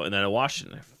Sicario," and then I watched it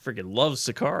and I freaking love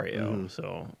Sicario.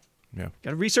 So Yeah.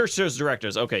 gotta research those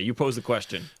directors. Okay, you pose the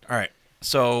question. All right.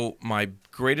 So my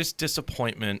greatest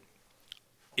disappointment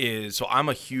is I'm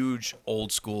a huge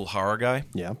old school horror guy.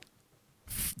 Yeah.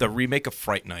 The remake of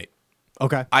Fright Night.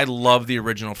 Okay. I love the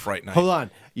original Fright Night. Hold on.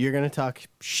 You're gonna talk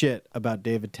shit about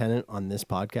David Tennant on this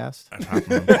podcast?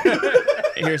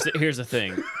 Here's the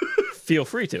thing. Feel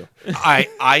free to.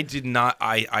 I did not.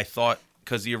 I thought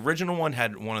because the original one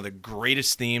had one of the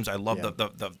greatest themes. I love Yeah.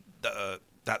 the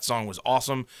that song was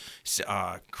awesome.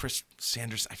 Chris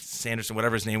Sanderson,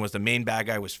 whatever his name was, the main bad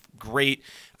guy was great.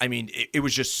 I mean, it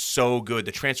was just so good.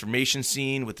 The transformation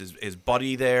scene with his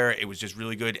buddy there, it was just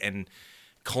really good. And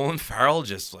Colin Farrell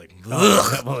just like,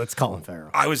 ugh. Well, it's Colin Farrell.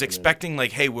 I was expecting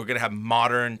like, hey, we're gonna have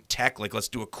modern tech, like let's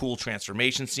do a cool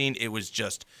transformation scene. It was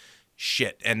just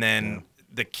shit. And then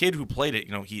the kid who played it,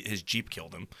 his Jeep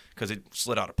killed him because it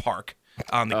slid out of park.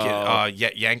 The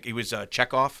kid, he was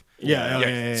Chekhov.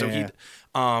 Yeah. So he,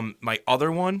 my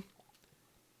other one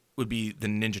would be the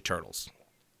Ninja Turtles.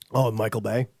 Oh, Michael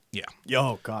Bay. Yeah.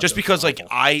 Oh God. Just those because are like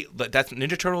awful. that's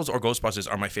Ninja Turtles or Ghostbusters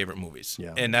are my favorite movies.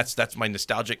 Yeah. And that's my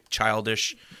nostalgic,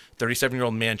 childish,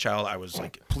 37-year-old man child. I was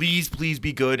like, please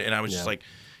be good. And I was just like,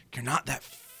 you're not that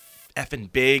effing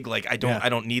big. Like I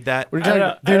don't need that. What are you talking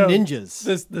about? They're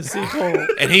ninjas. The sequel.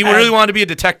 And he really wanted to be a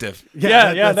detective.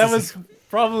 That that's was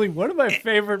probably one of my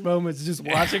favorite moments. Just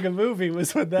watching a movie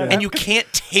was when that. And you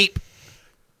can't tape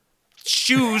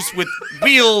shoes with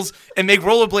wheels and make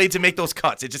rollerblades and make those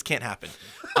cuts. It just can't happen.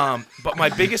 But my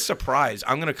biggest surprise,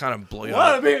 I'm gonna kind of blow you want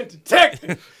out. to be a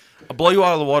detective. I'll blow you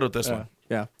out of the water with this one.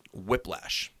 Yeah.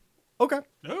 Whiplash. Okay.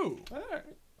 No.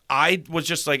 I was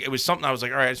just like, it was something. I was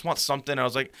like, all right, I just want something. I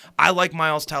was like, I like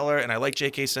Miles Teller and I like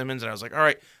J.K. Simmons, and I was like, all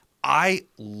right, I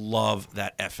love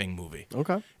that effing movie.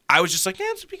 Okay. I was just like,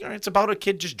 yeah, it's about a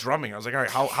kid just drumming. I was like, all right,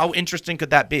 how interesting could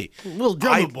that be? Little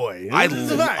drummer boy. I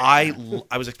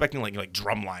was expecting like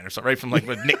Drumline or something, right, from like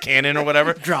with Nick Cannon or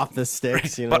whatever. Drop the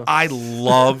sticks, But I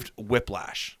loved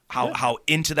Whiplash. How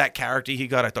into that character he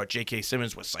got. I thought J.K.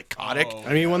 Simmons was psychotic. I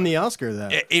mean, he won the Oscar.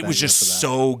 It was just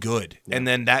so good, and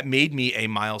then that made me a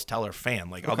Miles Teller fan.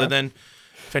 Like other than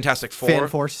Fantastic Four, Fan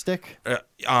Force stick.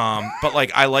 but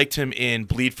like I liked him in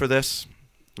Bleed for This.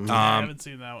 I haven't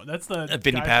seen that one. That's the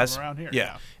Vinny guy Paz. from around here.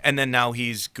 Yeah, and then now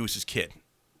he's Goose's kid.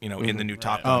 In the new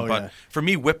Top Gun. Oh, But yeah. for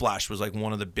me, Whiplash was like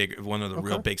one of the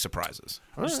real big surprises.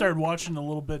 I just started watching a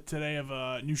little bit today of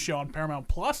a new show on Paramount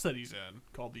Plus that he's in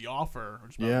called The Offer,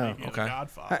 which is about Yeah. the making of The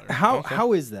Godfather.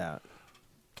 How is that?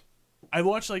 I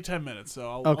watched like 10 minutes, so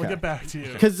I'll Okay. get back to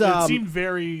you. 'Cause, it seemed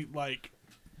very like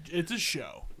it's a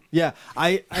show. Yeah,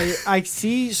 I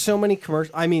see so many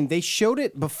commercials. I mean, they showed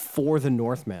it before The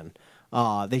Northman.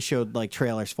 They showed like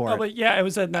trailers for Oh, it. but yeah, it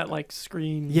was in that like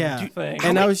screen Yeah, thing.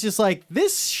 and I was just like,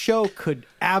 this show could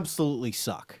absolutely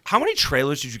suck. How many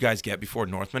trailers did you guys get before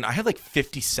Northman? I had like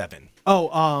 57.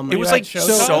 Oh, It was at like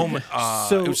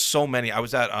Showtime? it was so many. I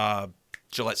was at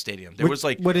Gillette Stadium. There was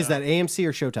like what is that? AMC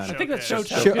or Showtime? I think that's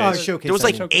Showcase. Showtime. Showcase. there was I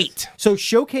like mean. 8. So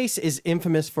Showcase is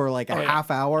infamous for like a yeah. half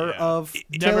hour Yeah. of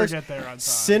Never trailers. get there on time.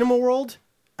 Cinema World,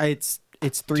 it's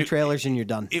 3 Dude, trailers and you're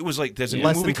done. It was like there's a new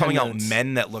Less movie than 10 coming out, minutes.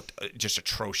 Men, that looked just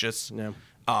atrocious. Yeah.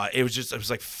 It was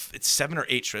like it's 7 or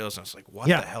 8 trailers, and I was like, what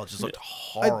Yeah. the hell? It just looked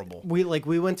horrible. We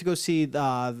went to go see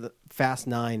the Fast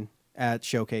 9 at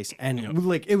Showcase, and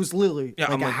like it was literally like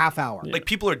I'm a half hour. Like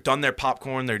people are done their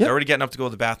popcorn, they're already getting up to go to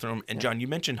the bathroom. And John, you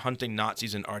mentioned hunting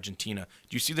Nazis in Argentina.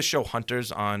 Do you see the show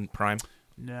Hunters on Prime?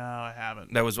 No, I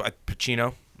haven't. That was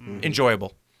Pacino.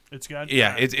 Enjoyable. It's good.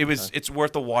 Yeah, it's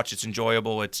worth a watch. It's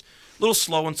enjoyable. It's a little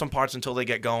slow in some parts until they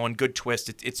get going. Good twist.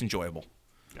 It's enjoyable.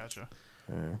 Gotcha.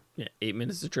 Yeah, 8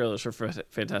 minutes of trailers for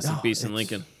Fantastic Beasts in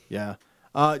Lincoln. Yeah.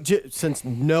 Since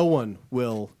no one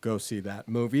will go see that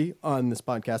movie on this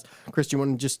podcast, Chris, do you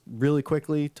want to just really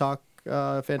quickly talk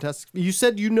Fantastic? You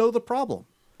said you know the problem.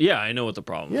 Yeah, I know what the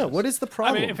problem Yeah, is. what is the I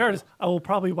problem? mean, in fairness, I will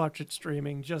probably watch it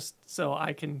streaming just so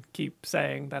I can keep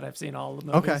saying that I've seen all the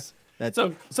movies. Okay. That's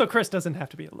So Chris doesn't have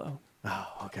to be alone.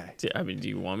 okay. I mean, do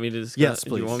you want me to discuss? Yes,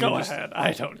 do you please. want me Go to just- ahead.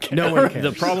 I don't care. No one cares.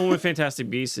 The problem with Fantastic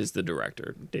Beasts is the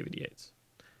director, David Yates.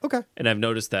 Okay. And I've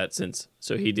noticed that since.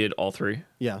 So he did all three.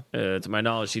 Yeah. To my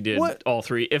knowledge, he did What? all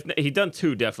three. If he'd done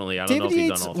two, definitely. I don't know David if he's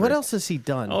Yates. done all three. What else has he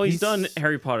done? Oh, he's done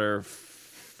Harry Potter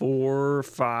 4,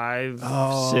 5,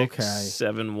 Oh, 6, okay.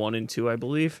 7, 1, and 2, I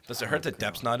believe. Does it hurt that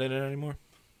Depp's not in it anymore?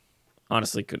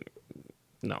 Honestly, couldn't.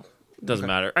 No, doesn't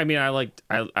matter. I mean, I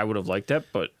would have liked that,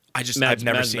 but I've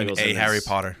never seen Mikkelsen a Harry is-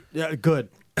 Potter. Yeah, good.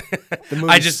 The movie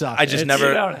I just sucked. never.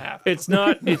 You don't have. It's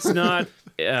not. It's not.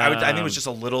 I think it was just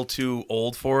a little too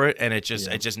old for it, and it's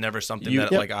just never something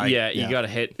that like I. you yeah. gotta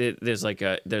hit. There's like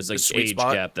sweet age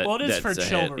spot? gap that. Well, it is for that's a hit,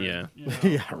 children. yeah. you know?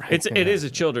 Yeah, right. It is a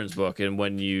children's book, and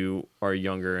when you are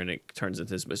younger and it turns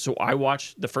into this. So I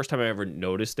watched the first time I ever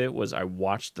noticed it was I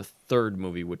watched the third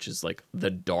movie, which is like the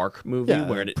dark movie Yeah,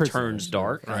 where it Prisoners turns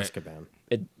dark. of Azkaban.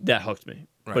 That hooked me.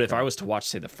 But if I was to watch,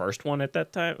 say, the first one at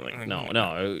that time, like no,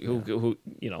 who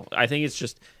I think it's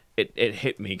just it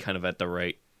hit me kind of at the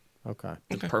right. Okay.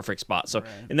 The perfect spot. So,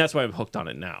 and that's why I'm hooked on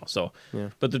it now. So,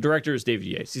 but the director is David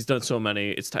Yates. He's done so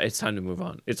many. It's time to move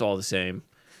on. It's all the same.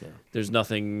 Yeah. There's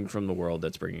nothing from the world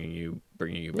that's bringing you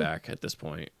back at this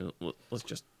point. Let's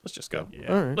just go.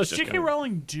 Yeah. All right. Let's just J.K. go.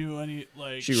 Rowling do any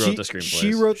like? She wrote the screenplays.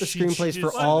 She wrote the She screenplays for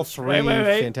just- all Wait, three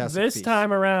Wait. Fantastic This Beasts.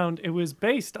 time around, it was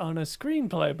based on a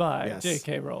screenplay by Yes.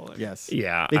 J.K. Rowling. Yes.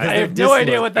 Yeah, Because I they're have no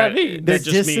idea what that That means. They're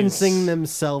just means- distancing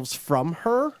themselves from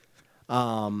her.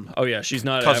 Oh yeah, she's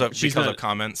not Because of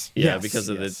comments. Yeah, Yes, because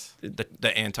of yes.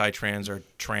 The anti-trans or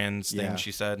trans Yeah. thing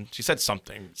she said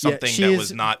something Yeah, she that is-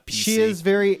 was not PC. She is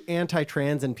very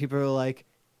anti-trans, and people are like,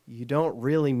 "You don't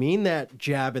really mean that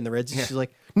jab in the ribs." She's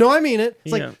like, "No, I mean it."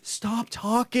 It's Yeah. like, "Stop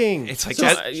talking." It's like, So,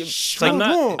 it's like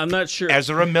I'm not sure.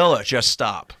 Ezra Miller, just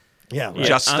stop. yeah, right.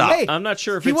 Just I'm, stop. Hey, I'm not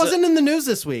sure if he it's wasn't in the news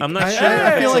this week. I'm not I- sure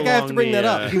I, if feel it's like I have to along bring that the,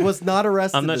 up. He was not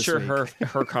arrested. I'm not this sure week.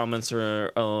 her comments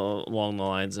are along the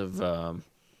lines of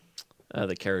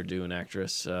the Cara Dune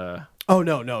actress. Oh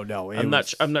no. It I'm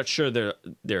was- not sure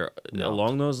they're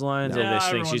along those lines. No. I just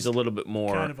Yeah, think she's a little bit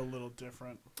more. kind of a little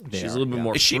different. She's a little bit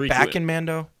more. Is she frequent. back in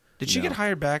Mando? Did she get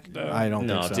hired back? I don't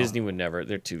No, think so. Disney would never.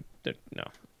 They're too.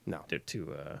 No. They're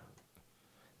too.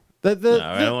 The, No,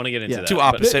 I don't want to get into that. Too but-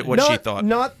 opposite what she not, thought.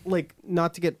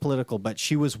 Not to get political, but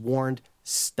she was warned,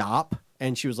 stop,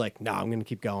 and she was like, "No, I'm going to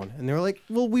keep going." And they were like,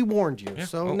 "Well, we warned you,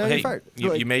 so Well, now hey, you're fired." You,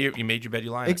 Like, you made your bed.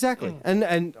 You lie. exactly,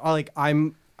 and like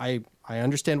I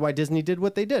understand why Disney did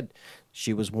what they did.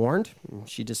 She was warned, and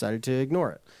she decided to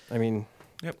ignore it. I mean,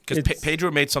 Yep. Because It's- Pedro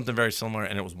made something very similar,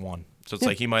 and it was one. So it's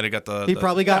like he might have got the. he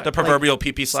probably got the proverbial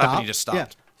PP slap, and he just stopped. Yeah,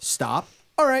 stop.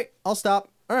 All right, I'll stop.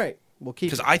 All right, we'll keep.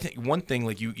 Because I think one thing,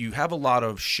 like you have a lot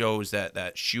of shows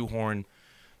that shoehorn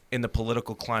in the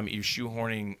political climate. You're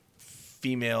shoehorning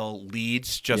female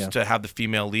leads just Yeah. to have the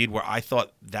female lead. Where I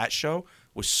thought that show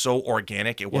was so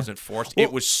organic, it wasn't forced. Well-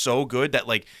 it was so good that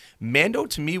like Mando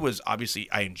to me was obviously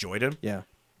I enjoyed him. Yeah.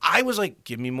 I was like,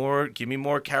 give me more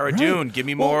Cara Dune, give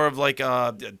me more of like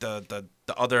the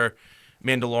other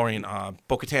Mandalorian,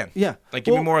 Bo-Katan. Yeah, like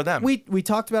give me Well, more of them. We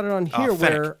talked about it on here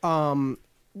Fennec. where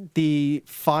the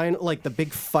the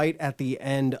big fight at the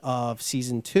end of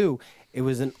season 2, it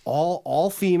was an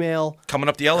all female Coming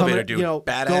up the elevator, dude,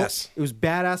 badass. It was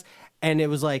badass, and it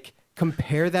was like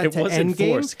compare that It to wasn't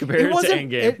Endgame. forced. Compare it to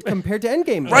wasn't- Endgame. compared to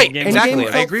Endgame, Right, Endgame exactly.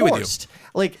 I felt agree with you. forced.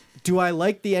 Like, do I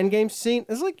like the Endgame scene?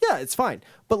 It's like, yeah, it's fine,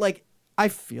 but like. I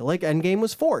feel like Endgame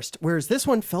was forced, whereas this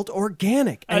one felt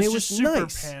organic and It's it was just super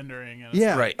nice. pandering. And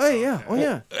Yeah. Right. Oh yeah. Oh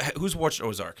yeah. Who's watched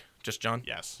Ozark? Just John?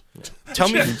 Yes. Tell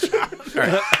me. All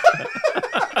right.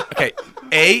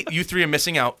 Okay. You three are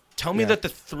missing out. Tell me that the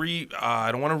three.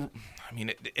 I don't want to. I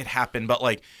mean, it happened, but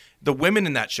like the women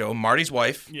in that show, Marty's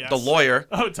wife, Yes. the lawyer.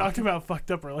 Oh, talk about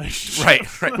fucked up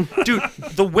relationships. Right. Dude,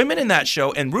 the women in that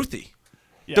show and Ruthie.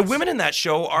 Yes. The women in that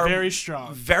show are Very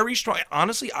strong. Very strong.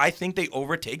 Honestly, I think they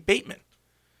overtake Bateman.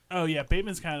 Oh yeah,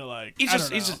 Bateman's kind of like He's I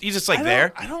just don't know. he's just like I don't-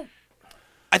 there. I don't.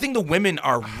 I think the women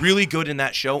are really good in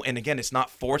that show. And again, it's not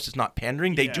forced. It's not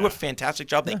pandering. They do Yeah. a fantastic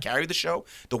job. They carry the show.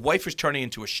 The wife is turning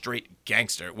into a straight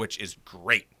gangster, which is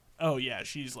great. Oh yeah,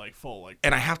 she's like full like.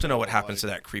 And I have to know what happens to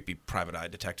that creepy private eye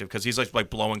detective because he's like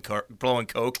blowing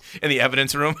coke in the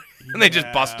evidence room, and they just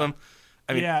bust him.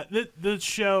 I mean, yeah, the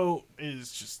show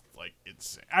is just like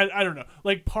insane. I don't know.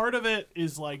 Like part of it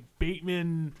is like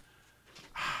Bateman.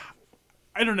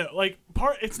 I don't know. Like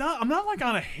it's not. I'm not like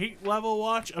on a hate level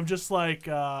watch. I'm just like,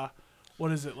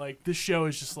 what is it like? This show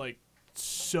is just like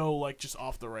so like just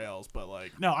off the rails. But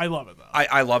like, no, I love it though.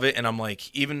 I love it, and I'm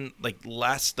like, even like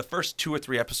the first 2 or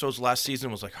 3 episodes last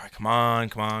season was like, all right, come on,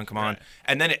 Right.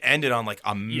 and then it ended on like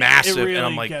a Yeah, massive, It really and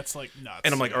I'm like, gets like nuts.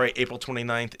 and I'm like, all right, April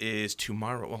 29th is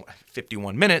tomorrow. Well,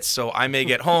 51 minutes, so I may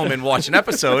get home and watch an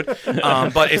episode.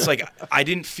 But it's like I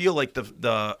didn't feel like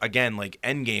the again like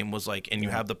Endgame was like, and you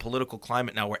have the political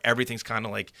climate now where everything's kind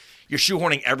of like you're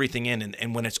shoehorning everything in,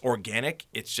 and when it's organic,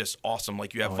 it's just awesome.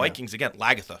 Like you have Vikings again.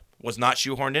 Lagatha was not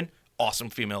shoehorned in. Awesome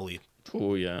female lead.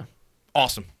 Oh yeah.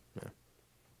 Awesome.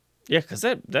 Yeah, because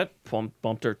that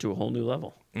bumped her to a whole new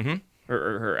level. Mm-hmm.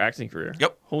 Her acting career.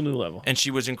 Yep. Whole new level. And she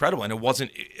was incredible, and it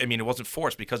wasn't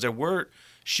forced because there were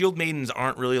Shield maidens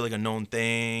aren't really like a known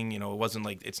thing. It wasn't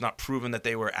like it's not proven that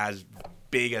they were as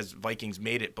big as Vikings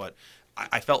made it, but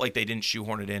I felt like they didn't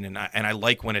shoehorn it in, and I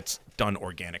like when it's done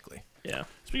organically. Yeah.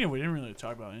 Speaking of, we didn't really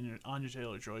talk about Anya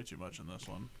Taylor-Joy too much in this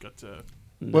one. Got to.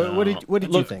 What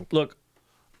did you think? Look.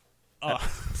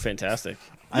 Fantastic.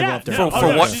 I loved her.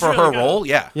 For her role,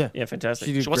 yeah. Yeah, fantastic.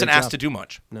 She did She wasn't great asked job. to do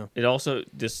much. No. It also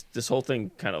this whole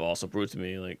thing kind of also proved to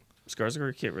me like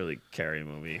Skarsgård can't really carry a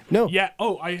movie. No. Yeah.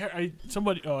 Oh, I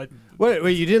somebody. Oh,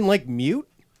 Wait, you didn't like Mute?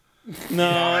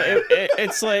 No,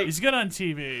 it's like he's good on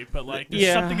TV, but like there's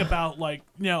Yeah. something about like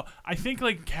I think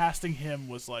like casting him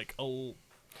was like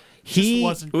He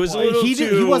wasn't it was a quite- little he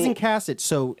too, wasn't casted.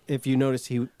 So if you notice,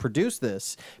 he produced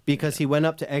this because he went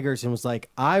up to Eggers and was like,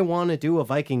 "I want to do a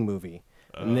Viking movie."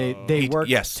 And they worked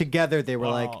yes. together. They were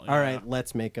Well, like, "All yeah. right,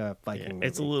 let's make a Viking movie."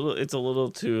 It's a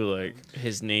little too like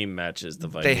his name matches the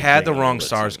Viking. They had the thing a wrong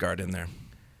little bit Sarsgaard in there.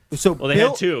 So Well, they Bill,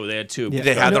 had two. They had two. Yeah.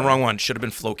 They had the No. wrong one. Should have been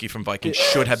Floki from Vikings.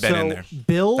 Should have been in so there.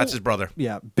 Bill, That's his brother.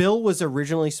 Yeah, Bill was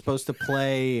originally supposed to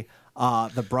play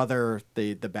the brother,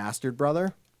 the bastard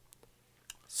brother.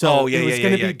 So it was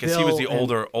gonna be because he was the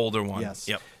Bill and- older one. Yes.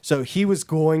 Yep. So he was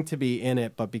going to be in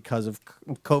it, but because of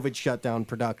COVID shut down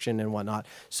production and whatnot,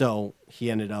 so he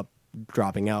ended up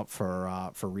dropping out for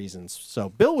reasons. So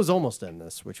Bill was almost in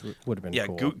this, which would have been Yeah,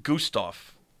 cool.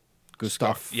 Gustav.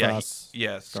 Gustav. Yeah,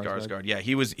 Skarsgård. Skarsgård. Yeah,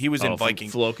 he was Oh, in from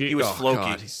Vikings. Floki? He was Oh, Floki.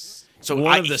 God, he's So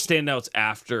one of the standouts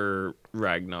after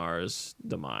Ragnar's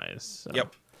demise. So.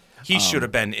 Yep. He should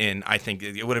have been in. I think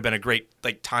it would have been a great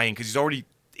like tie-in because he's already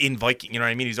in Viking. You know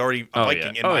what I mean? He's already a Oh,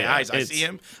 Viking yeah. in Oh, my yeah. eyes. I It's- see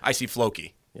him. I see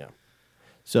Floki. Yeah.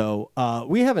 So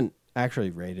we haven't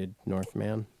actually rated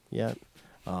Northman yet,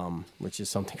 which is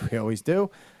something we always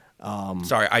do.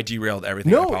 Sorry, I derailed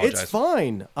everything. I No, apologize. it's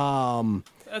fine.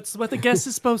 That's what the guest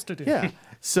is supposed to do. Yeah.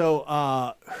 So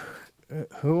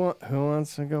who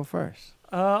wants to go first?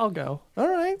 I'll go. All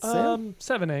right, Sam.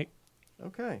 7-8.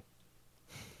 Okay.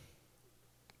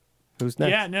 Who's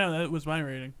next? Yeah, no, that was my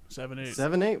rating. 7-8.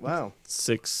 7-8. Wow.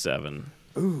 6-7.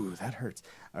 Ooh, that hurts.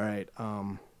 All right.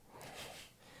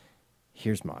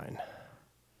 Here's mine.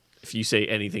 If you say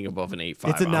anything above an 8.5,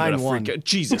 It's a I'm gonna 9-1. freak out.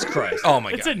 Jesus Christ! Oh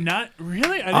my It's god. a not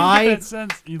really. I didn't I get that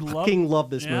sense. You love. Fucking love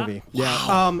this Yeah? movie. Yeah.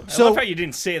 I love So how you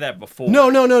didn't say that before.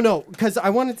 no, because I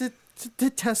wanted to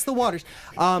test the waters.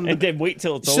 And then wait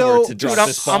till it's So- over to drop Dude,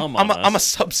 this bomb I'm on a us.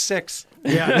 sub 6.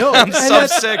 Yeah. No. I'm and sub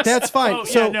that's, 6. That's fine. Oh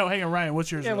so yeah, no, hang on, Ryan.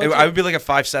 What's yours? Yeah, Ryan? I would be like a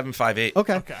 5.7, 5.8.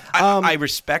 okay. I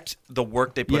respect the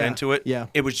work they put yeah, into it. yeah.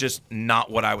 It was just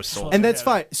not what I was sold. And that's Yeah.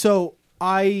 fine. So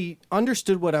I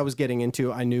understood what I was getting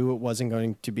into. I knew it wasn't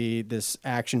going to be this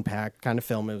action-packed kind of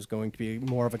film. It was going to be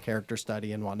more of a character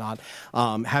study and whatnot.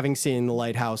 Having seen The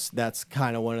Lighthouse, that's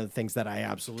kind of one of the things that I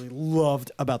absolutely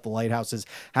loved about The Lighthouse is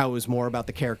how it was more about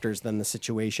the characters than the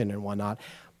situation and whatnot.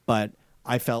 But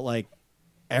I felt like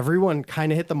everyone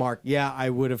kind of hit the mark. Yeah, I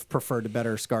would have preferred a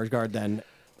better Skarsgård than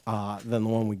the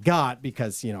one we got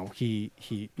because he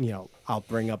I'll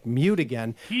bring up Mute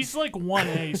again. He's like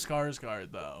 1A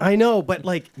Skarsgård though. I know, but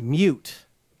like Mute.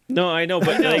 No, I know,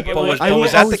 but like, But was, I but will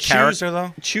was that the always character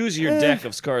though? choose your deck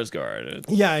of Skarsgård.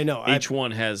 Yeah, I know. Each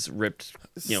one has ripped,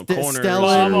 corners. Stellan- Well,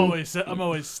 I'm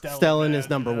always Stellan. Stellan man, is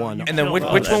number one. You And then kill which,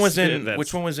 those. which one that's was in it, that's-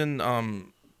 which one was in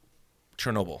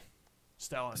Chernobyl?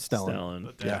 Stellan.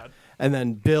 Stellan. The Yeah. dad. And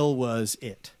then Bill was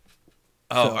it.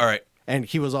 Oh, So- all right. And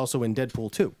he was also in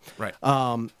Deadpool 2. Right.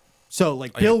 So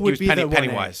like Oh, Bill yeah. He would was be the 1A.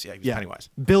 Pennywise. Yeah, he was Pennywise.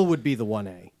 Bill would be the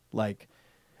 1A. Like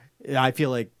I feel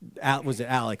like was it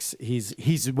Alex?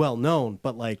 He's well known,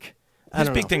 but like I His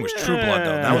don't big know. thing was True Blood,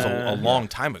 though. That was a long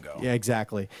time ago. Yeah,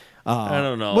 exactly. I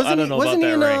don't know. wasn't I don't he- know about wasn't he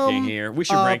that in, ranking here. We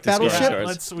should rank the Battleship?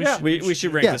 Skarsgårds. We We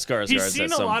should rank Yeah. the Skarsgårds He's at seen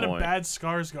some a lot point. of bad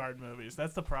Skarsgård movies.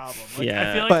 That's the problem. Like, Yeah.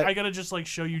 I feel like But- I gotta just like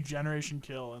show you Generation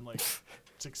Kill and like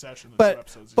Succession. The two But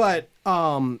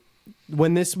episodes.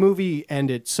 when this movie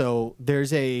ended, so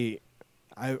there's I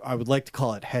would like to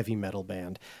call it heavy metal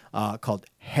band called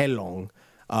Helong,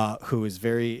 who is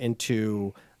very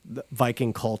into the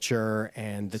Viking culture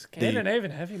and the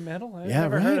Scandinavian heavy metal. I've yeah,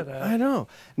 never right. heard of that. I know.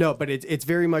 No, but it's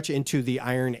very much into the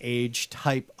Iron Age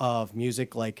type of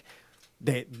music. Like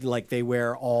they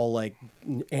wear all like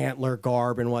antler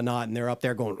garb and whatnot, and they're up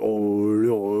there going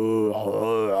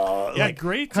yeah, like,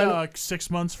 great kinda- 6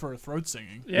 months for throat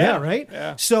singing. Yeah, right.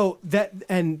 Yeah. So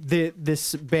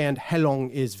this band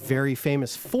Helong is very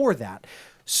famous for that.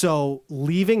 So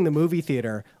leaving the movie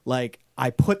theater, like I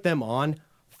put them on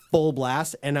full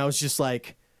blast, and I was just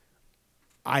like,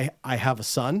 I have a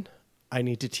son. I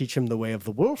need to teach him the way of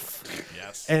the wolf.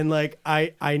 Yes. And like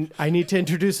I need to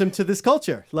introduce him to this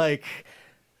culture. Like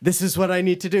this is what I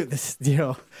need to do. This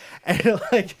and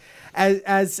like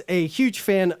as a huge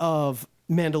fan of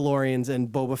Mandalorians and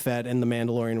Boba Fett and the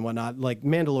Mandalorian and whatnot, like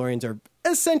Mandalorians are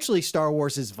essentially Star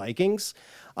Wars' Vikings.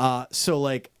 So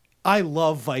like I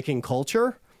love Viking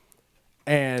culture,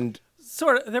 and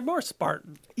Sort of. They're more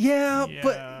Spartan. yeah, Yeah.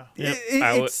 but Yep.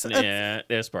 it's Yeah,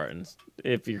 they're Spartans.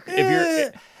 If you're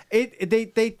They're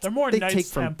more they Knights take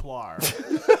from Templar.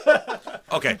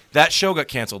 Okay, that show got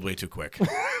canceled way too quick.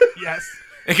 Yes.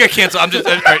 It got canceled. I'm just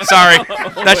all right. Sorry,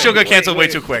 that show got canceled way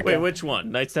too quick. wait, which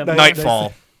one? Knights Templar.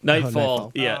 Nightfall. Nightfall.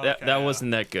 Nightfall. Yeah, Oh, that okay, that yeah.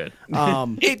 wasn't that good.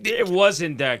 It, It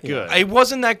wasn't that good. it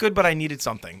wasn't that good, but I needed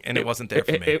something, and it wasn't there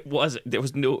for me. It wasn't. There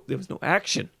was no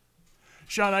action.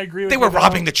 Sean, I agree with They you. were though.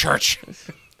 robbing the church.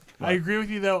 I agree with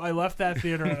you though. I left that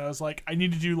theater and I was like, I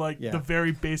need to do like Yeah. the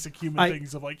very basic human I-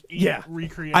 things of like eat, yeah.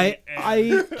 recreate.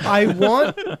 I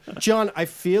want John. I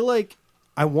feel like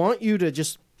I want you to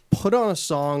just put on a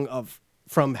song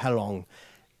from Helong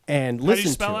and do you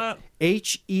listen spell to that? it.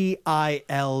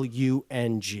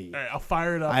 Heilung. All right, I'll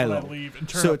fire it up I when I love. leave and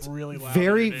turn So up it's really loud.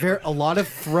 very, in your very neighborhood. a lot of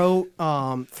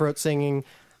throat singing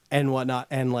and whatnot,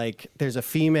 and like there's a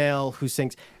female who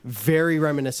sings very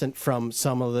reminiscent from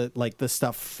some of the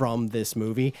stuff from this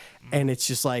movie, and it's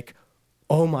just like,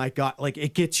 oh my god, like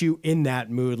it gets you in that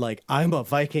mood. Like I'm a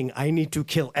Viking, I need to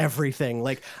kill everything.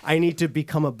 Like I need to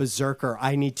become a berserker.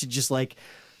 I need to just like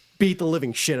beat the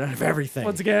living shit out of everything.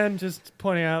 Once again, just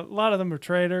pointing out, a lot of them are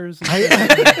traitors. I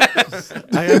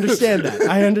understand that.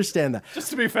 I understand that.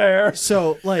 Just to be fair.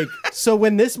 So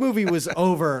when this movie was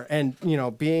over, and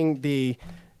being the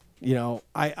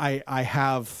I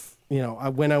have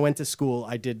when I went to school,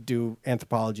 I did do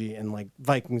anthropology, and like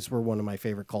Vikings were one of my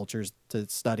favorite cultures to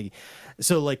study.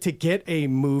 So like to get a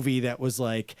movie that was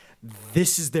like,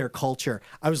 this is their culture,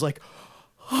 I was like,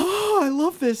 oh, I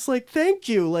love this. Like, thank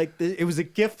you. Like it was a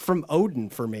gift from Odin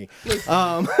for me.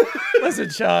 Listen,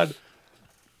 Sean,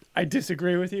 I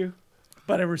disagree with you,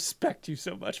 but I respect you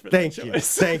so much for Thank that you.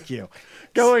 choice. Thank you.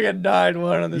 Going at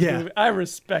 9-1 on this Yeah. movie, I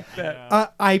respect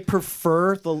that. I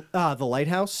prefer the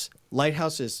Lighthouse.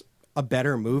 Lighthouse is a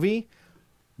better movie.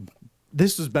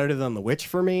 This was better than The Witch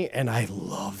for me, and I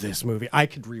love this movie. I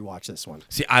could rewatch this one.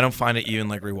 See, I don't find it even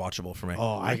like rewatchable for me.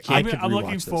 Oh, I could I'm rewatch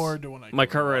looking this. forward to when I My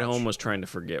can car ride rewatch. home was trying to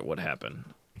forget what happened.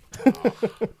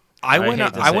 I hate went.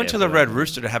 to I say went it, to the but- Red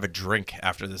Rooster to have a drink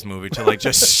after this movie to like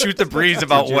just shoot the breeze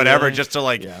about you whatever, really? just to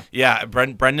like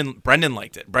Brendan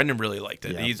liked it. Brendan really liked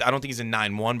it. Yeah. I don't think he's in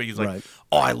 9-1, but he's like, Right.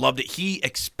 oh, I loved it. He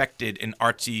expected an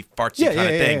artsy fartsy Yeah, kind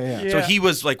of yeah, thing. yeah, yeah. So Yeah. he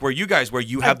was like where you guys, where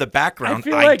you have the I background.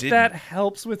 feel like didn't. that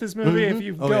helps with this movie if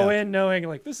you Oh, go yeah. in knowing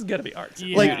like this is gonna be artsy.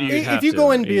 Yeah. Like You'd if have you to,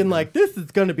 go in being yeah. like, this is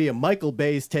going to be a Michael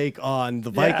Bay's take on the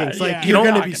Vikings, like yeah. you're You know,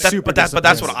 going to be that- super. but that's what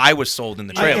I disappointed. was sold in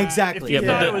the I- trailer. exactly. If you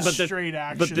Yeah, thought but it was the- straight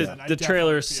action, But then I the definitely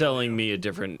trailer is feel selling you. me a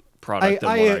different product than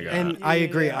what I got. I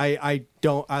agree. Yeah.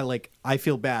 I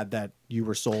feel bad that you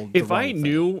were sold. If the I wrong thing.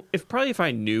 knew, if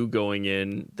I knew going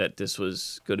in that this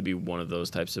was going to be one of those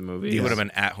types of movies, He would have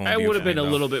been at home. I view would have been a fan,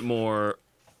 though. little bit more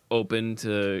open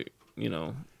to,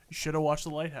 You should have watched The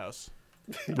Lighthouse.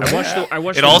 I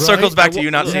watched. It all the- circles back to I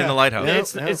you not wa- seeing Yeah. the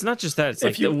lighthouse. Yeah. It's not just that. It's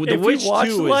like If you, the if Witch you watch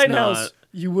 2 The is Lighthouse, not.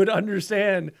 you would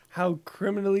understand how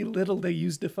criminally little they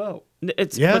use Defoe.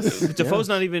 It's Yes, but Defoe's yes.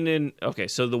 not even in. Okay,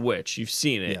 so The Witch, you've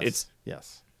seen it. Yes. It's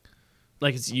yes.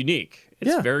 like it's unique. It's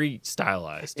Yeah. very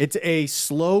stylized. It's a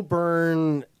slow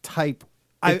burn type.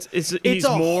 It's he's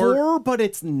a more. horror, but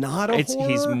it's not a horror.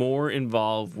 He's more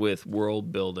involved with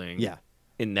world building. Yeah.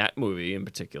 In that movie in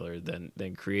particular than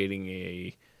creating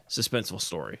a suspenseful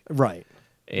story. Right.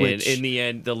 And Which- in the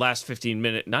end, the last 15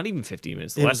 minutes, not even 15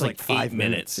 minutes, the It last was like 8 5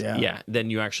 minutes. minutes, yeah. Then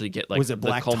you actually get like was it the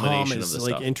Black culmination Tom is of the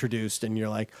like stuff. introduced, and you're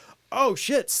like, oh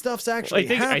shit, stuff's actually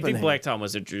I happening. think Black Tom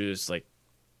was introduced like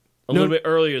a little bit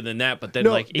earlier than that, but then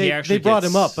No, like they, he actually they brought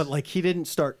gets- him up, but like he didn't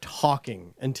start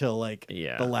talking until like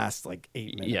Yeah. the last like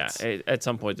 8 minutes. Yeah, at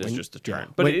some point there's just a turn.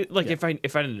 yeah. But When- it, like yeah.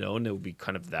 if I had known it would be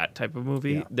kind of that type of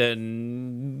movie, Yeah.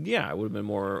 then yeah, I would have been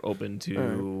more open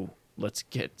to let's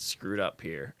get screwed up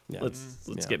here. Yeah. Let's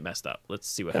Yeah. get messed up. Let's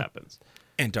see what happens.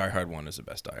 And Die Hard 1 is the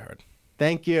best Die Hard.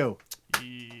 Thank you.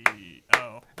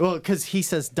 Oh. Well, because he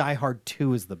says Die Hard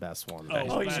 2 is the best one.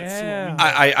 Oh, yeah.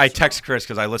 yeah. I text Chris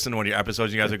because I listened to one of your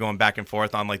episodes. You guys are going back and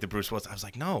forth on like the Bruce Willis. I was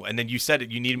like, no. And then you said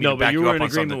it. You needed me No, to but back you you were up in on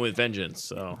agreement something. with Vengeance,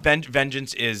 so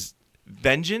Vengeance is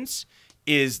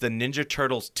the Ninja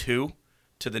Turtles 2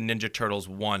 to the Ninja Turtles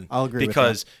 1. I'll agree with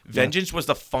because that. Vengeance was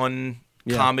the fun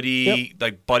Yeah. comedy,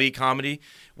 like buddy comedy,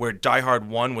 where Die Hard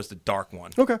 1 was the dark one.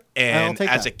 Okay. I'll And take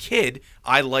as that. a kid,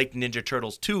 I liked Ninja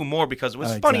Turtles 2 more because it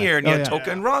was Oh, funnier and you exactly. had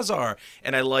Toka and Razar.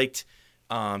 And I liked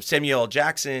Samuel L.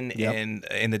 Jackson Yep.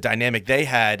 and the dynamic they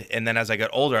had. And then as I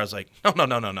got older, I was like, no.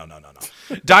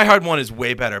 Die Hard 1 is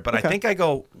way better. But I think I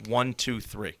go 1, 2,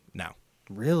 3 now.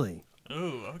 Really?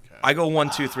 Oh, okay. I go 1,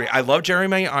 2, 3. I love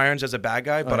Jeremy Irons as a bad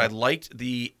guy, Oh, but I liked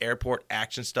the airport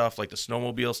action stuff, like the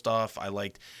snowmobile stuff. I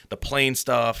liked the plane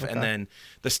stuff, and then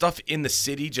the stuff in the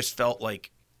city just felt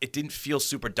like it didn't feel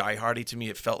super Die Hardy to me.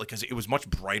 It felt like because it was much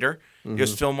brighter, it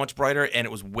was filmed much brighter, and it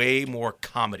was way more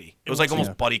comedy. It was like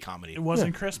almost buddy comedy. It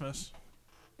wasn't Christmas.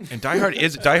 And Die Hard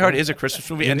is a Christmas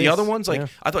movie, and the is, other ones like yeah.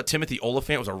 I thought Timothy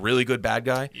Olyphant was a really good bad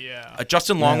guy. Yeah.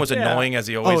 Justin Long Yeah. was Yeah. annoying as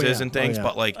he always Oh, is yeah. in things, Oh, yeah.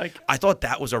 but like Like- I thought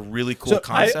that was a really cool So,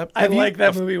 concept. I like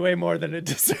that movie way more than it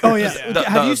deserves. Oh yeah. The-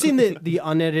 Have the- you seen the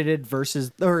unedited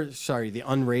versus, or sorry, the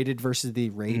unrated versus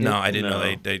the rated? No, I didn't know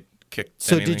No. they kicked.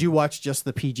 So anything. did you watch just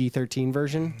the PG-13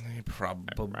 version?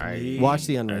 Probably. Watch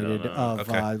the don't unrated know. of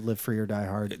Okay. Live Free or Die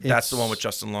Hard. That's the It's- one with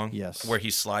Justin Long. Yes. Where he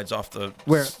slides off the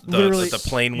Where the literally-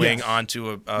 plane wing yes.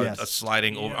 onto a Yes.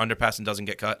 sliding over underpass and doesn't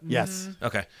get cut. Yes.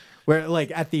 Okay. Where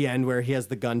like at the end where he has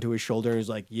the gun to his shoulder and he's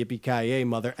like yippee-ki-yay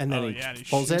mother, and then Oh, he yeah, and he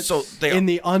pulls it. So they- in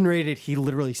the unrated he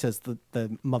literally says the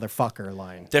motherfucker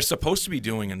line. They're supposed to be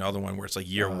doing another one where it's like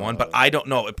year one, but I don't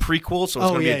know. A prequel, so it's Oh,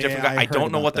 going to yeah, be a different yeah, guy. I I don't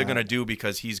heard know what about they're that. going to do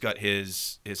because he's got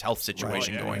his health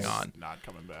situation Yeah, going he's on. Not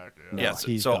coming back. No, Yes.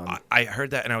 he's So done. I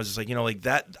heard that and I was just like, like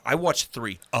that. I watched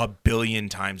 3 a billion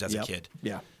times as a Yep. kid.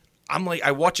 Yeah. I'm like,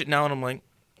 I watch it now and I'm like,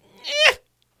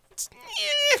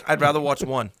 I'd rather watch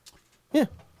 1. Yeah.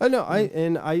 I know.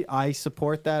 I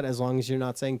support that as long as you're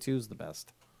not saying 2 is the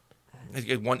best.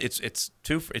 It's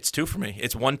two for me.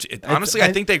 It's 1. Honestly,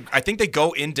 I think they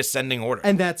go in descending order.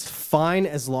 And that's fine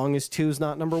as long as 2 is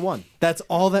not number 1. That's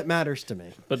all that matters to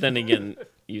me. But then again,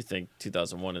 you think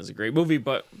 2001 is a great movie,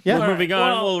 but Yeah. we're moving on.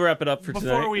 Well, We'll wrap it up for Before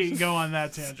tonight. we go on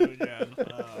that tangent again,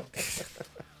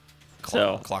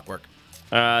 So, Clockwork.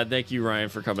 thank you, Ryan,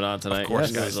 for coming on tonight. Of course,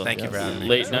 It was guys. a Thank you for having me.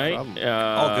 Late No night. problem.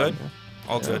 All good.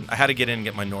 All good. I had to get in and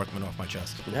get my Northman off my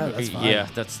chest. Yeah, that's fine. Yeah,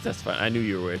 that's fine. I knew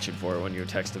you were itching for it when you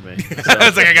texted me. I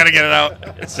was like, I got to get it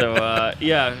out. So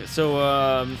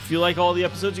if you like all the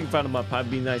episodes, you can find them on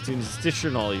Podbean, iTunes, Stitcher,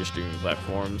 and all your streaming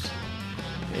platforms.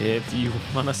 If you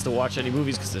want us to watch any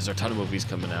movies, because there's a ton of movies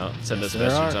coming out, send us there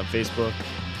messages are. on Facebook.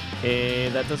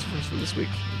 And that does it for us for this week.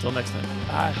 Until next time.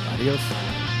 Adios.